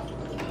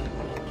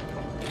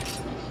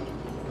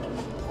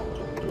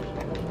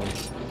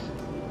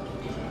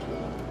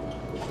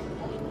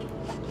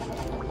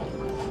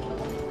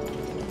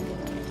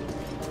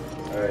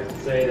 Alright,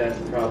 say that's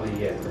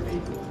probably it for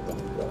me.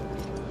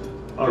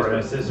 All Because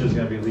right. my sister's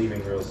gonna be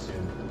leaving real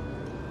soon.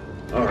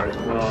 Alright,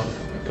 well,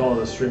 calling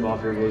the stream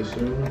off here really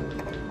soon.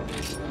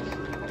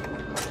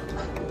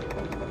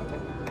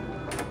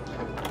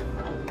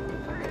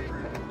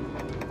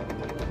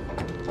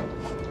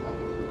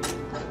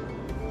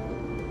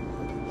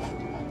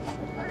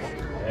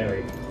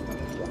 Anyway,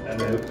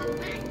 I'm out.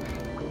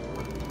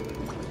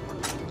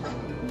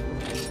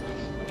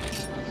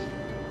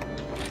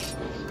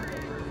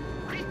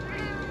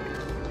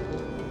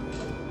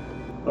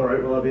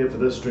 Alright, well that'll be it for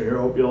this stream here.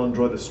 Hope you all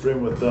enjoyed the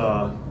stream with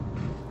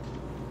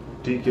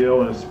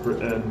DKO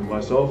and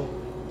myself.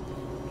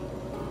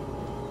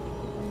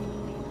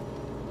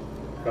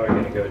 Probably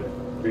gonna go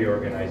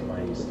reorganize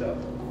my stuff.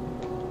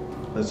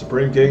 The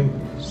Supreme King,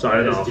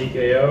 signing This off. is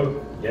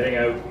DKO, getting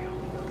out.